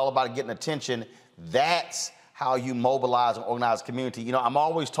 It's all about getting attention. That's how you mobilize and organize community. You know, I'm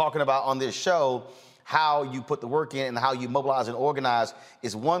always talking about on this show how you put the work in and how you mobilize and organize.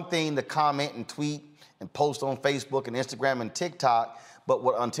 It's one thing to comment and tweet and post on Facebook and Instagram and TikTok, but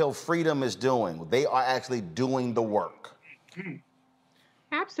what Until Freedom is doing, they are actually doing the work.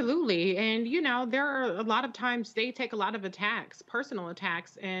 Absolutely. And, you know, there are a lot of times they take a lot of attacks, personal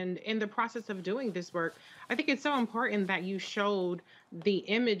attacks. And in the process of doing this work, I think it's so important that you showed the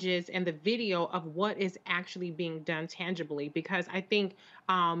images and the video of what is actually being done tangibly, because I think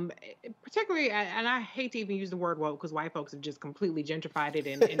particularly, and I hate to even use the word woke because white folks have just completely gentrified it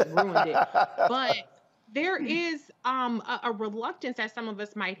and ruined it. But there is a reluctance that some of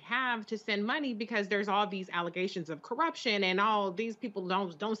us might have to send money because there's all these allegations of corruption and all these people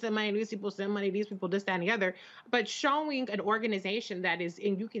don't send money, these people send money, these people this, that, and the other. But showing an organization that is,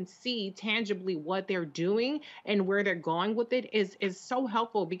 and you can see tangibly what they're doing and where they're going with it is so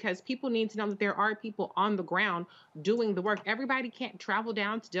helpful, because people need to know that there are people on the ground doing the work. Everybody can't travel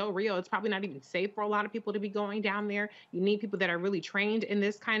down to Del Rio. It's probably not even safe for a lot of people to be going down there. You need people that are really trained in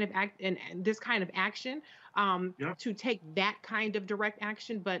this kind of action. To take that kind of direct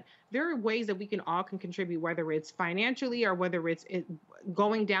action. But there are ways that we all can contribute, whether it's financially or whether it's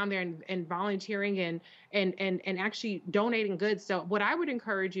going down there and volunteering and actually donating goods. So what I would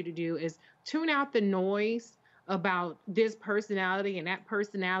encourage you to do is tune out the noise about this personality and that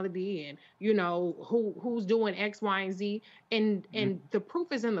personality and, you know, who's doing X, Y, and Z. And the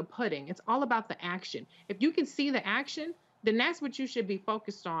proof is in the pudding. It's all about the action. If you can see the action, then that's what you should be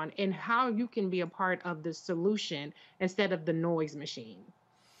focused on, and how you can be a part of the solution instead of the noise machine.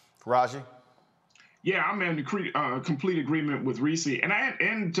 Raji? Yeah, I'm in complete agreement with Reese,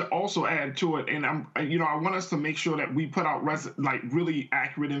 and to also add to it, and I want us to make sure that we put out really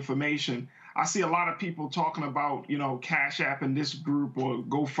accurate information. I see a lot of people talking about, you know, Cash App in this group or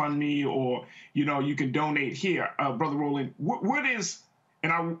GoFundMe, or, you know, you can donate here. Brother Roland, what is,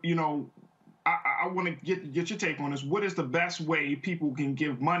 and I want to get your take on this. What is the best way people can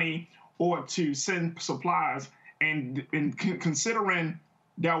give money or to send supplies? And considering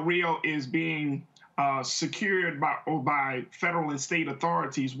Del Rio is being secured by federal and state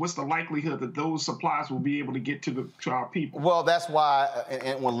authorities, what's the likelihood that those supplies will be able to get to our people? Well, that's why,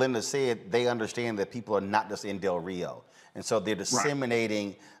 and when Linda said, they understand that people are not just in Del Rio. And so they're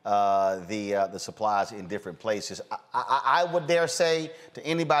disseminating the supplies in different places. I would dare say to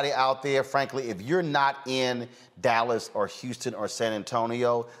anybody out there, frankly, if you're not in Dallas or Houston or San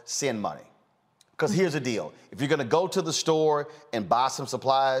Antonio, send money. Because here's the deal. If you're going to go to the store and buy some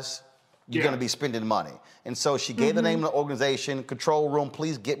supplies, you're going to be spending money. And so she gave the name of the organization, Control Room.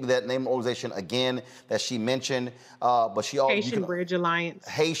 Please get me that name of the organization again that she mentioned. But she also Haitian Bridge Alliance.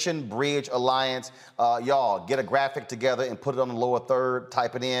 Haitian Bridge Alliance. Y'all get a graphic together and put it on the lower third.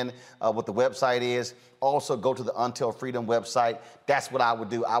 Type it in what the website is. Also go to the Until Freedom website. That's what I would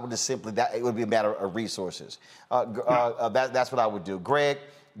do. I would just simply it would be a matter of resources. That's what I would do. Greg,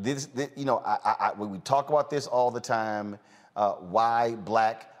 we talk about this all the time. Why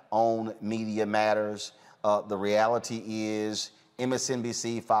Black-owned media matters. The reality is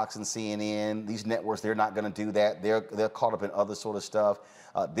MSNBC, Fox, and CNN, these networks, they're not going to do that. They're caught up in other sort of stuff.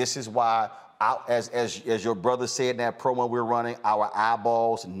 This is why, as your brother said in that promo we're running, our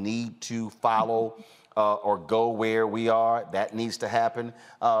eyeballs need to follow or go where we are. That needs to happen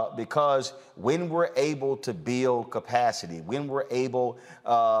because when we're able to build capacity, when we're able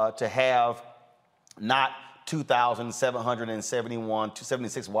to have not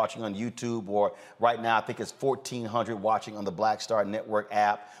 2,776 watching on YouTube, or right now I think it's 1,400 watching on the Black Star Network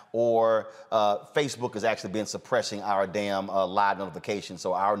app, or Facebook has actually been suppressing our damn live notifications,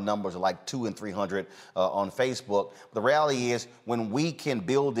 so our numbers are like 200 and 300 on Facebook. The reality is, when we can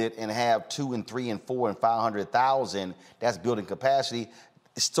build it and have 2 and 3 and 4 and 500,000, that's building capacity.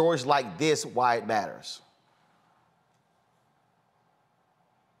 Stories like this, why it matters.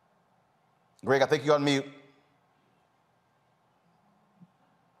 Greg, I think you're on mute.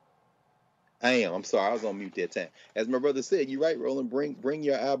 I am. I'm sorry. I was on mute that time. As my brother said, you're right, Roland. Bring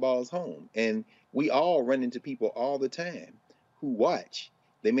your eyeballs home. And we all run into people all the time who watch.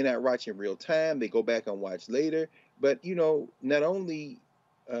 They may not watch in real time. They go back and watch later. But, you know, not only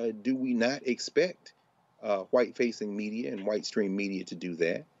do we not expect white-facing media and white-stream media to do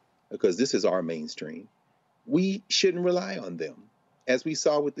that, because this is our mainstream, we shouldn't rely on them. as we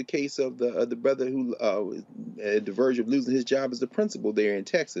saw with the case of the brother who was at the verge of losing his job as the principal there in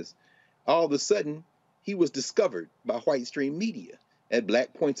Texas, all of a sudden he was discovered by white stream media at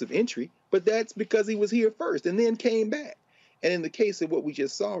black points of entry, but that's because he was here first and then came back. And in the case of what we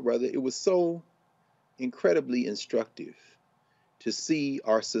just saw, brother, it was so incredibly instructive to see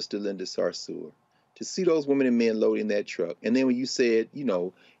our sister Linda Sarsour, to see those women and men loading that truck. And then when you said, you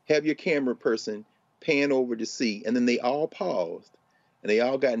know, have your camera person pan over to see, and then they all paused and they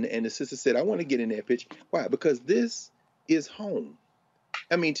all got in, and the sister said, I want to get in that picture. Why? Because this is home.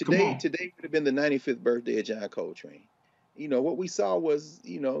 I mean, today would have been the 95th birthday of John Coltrane. You know, what we saw was,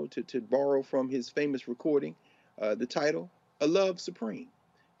 you know, to borrow from his famous recording, the title, A Love Supreme.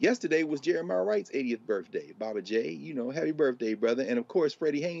 Yesterday was Jeremiah Wright's 80th birthday. Baba J, you know, happy birthday, brother. And of course,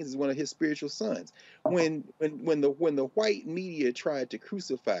 Freddie Haynes is one of his spiritual sons. When the white media tried to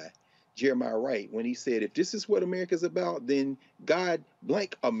crucify Jeremiah Wright, when he said, if this is what America's about, then God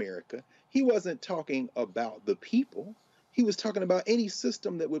blank America, he wasn't talking about the people. He was talking about any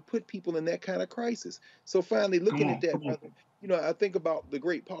system that would put people in that kind of crisis. So finally, looking at that, brother, you know, I think about the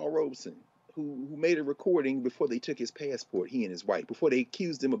great Paul Robeson, who made a recording before they took his passport, he and his wife, before they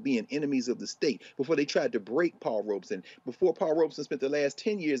accused him of being enemies of the state, before they tried to break Paul Robeson, before Paul Robeson spent the last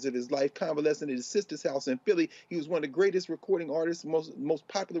 10 years of his life convalescing at his sister's house in Philly. He was one of the greatest recording artists, most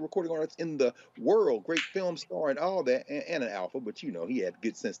popular recording artists in the world, great film star and all that, and an alpha, but you know, he had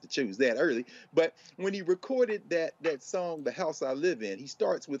good sense to choose that early. But when he recorded that song, The House I Live In, he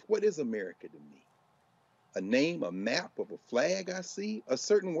starts with, what is America to me? A name, a map of a flag I see, a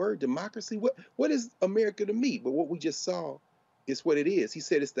certain word, democracy. What is America to me? But what we just saw is what it is. He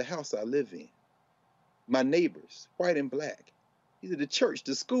said, it's the house I live in. My neighbors, white and black. He said, the church,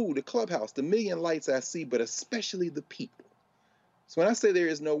 the school, the clubhouse, the million lights I see, but especially the people. So when I say there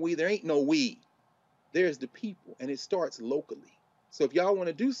is no we, there ain't no we. There's the people, and it starts locally. So if y'all want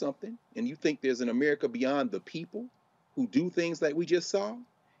to do something, and you think there's an America beyond the people who do things like we just saw,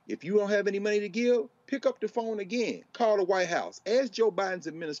 if you don't have any money to give, pick up the phone again. Call the White House. Ask Joe Biden's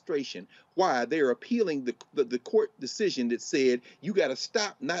administration why they're appealing the court decision that said you got to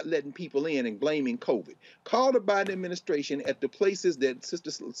stop not letting people in and blaming COVID. Call the Biden administration at the places that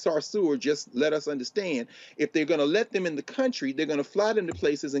Sister Sarsour just let us understand. If they're going to let them in the country, they're going to fly them to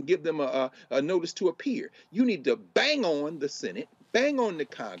places and give them a notice to appear. You need to bang on the Senate, bang on the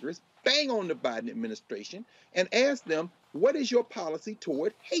Congress, bang on the Biden administration, and ask them, what is your policy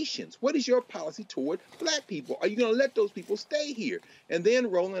toward Haitians? What is your policy toward black people? Are you going to let those people stay here? And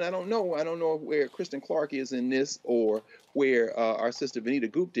then, Roland, I don't know where Kristen Clark is in this or where our sister Vanita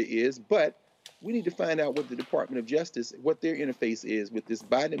Gupta is, but we need to find out what the Department of Justice, what their interface is with this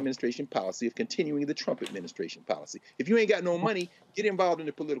Biden administration policy of continuing the Trump administration policy. If you ain't got no money, get involved in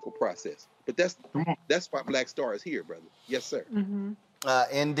the political process. But that's why Black Star is here, brother. Yes, sir. Mm-hmm.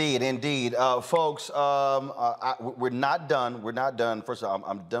 Indeed. Folks, we're not done. We're not done. First of all,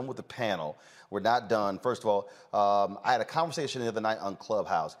 I'm done with the panel. We're not done. First of all, I had a conversation the other night on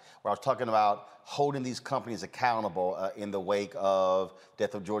Clubhouse where I was talking about holding these companies accountable in the wake of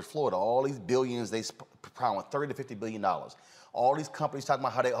death of George Floyd. All these billions, they promised $30 to $50 billion. All these companies talking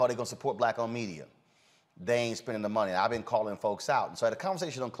about how they going to support black-owned media. They ain't spending the money. I've been calling folks out. And so I had a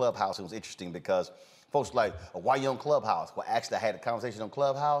conversation on Clubhouse. It was interesting because folks were like, why you on Clubhouse? Well, actually, I had a conversation on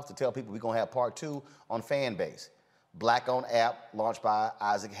Clubhouse to tell people we're going to have part 2 on Fanbase. Black-owned app launched by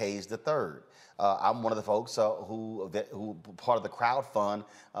Isaac Hayes III. I'm one of the folks who part of the crowd fund,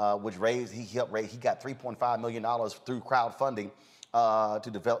 which he helped raise. He got $3.5 million through crowdfunding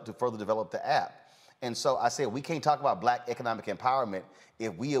to further develop the app. And so I said, we can't talk about black economic empowerment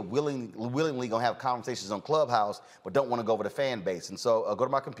if we are willingly gonna have conversations on Clubhouse, but don't wanna go over to Fanbase. And so go to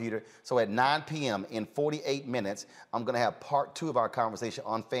my computer. So at 9 p.m. in 48 minutes, I'm gonna have part 2 of our conversation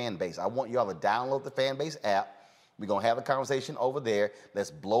on Fanbase. I want y'all to download the Fanbase app. We're gonna have a conversation over there.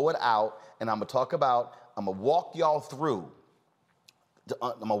 Let's blow it out. And I'm gonna walk y'all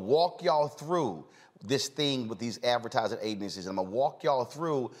through this thing with these advertising agencies. I'm gonna walk y'all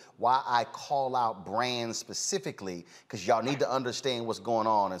through why I call out brands specifically, because y'all need to understand what's going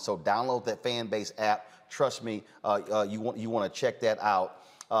on. And so download that Fanbase app. Trust me, you want to check that out.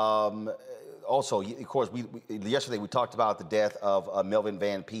 Also, of course, yesterday we talked about the death of Melvin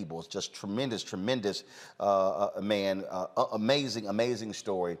Van Peebles. Just tremendous man, amazing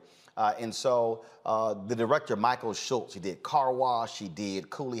story. And so the director, Michael Schultz, he did Car Wash, he did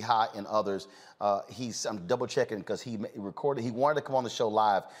Cooley High and others. I'm double checking because he recorded, he wanted to come on the show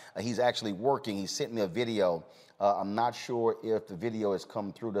live. He's actually working. He sent me a video I'm not sure if the video has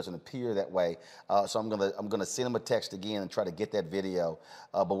come through. Doesn't appear that way. So I'm gonna send him a text again and try to get that video.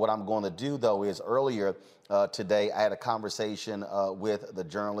 But what I'm going to do though is earlier today I had a conversation with the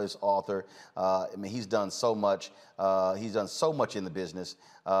journalist, author. I mean, he's done so much. He's done so much in the business,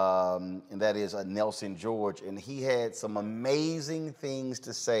 and that is Nelson George. And he had some amazing things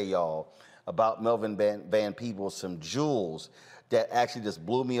to say, y'all, about Melvin Van Peebles, some jewels that actually just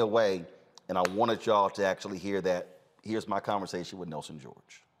blew me away. And I wanted y'all to actually hear that. Here's my conversation with Nelson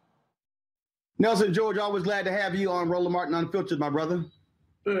George. Nelson George, always glad to have you on Roland Martin Unfiltered, my brother.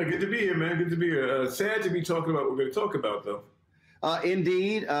 Good to be here, man. Good to be here. Sad to be talking about what we're going to talk about, though.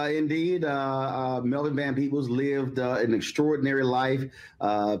 Indeed. Melvin Van Peebles lived an extraordinary life,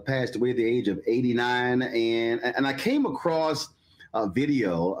 passed away at the age of 89. And I came across a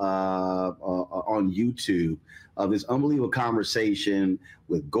video on YouTube of this unbelievable conversation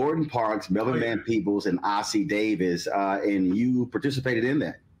with Gordon Parks, Melvin Van Peebles, and Ossie Davis, and you participated in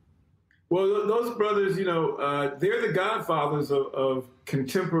that. Well, those brothers, you know, they're the godfathers of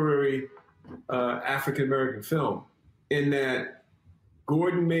contemporary African-American film, in that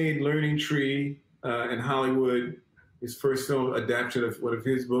Gordon made Learning Tree in Hollywood, his first film adaptation of one of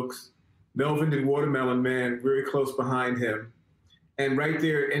his books. Melvin did Watermelon Man, very close behind him. And right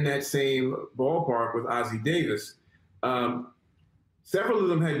there in that same ballpark with Ossie Davis, several of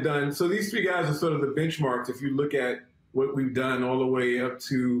them had done. So these three guys are sort of the benchmarks. If you look at what we've done all the way up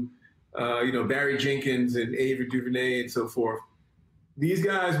to, you know, Barry Jenkins and Ava DuVernay and so forth. These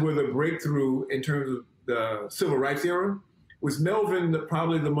guys were the breakthrough in terms of the civil rights era. Was Melvin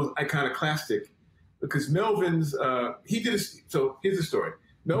probably the most iconoclastic? Because Melvin's, so here's the story.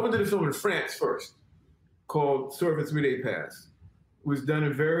 Melvin did a film in France first called Sur a 3-Day Pass. It was done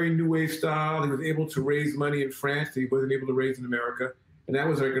in very new wave style. He was able to raise money in France that he wasn't able to raise in America. And that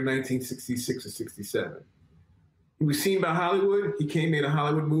was like in 1966 or 67. He was seen by Hollywood. He made a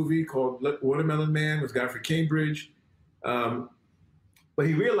Hollywood movie called Watermelon Man with Godfrey Cambridge. But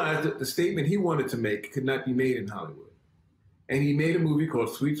he realized that the statement he wanted to make could not be made in Hollywood. And he made a movie called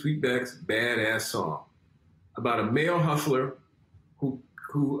Sweet Sweetback's Badass Song, about a male hustler who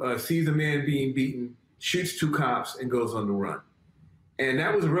sees a man being beaten, shoots two cops, and goes on the run. And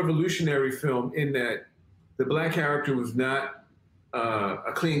that was a revolutionary film in that the black character was not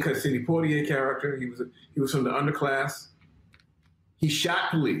a clean-cut Sidney Poitier character. He was from the underclass. He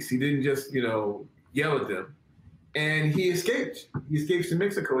shot police. He didn't just, you know, yell at them. And he escaped. He escapes to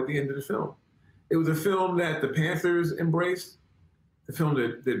Mexico at the end of the film. It was a film that the Panthers embraced, the film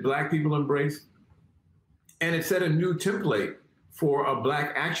that black people embraced. And it set a new template for a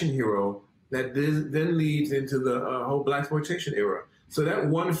black action hero that then leads into the whole blaxploitation era. So that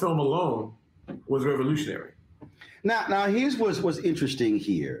one film alone was revolutionary. Now here's what's interesting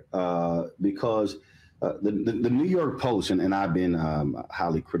here, because the New York Post, and I've been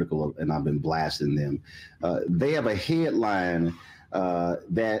highly critical of, and I've been blasting them. They have a headline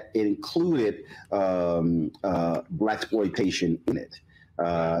that included blaxploitation in it,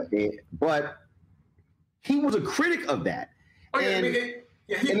 but he was a critic of that. And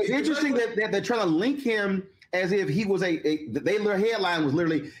it's interesting that they're trying to link him as if he was their headline was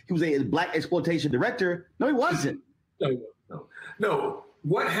literally he was a black exploitation director. No, he wasn't. No.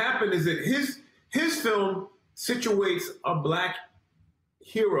 What happened is that his film situates a black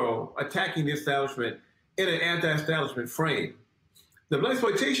hero attacking the establishment in an anti-establishment frame. The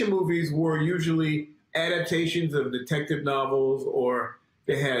blaxploitation movies were usually adaptations of detective novels, or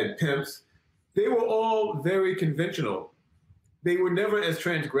they had pimps. They were all very conventional. They were never as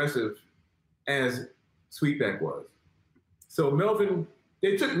transgressive as Sweetback was. So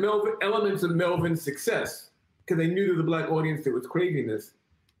they took elements of Melvin's success, because they knew there was a black audience that was craving this,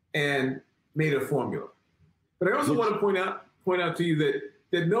 and made a formula. But I also want to point out to you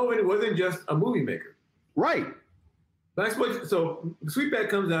that Melvin wasn't just a movie maker. Right. So Sweetback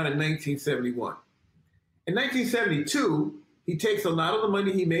comes out in 1971. In 1972, he takes a lot of the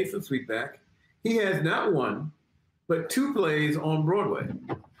money he made from Sweetback. He has not one, but two plays on Broadway.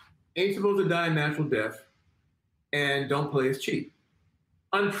 Ain't Supposed to Die a Natural Death and Don't Play Is Cheap.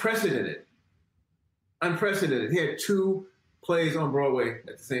 Unprecedented. He had two plays on Broadway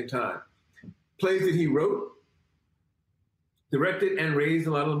at the same time. Plays that he wrote, directed, and raised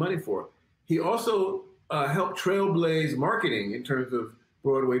a lot of the money for. He also helped trailblaze marketing in terms of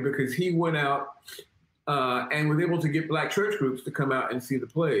Broadway, because he went out and was able to get black church groups to come out and see the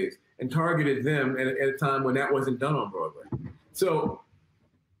plays, and targeted them at a time when that wasn't done on Broadway. So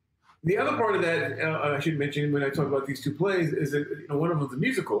the other part of that I should mention when I talk about these two plays is that one of them was a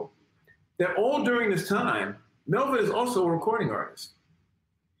musical, that all during this time, Melvin is also a recording artist.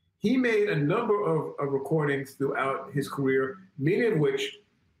 he made a number of recordings throughout his career, many of which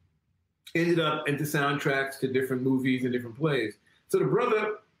ended up into soundtracks to different movies and different plays. So the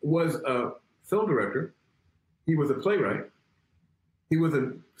brother was a film director. He was a playwright. He was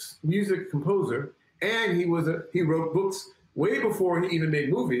a music composer, and he wrote books way before he even made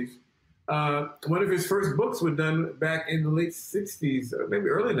movies. One of his first books was done back in the late 60s, or maybe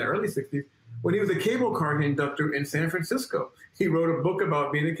early 60s, when he was a cable car conductor in San Francisco. He wrote a book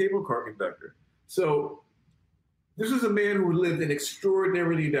about being a cable car conductor. So this was a man who lived an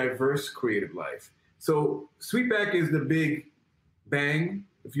extraordinarily diverse creative life. So Sweetback is the big bang,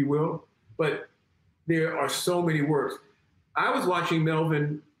 if you will, but there are so many works. I was watching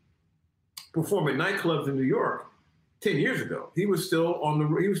Melvin perform at nightclubs in New York 10 years ago. He was still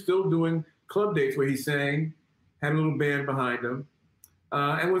doing club dates where he sang, had a little band behind him,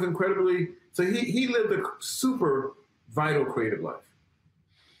 and was incredibly, so he lived a super vital creative life.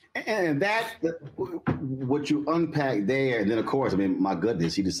 And what you unpack there, and then of course, I mean, my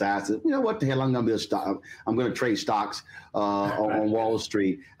goodness, he decides to, you know what the hell, I'm going to trade stocks on Wall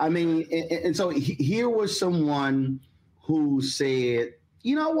Street. I mean, and so here was someone who said,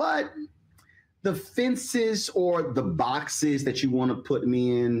 you know what, the fences or the boxes that you want to put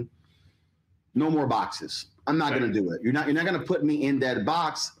me in, no more boxes. I'm not going to do it. You're not going to put me in that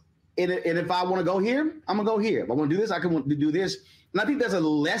box. And if I want to go here, I'm going to go here. If I want to do this, I can do this. And I think there's a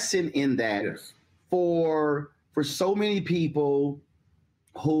lesson in that for so many people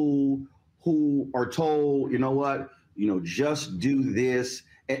who are told, you know what, just do this.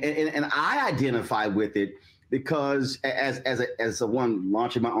 And I identify with it because as a one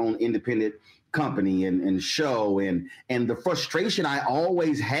launching my own independent company and show and the frustration I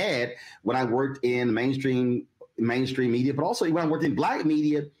always had when I worked in mainstream media, but also when I worked in Black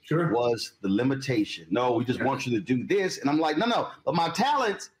media, was the limitation. No, we just want you to do this. And I'm like, no, but my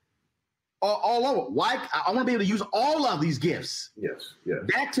talents are all over. Why? I want to be able to use all of these gifts. Yes.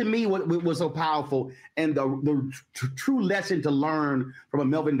 That to me was so powerful. And the true lesson to learn from a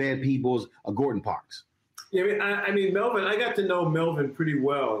Melvin Van Peebles, a Gordon Parks. Yeah, I mean, Melvin, I got to know Melvin pretty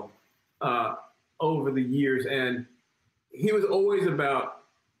well over the years. And he was always about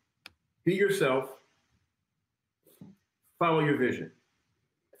be yourself, follow your vision.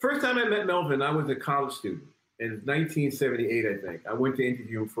 First time I met Melvin, I was a college student in 1978, I think. I went to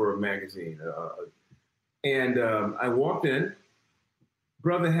interview him for a magazine. And I walked in,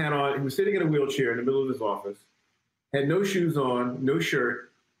 brother had on, he was sitting in a wheelchair in the middle of his office, had no shoes on, no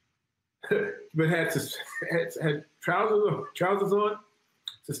shirt, but had trousers on,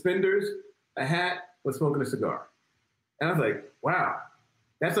 suspenders, a hat, was smoking a cigar. And I was like, wow,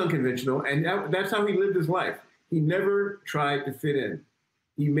 that's unconventional. And that's how he lived his life. He never tried to fit in.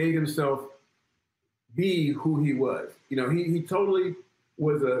 He made himself be who he was. He totally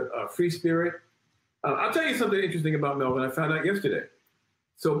was a free spirit. I'll tell you something interesting about Melvin. I found out yesterday.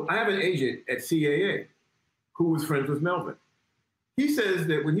 So I have an agent at CAA who was friends with Melvin. He says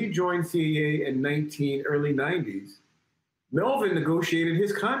that when he joined CAA in early 90s, Melvin negotiated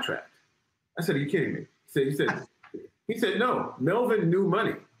his contract. I said, are you kidding me? He said, no, Melvin knew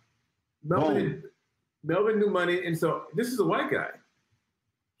money. Melvin knew money, and so this is a white guy.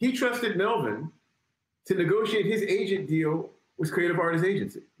 He trusted Melvin to negotiate his agent deal with Creative Artists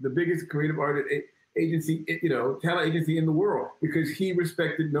Agency, the biggest creative artist agency, talent agency in the world, because he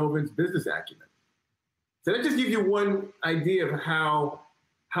respected Melvin's business acumen. So that just gives you one idea of how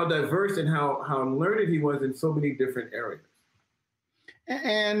diverse and how learned he was in so many different areas.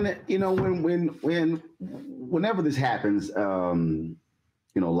 And whenever this happens, a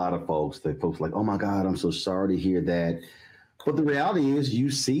lot of folks like, oh my God, I'm so sorry to hear that. But the reality is you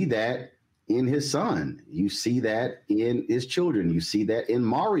see that in his son. You see that in his children. You see that in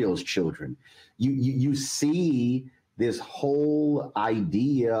Mario's children. You see this whole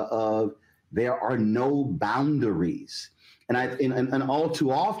idea of there are no boundaries. And all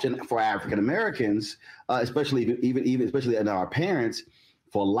too often for African Americans, especially in our parents,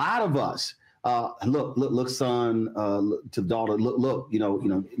 for a lot of us, look, son, to daughter, look,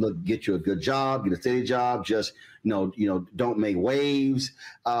 get you a good job, get a steady job, just, don't make waves.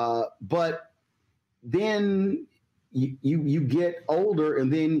 But then you get older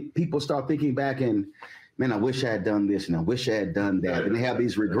and then people start thinking back and, man, I wish I had done this and I wish I had done that. And they have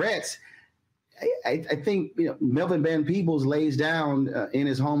these regrets. I think Melvin Van Peebles lays down in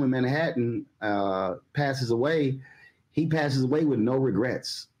his home in Manhattan, passes away. He passes away with no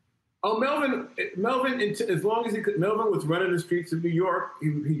regrets. Oh, Melvin, as long as Melvin was running the streets of New York.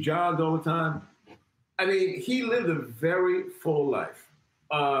 He jogged all the time. I mean, he lived a very full life.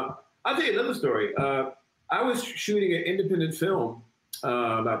 I'll tell you another story. I was shooting an independent film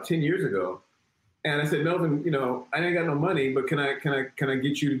about 10 years ago. And I said, Melvin, I ain't got no money, but can I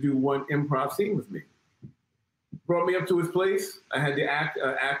get you to do one improv scene with me? Brought me up to his place. I had the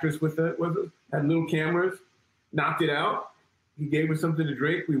actress with us, had little cameras, knocked it out. He gave us something to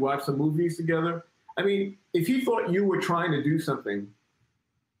drink. We watched some movies together. I mean, if he thought you were trying to do something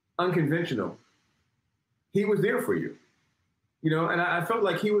unconventional, he was there for you. And I felt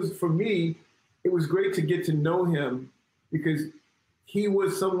like he was, for me, it was great to get to know him because he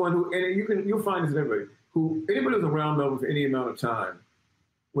was someone who, and you'll find this in everybody, anybody who's around Melvin for any amount of time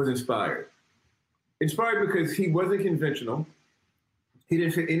was inspired. Inspired because he wasn't conventional. He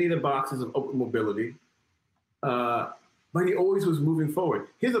didn't fit any of the boxes of open mobility, but he always was moving forward.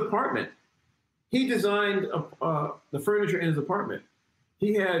 His apartment, he designed the furniture in his apartment.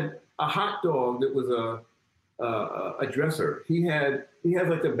 He had a hot dog that was a dresser. He had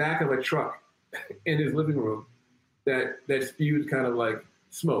like the back of a truck in his living room that spewed kind of like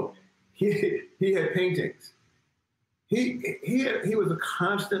smoke. He had paintings. He was a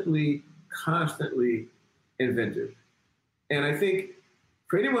constantly inventive. And I think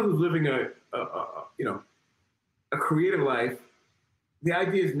for anyone who's living a creative life, the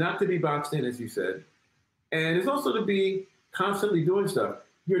idea is not to be boxed in, as you said, and it's also to be constantly doing stuff.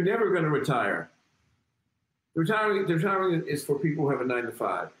 You're never going to retire. Retiring is for people who have a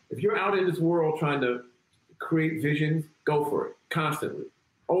 9-to-5. If you're out in this world trying to create visions, go for it constantly.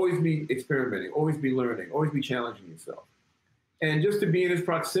 Always be experimenting, always be learning, always be challenging yourself. And just to be in his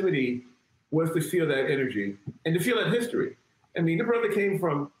proximity was to feel that energy and to feel that history. I mean, the brother came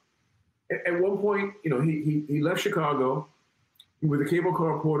from, at one point, he left Chicago. He was a cable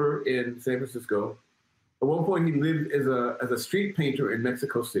car reporter in San Francisco. At one point, he lived as a street painter in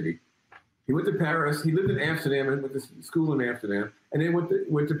Mexico City. He went to Paris. He lived in Amsterdam and went to school in Amsterdam, and then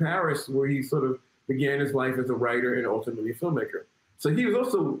went to Paris, where he sort of began his life as a writer and ultimately a filmmaker. So he was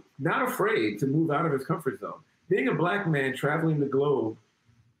also not afraid to move out of his comfort zone. Being a black man traveling the globe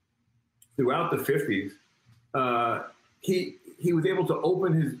throughout the 50s, he was able to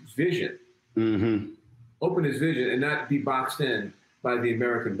open his vision, and not be boxed in by the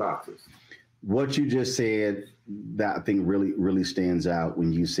American boxes. What you just said, that I think really stands out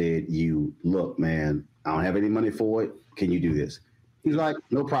when you said, look, man, I don't have any money for it. Can you do this? He's like,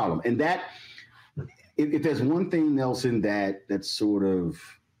 no problem. And that, if there's one thing, Nelson, that sort of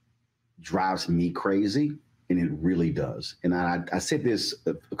drives me crazy, and it really does. And I said this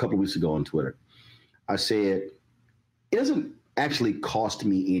a couple of weeks ago on Twitter. I said, it doesn't actually cost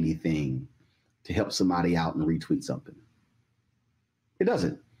me anything to help somebody out and retweet something. It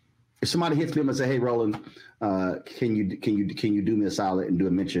doesn't. If somebody hits me and say, "Hey, Roland, can you do me a solid and do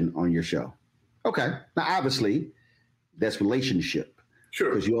a mention on your show?" Okay. Now, obviously, that's relationship. Sure.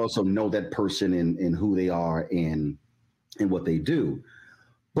 Because you also know that person and who they are and what they do.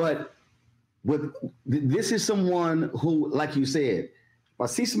 But this is someone who, like you said, if I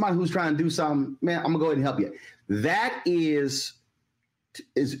see somebody who's trying to do something, man, I'm gonna go ahead and help you. That is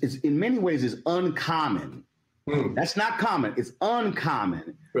in many ways is uncommon. That's not common. It's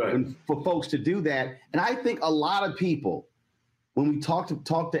uncommon for folks to do that. And I think a lot of people, when we talk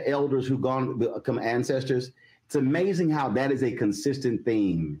to elders who've become ancestors, it's amazing how that is a consistent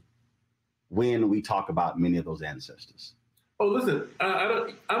theme when we talk about many of those ancestors. Oh, listen,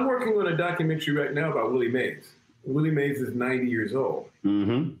 I'm working on a documentary right now about Willie Mays. Willie Mays is 90 years old.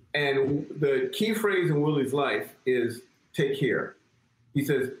 And the key phrase in Willie's life is take care. He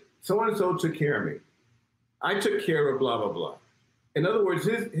says, so-and-so took care of me. I took care of blah, blah, blah. In other words,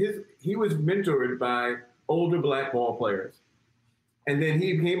 he was mentored by older black ball players. And then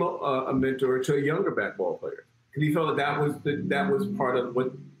he became a mentor to younger black ball players. Because he felt that was part of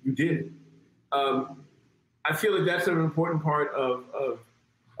what you did. I feel like that's an important part of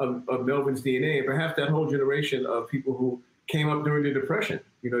Melvin's DNA, and perhaps that whole generation of people who came up during the Depression.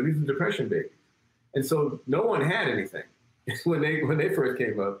 These are Depression babies. And so no one had anything when they first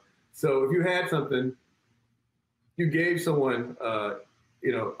came up. So if you had something, you gave someone, a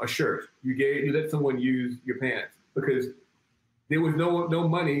shirt. You let someone use your pants because there was no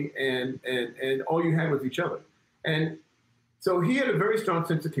money, and all you had was each other. And so he had a very strong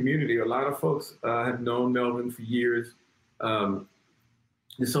sense of community. A lot of folks have known Melvin for years.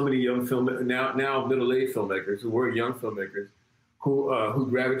 There's so many young now middle-aged filmmakers who were young filmmakers who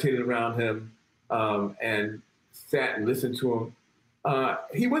gravitated around him and sat and listened to him.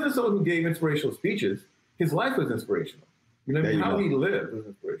 He wasn't someone who gave inspirational speeches. His life was inspirational. How he lived was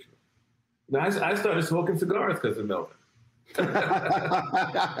inspirational. Now, I started smoking cigars because of Melvin.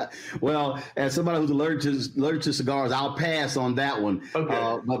 Well, as somebody who's allergic to cigars, I'll pass on that one.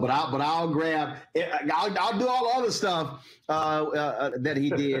 Okay. But I'll grab. I'll do all the other stuff that he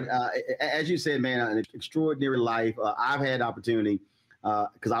did. As you said, man, an extraordinary life. I've had opportunity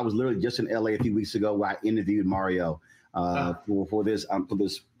because I was literally just in LA a few weeks ago where I interviewed Mario for this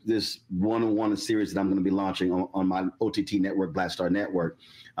one-on-one series that I'm going to be launching on my OTT network, Black Star Network.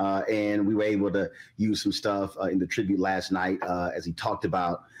 And we were able to use some stuff in the tribute last night as he talked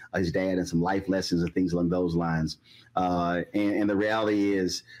about his dad and some life lessons and things along those lines. And the reality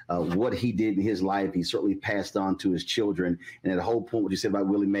is what he did in his life, he certainly passed on to his children. And at the whole point, what you said about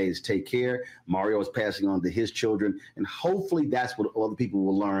Willie Mae is take care. Mario is passing on to his children. And hopefully that's what other people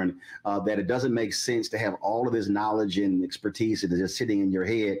will learn, that it doesn't make sense to have all of this knowledge and expertise that is just sitting in your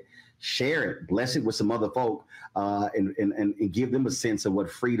head. Share it, bless it with some other folk, and give them a sense of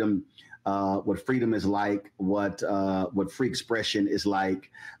what freedom is like, what free expression is like,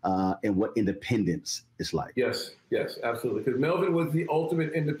 and what independence is like. Yes, absolutely. Because Melvin was the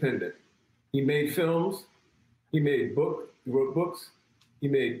ultimate independent. He made films, he wrote books, he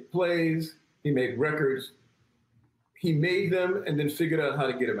made plays, he made records. He made them and then figured out how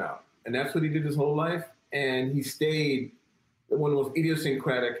to get them out. And that's what he did his whole life. And he stayed one of the most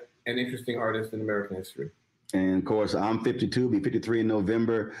idiosyncratic and interesting artist in American history. And of course, I'm 52, be 53 in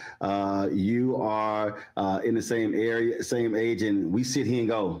November. You are in the same area, same age, and we sit here and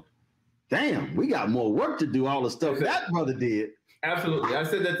go, damn, we got more work to do, all the stuff that brother did. Absolutely. I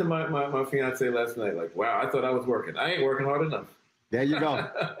said that to my fiance last night, like, wow, I thought I was working. I ain't working hard enough. There you go.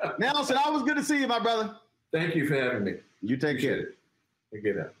 Nelson, always good to see you, my brother. Thank you for having me. You take care. Take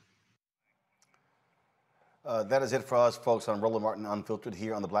care. That is it for us, folks, on Roland Martin Unfiltered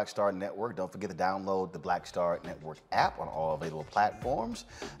here on the Black Star Network. Don't forget to download the Black Star Network app on all available platforms: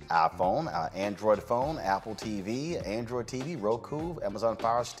 iPhone, Android phone, Apple TV, Android TV, Roku, Amazon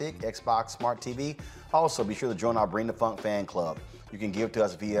Fire Stick, Xbox Smart TV. Also, be sure to join our Bring the Funk fan club. You can give to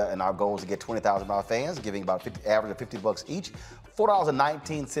us and our goal is to get 20,000 of our fans, giving about average of $50 each.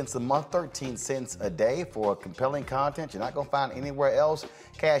 $4.19 a month, 13 cents a day for compelling content you're not going to find anywhere else.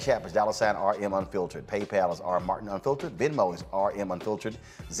 Cash App is $RM Unfiltered. PayPal is R Martin Unfiltered. Venmo is RM Unfiltered.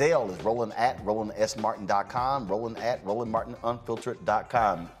 Zelle is Roland@RolandSMartin.com.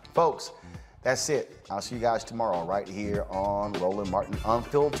 Roland@RolandMartinUnfiltered.com. Folks, that's it. I'll see you guys tomorrow right here on Roland Martin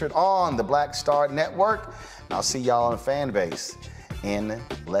Unfiltered on the Black Star Network. And I'll see y'all on Fanbase in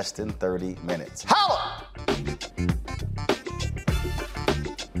less than 30 minutes. Holla!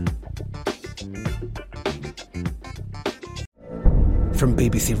 From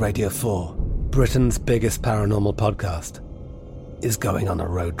BBC Radio 4, Britain's biggest paranormal podcast is going on a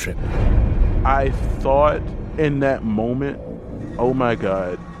road trip. I thought in that moment, oh my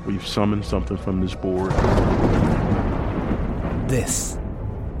God, we've summoned something from this board. This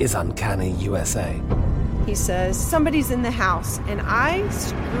is Uncanny USA. He says, somebody's in the house, and I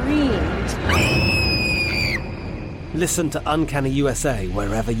screamed. Listen to Uncanny USA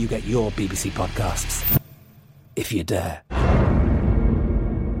wherever you get your BBC podcasts, if you dare.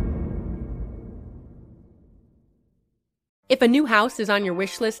 If a new house is on your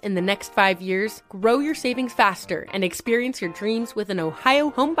wish list in the next 5 years, grow your savings faster and experience your dreams with an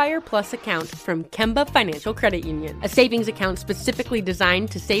Ohio Homebuyer Plus account from Kemba Financial Credit Union. A savings account specifically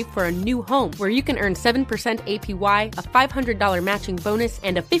designed to save for a new home, where you can earn 7% APY, a $500 matching bonus,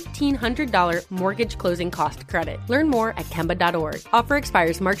 and a $1,500 mortgage closing cost credit. Learn more at Kemba.org. Offer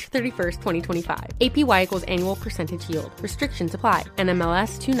expires March 31st, 2025. APY equals annual percentage yield. Restrictions apply.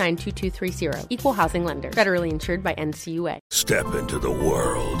 NMLS 292230. Equal housing lender. Federally insured by NCUA. Step into the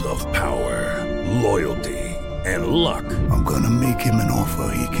world of power, loyalty, and luck. I'm gonna make him an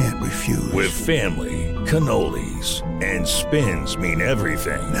offer he can't refuse. With family, cannolis, and spins mean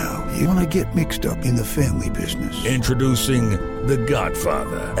everything. Now, you wanna get mixed up in the family business. Introducing The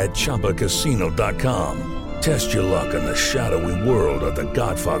Godfather at ChumbaCasino.com. Test your luck in the shadowy world of The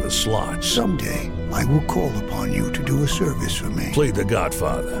Godfather slot. Someday, I will call upon you to do a service for me. Play The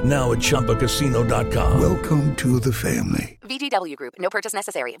Godfather, now at ChumbaCasino.com. Welcome to the family. VGW Group. No purchase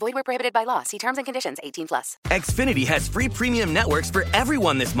necessary. Void where prohibited by law. See terms and conditions. 18+. Xfinity has free premium networks for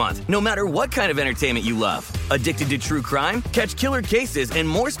everyone this month, no matter what kind of entertainment you love. Addicted to true crime? Catch killer cases and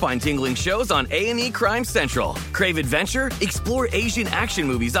more spine-tingling shows on A&E Crime Central. Crave adventure? Explore Asian action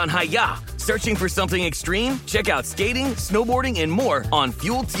movies on Hi-YAH. Searching for something extreme? Check out skating, snowboarding, and more on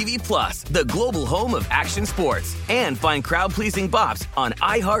Fuel TV Plus, the global home of action sports. And find crowd-pleasing bops on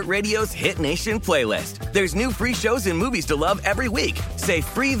iHeartRadio's Hit Nation playlist. There's new free shows and movies to love every week. Say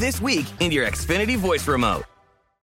free this week in your Xfinity voice remote.